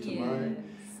Elihon here tomorrow,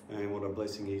 and what a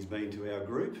blessing he's been to our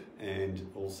group, and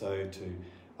also to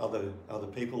other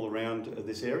people around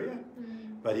this area.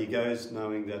 But he goes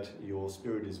knowing that your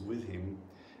Spirit is with him,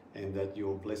 and that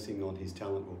your blessing on his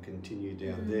talent will continue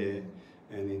down there,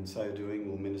 and in so doing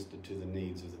will minister to the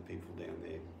needs of the people down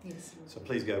there. Yes. So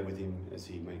please go with him as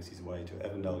he makes his way to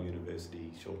Avondale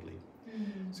University shortly.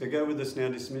 So go with us now,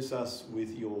 dismiss us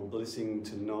with your blessing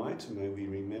tonight. May we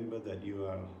remember that you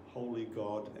are holy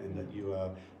God and that you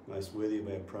are most worthy of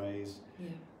our praise.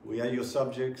 We are your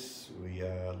subjects. We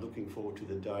are looking forward to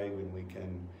the day when we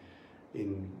can,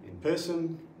 in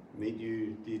person, meet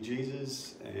you, dear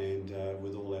Jesus, and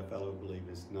with all our fellow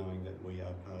believers, knowing that we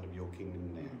are part of your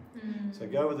kingdom now. So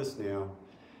go with us now.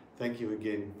 Thank you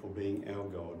again for being our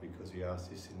God, because we ask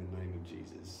this in the name of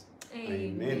Jesus. Amen.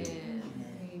 Amen.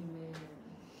 Amen.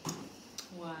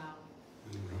 Wow.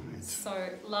 All right. So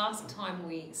last time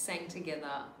we sang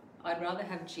together, I'd rather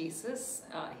have Jesus.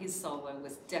 His solo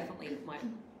was definitely my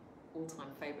all-time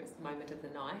favourite moment of the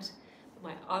night.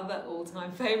 My other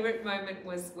all-time favourite moment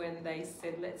was when they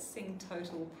said, let's sing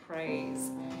Total Praise.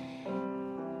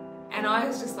 And I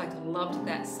was just like, loved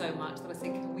that so much that I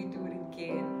said, can we do it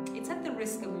again? It's at the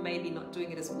risk of maybe not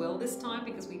doing it as well this time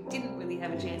because we didn't really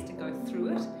have a chance to go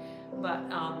through it. But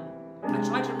I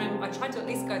tried to at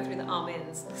least go through the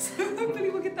amens. So hopefully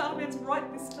we'll get the amens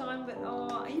right this time. But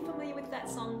are you familiar with that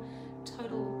song,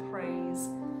 Total Praise?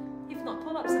 If not,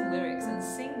 pull up some lyrics and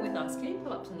sing with us. Can you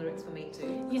pull up some lyrics for me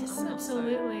too? Yes,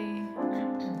 absolutely.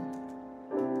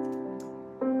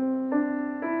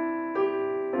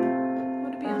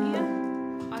 Would it be on here?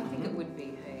 I think it would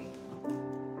be, hey.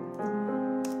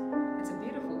 It's a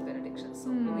beautiful benediction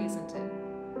song, really, isn't it?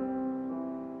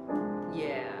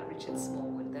 Yeah, Richard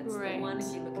Smallwood. That's Great. the one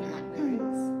if you're looking up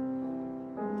lyrics.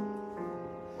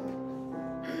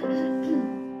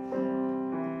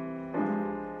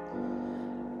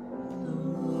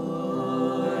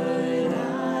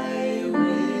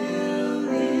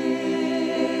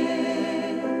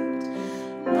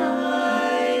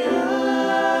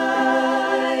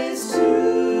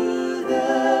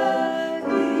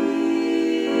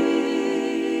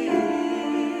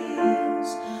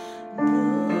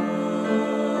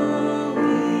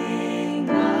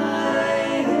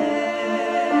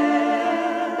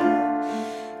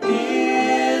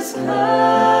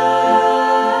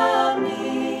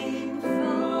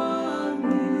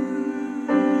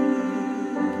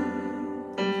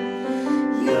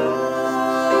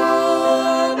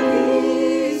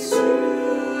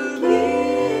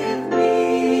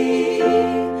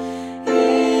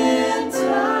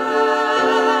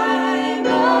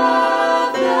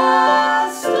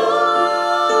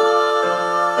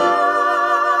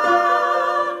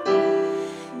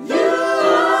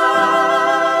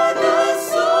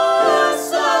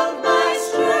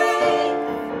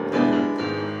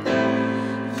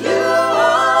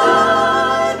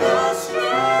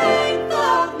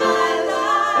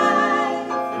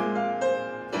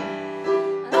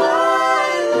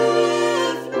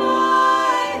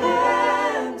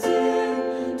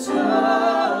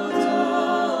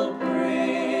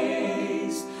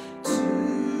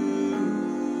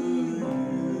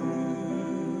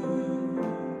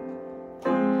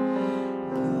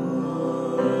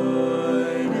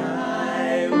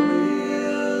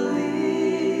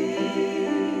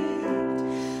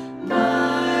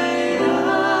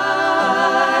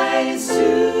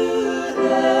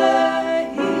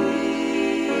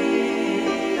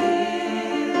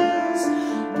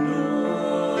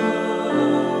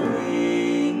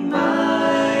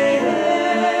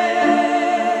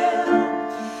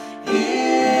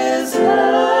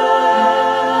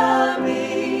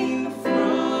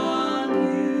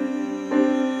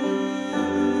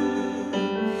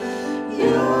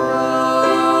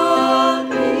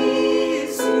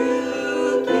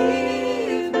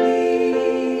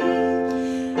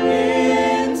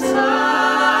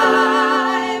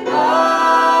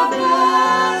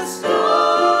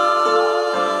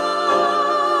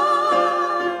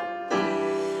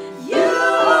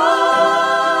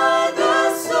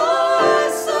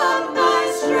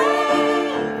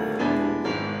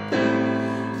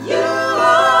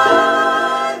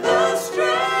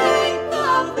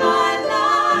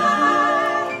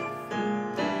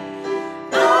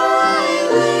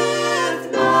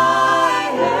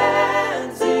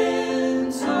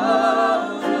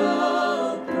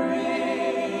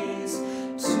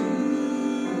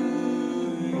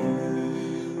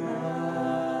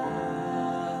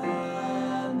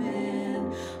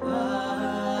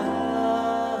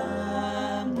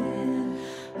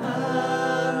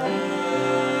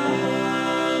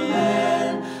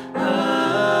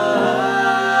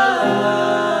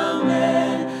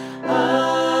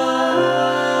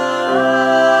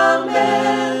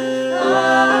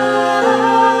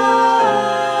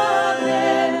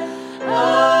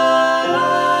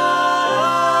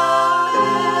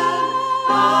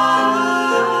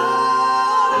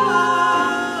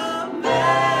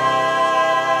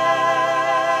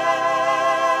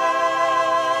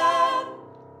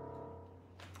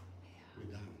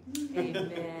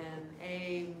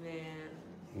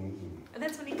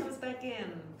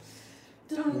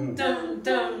 Dum, dum,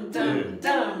 dum, dum,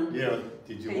 dum. Yeah,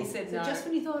 did you He want, said Is it no. just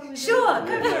when you thought it was Sure, go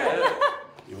for it.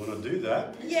 you want to do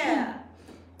that? Yeah.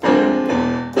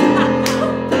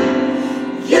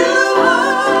 You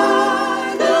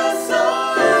are the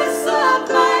source of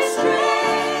my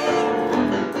strength.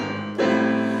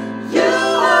 You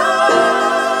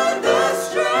are the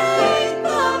strength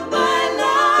of my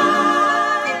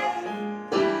life.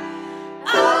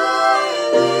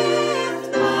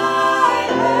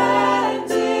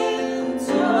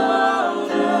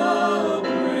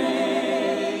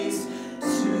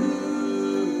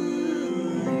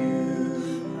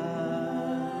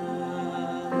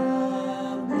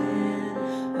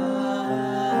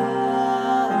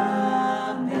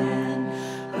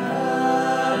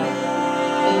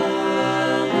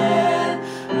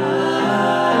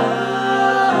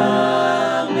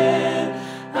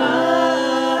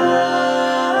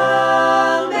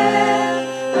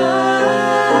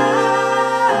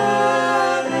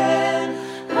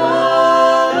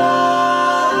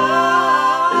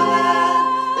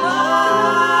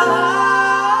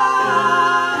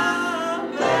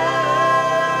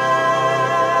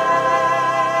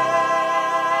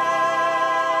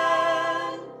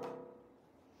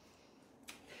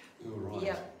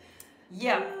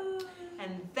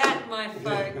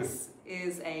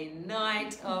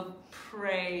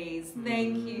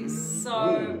 you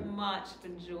so much for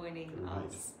joining Great.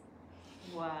 us.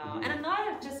 Wow. And a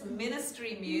night of just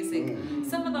ministry music.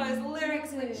 Some of those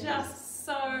lyrics were just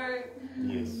so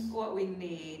Yes. what we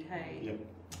need, hey? Yep.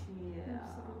 Yeah.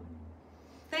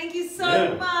 Thank you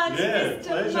so much, Mr.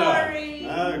 Pleasure. Murray.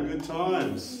 No, good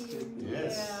times.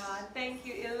 Yes. Yeah, thank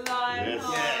you, Eli. Yes.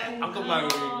 Yeah, Uncle Murray.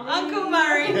 Uncle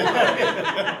Murray.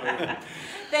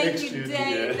 Thank Next you,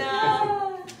 student,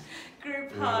 Dayna.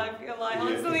 Group hug.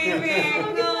 Elihon's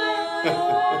leaving.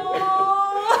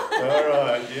 All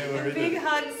right, yeah, we're in Big it.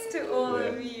 hugs to all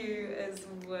of you as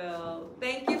well.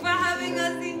 Thank you for having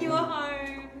us in your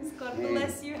homes. God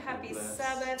bless you. Happy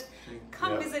Sabbath.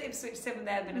 Come visit Ipswich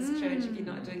Seventh-day Adventist Church if you're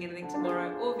not doing anything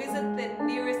tomorrow, or visit the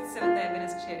nearest Seventh-day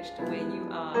Adventist church to where you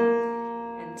are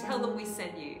and tell them we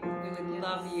sent you. We would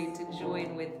love you to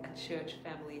join with a church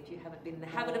family. If you haven't been in the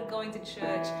habit of going to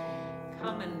church,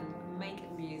 come and make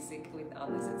music with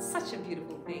others. It's such a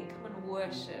beautiful thing. Come and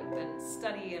worship and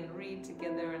study and read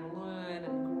together and learn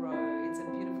and grow. It's a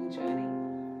beautiful journey.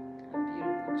 A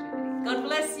beautiful journey. God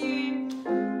bless you.